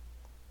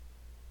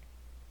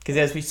 Because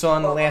as we saw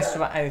on the last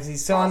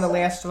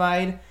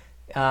ride,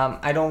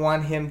 I don't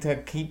want him to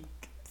keep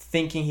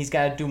thinking he's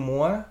got to do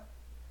more.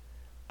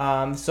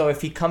 So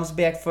if he comes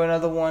back for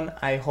another one,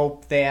 I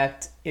hope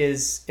that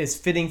is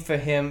fitting for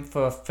him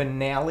for a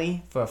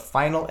finale, for a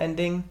final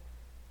ending.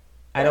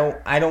 I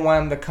don't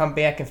want him to come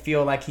back and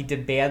feel like he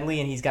did badly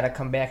and he's got to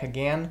come back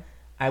again.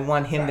 I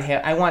want him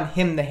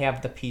to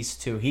have the piece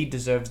too. He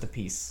deserves the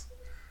piece.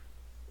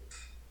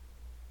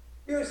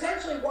 You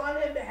essentially want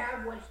him to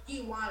have what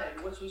he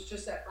wanted, which was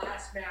just that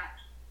last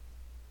match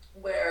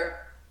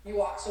where he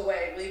walks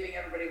away, leaving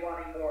everybody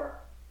wanting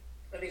more.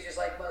 And he's just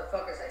like,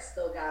 motherfuckers, I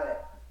still got it.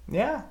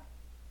 Yeah.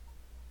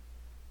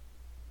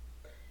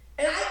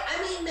 And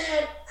I mean,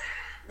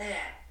 man,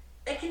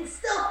 it can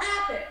still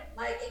happen.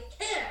 Like, it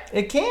can.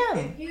 It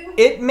can.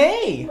 It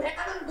may. You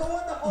have him go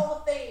in the Hall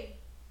of Fame,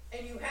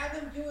 and you have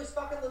him do his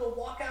fucking little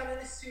walkout in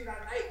his suit on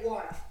night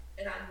 1.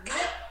 And on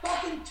night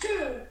fucking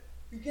 2,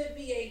 you give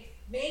me a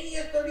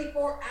Mania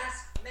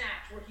 34-esque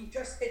match where he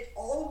just hits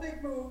all the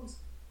big moves,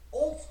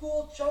 old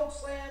school choke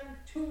slam,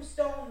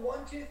 tombstone,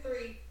 1, 2,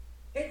 3,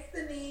 hits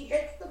the knee,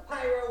 hits the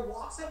pyro,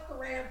 walks up the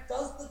ramp,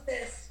 does the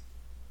fist.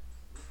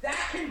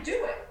 That can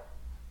do it.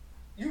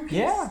 You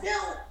can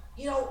still,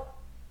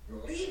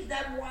 leave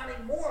them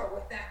wanting more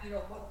with that,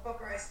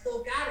 motherfucker, I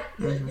still got it.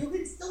 Mm-hmm. You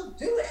can still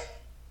do it.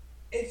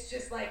 It's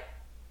just like,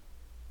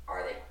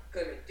 are they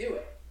gonna do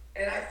it?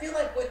 And I feel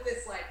like with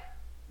this, like,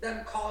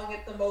 them calling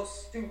it the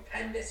most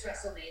stupendous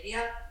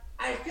WrestleMania,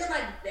 I feel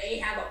like they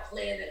have a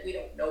plan that we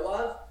don't know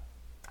of.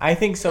 I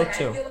think so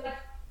too.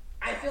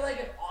 I feel like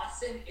if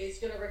Austin is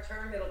gonna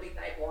return, it'll be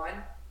night 1.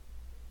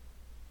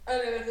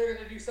 And then if they're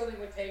gonna do something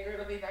with Taker,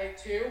 it'll be night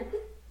 2.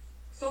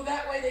 So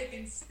that way they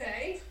can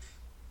stay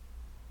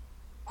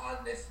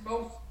on this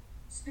most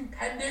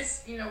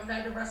stupendous,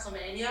 night of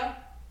WrestleMania.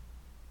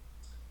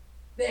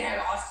 They had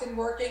Austin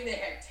working, they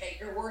had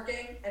Taker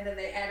working, and then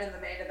they had in the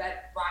main event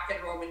Rock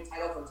and Roman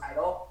title for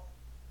title.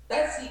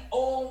 That's the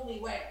only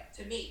way,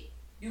 to me,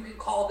 you can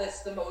call this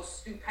the most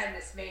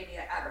stupendous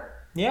Mania ever.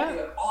 Yeah. You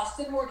have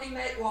Austin working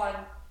night 1,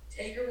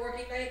 Taker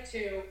working night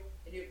 2,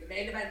 and you have the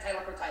main event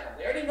title for title.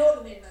 We already know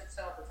the main event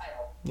title for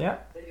title. Yeah.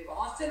 Then you have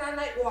Austin on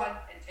night 1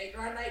 and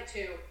Taker on night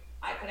 2.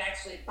 I could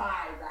actually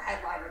buy the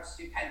headline of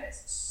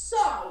Stupendous.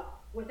 So,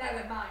 with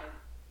that in mind,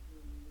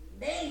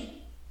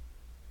 maybe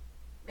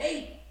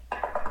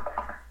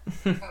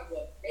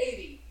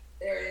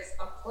there is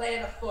a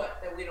plan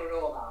afoot that we don't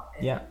know about.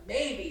 And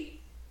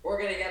maybe we're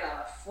going to get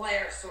a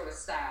Flair sort of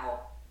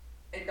style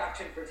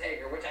induction for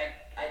Taker, which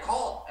I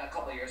called a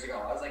couple of years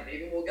ago. I was like,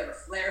 maybe we'll get a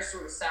Flair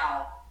sort of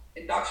style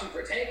induction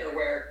for Taker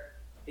where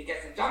he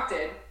gets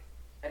inducted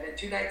and then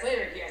 2 nights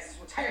later he has his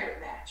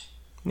retirement match.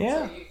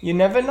 Yeah, so you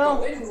never know.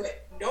 Go into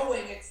it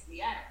knowing it's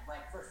the end.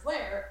 Like for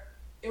Flair,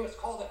 it was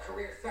called a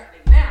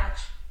career-threatening match,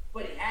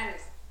 but he had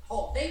his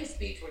Hall of Fame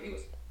speech where he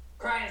was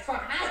crying his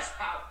fucking eyes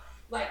out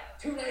like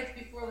 2 nights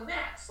before the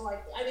match. So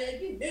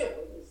you knew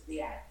it was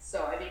the end.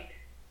 So I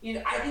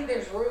think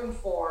there's room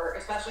for,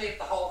 especially if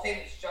the Hall of Fame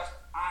is just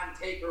on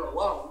Taker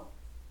alone.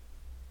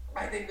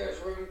 I think there's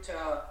room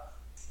to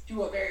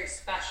do a very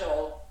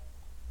special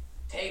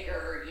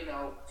Taker,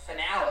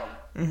 finale.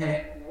 Mm-hmm.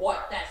 And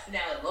what that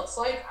finale looks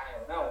like, I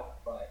don't know,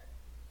 but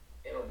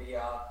it'll be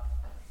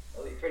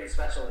pretty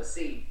special to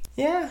see.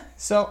 Yeah,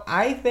 so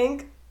I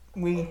think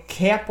we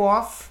cap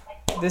off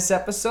this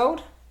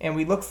episode, and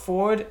we look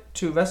forward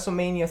to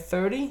WrestleMania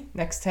 30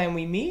 next time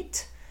we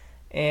meet,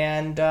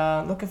 and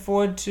looking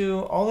forward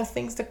to all the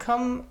things to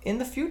come in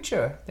the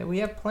future that we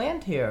have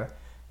planned here.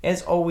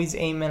 As always,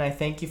 Eamon, I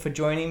thank you for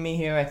joining me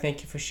here. I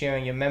thank you for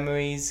sharing your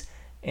memories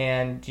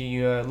and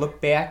your look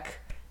back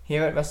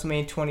here at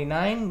WrestleMania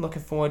 29.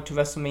 Looking forward to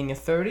WrestleMania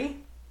 30.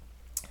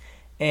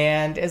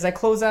 And as I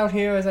close out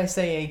here, as I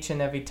say each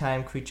and every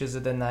time, Creatures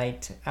of the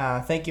Night,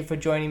 thank you for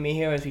joining me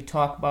here as we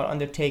talk about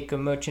Undertaker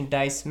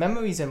merchandise,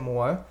 memories, and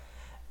more.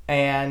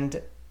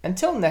 And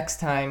until next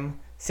time,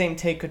 same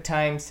Taker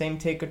time, same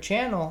Taker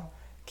channel.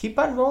 Keep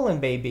on rolling,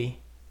 baby.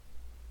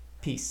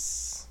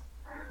 Peace.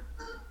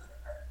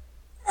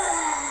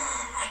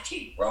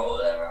 Keep rolling.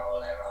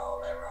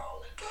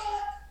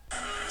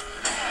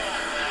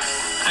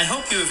 I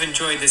hope you have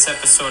enjoyed this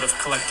episode of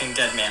Collecting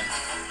Dead Man.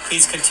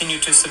 Please continue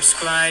to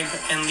subscribe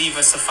and leave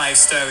us a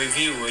 5-star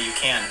review where you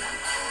can.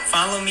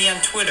 Follow me on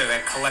Twitter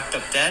at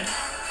CollectUpDead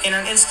and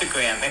on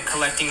Instagram at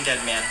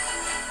CollectingDeadman.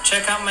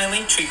 Check out my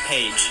Linktree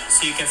page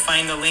so you can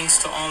find the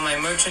links to all my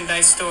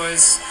merchandise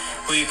stores,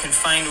 where you can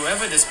find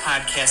wherever this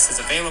podcast is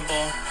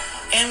available,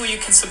 and where you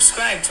can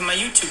subscribe to my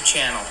YouTube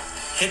channel.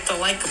 Hit the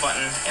like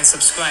button and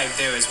subscribe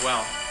there as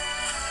well.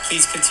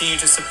 Please continue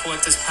to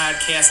support this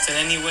podcast in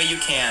any way you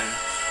can.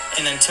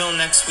 And until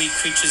next week,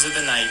 Creatures of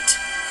the Night,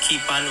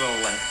 keep on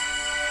rolling.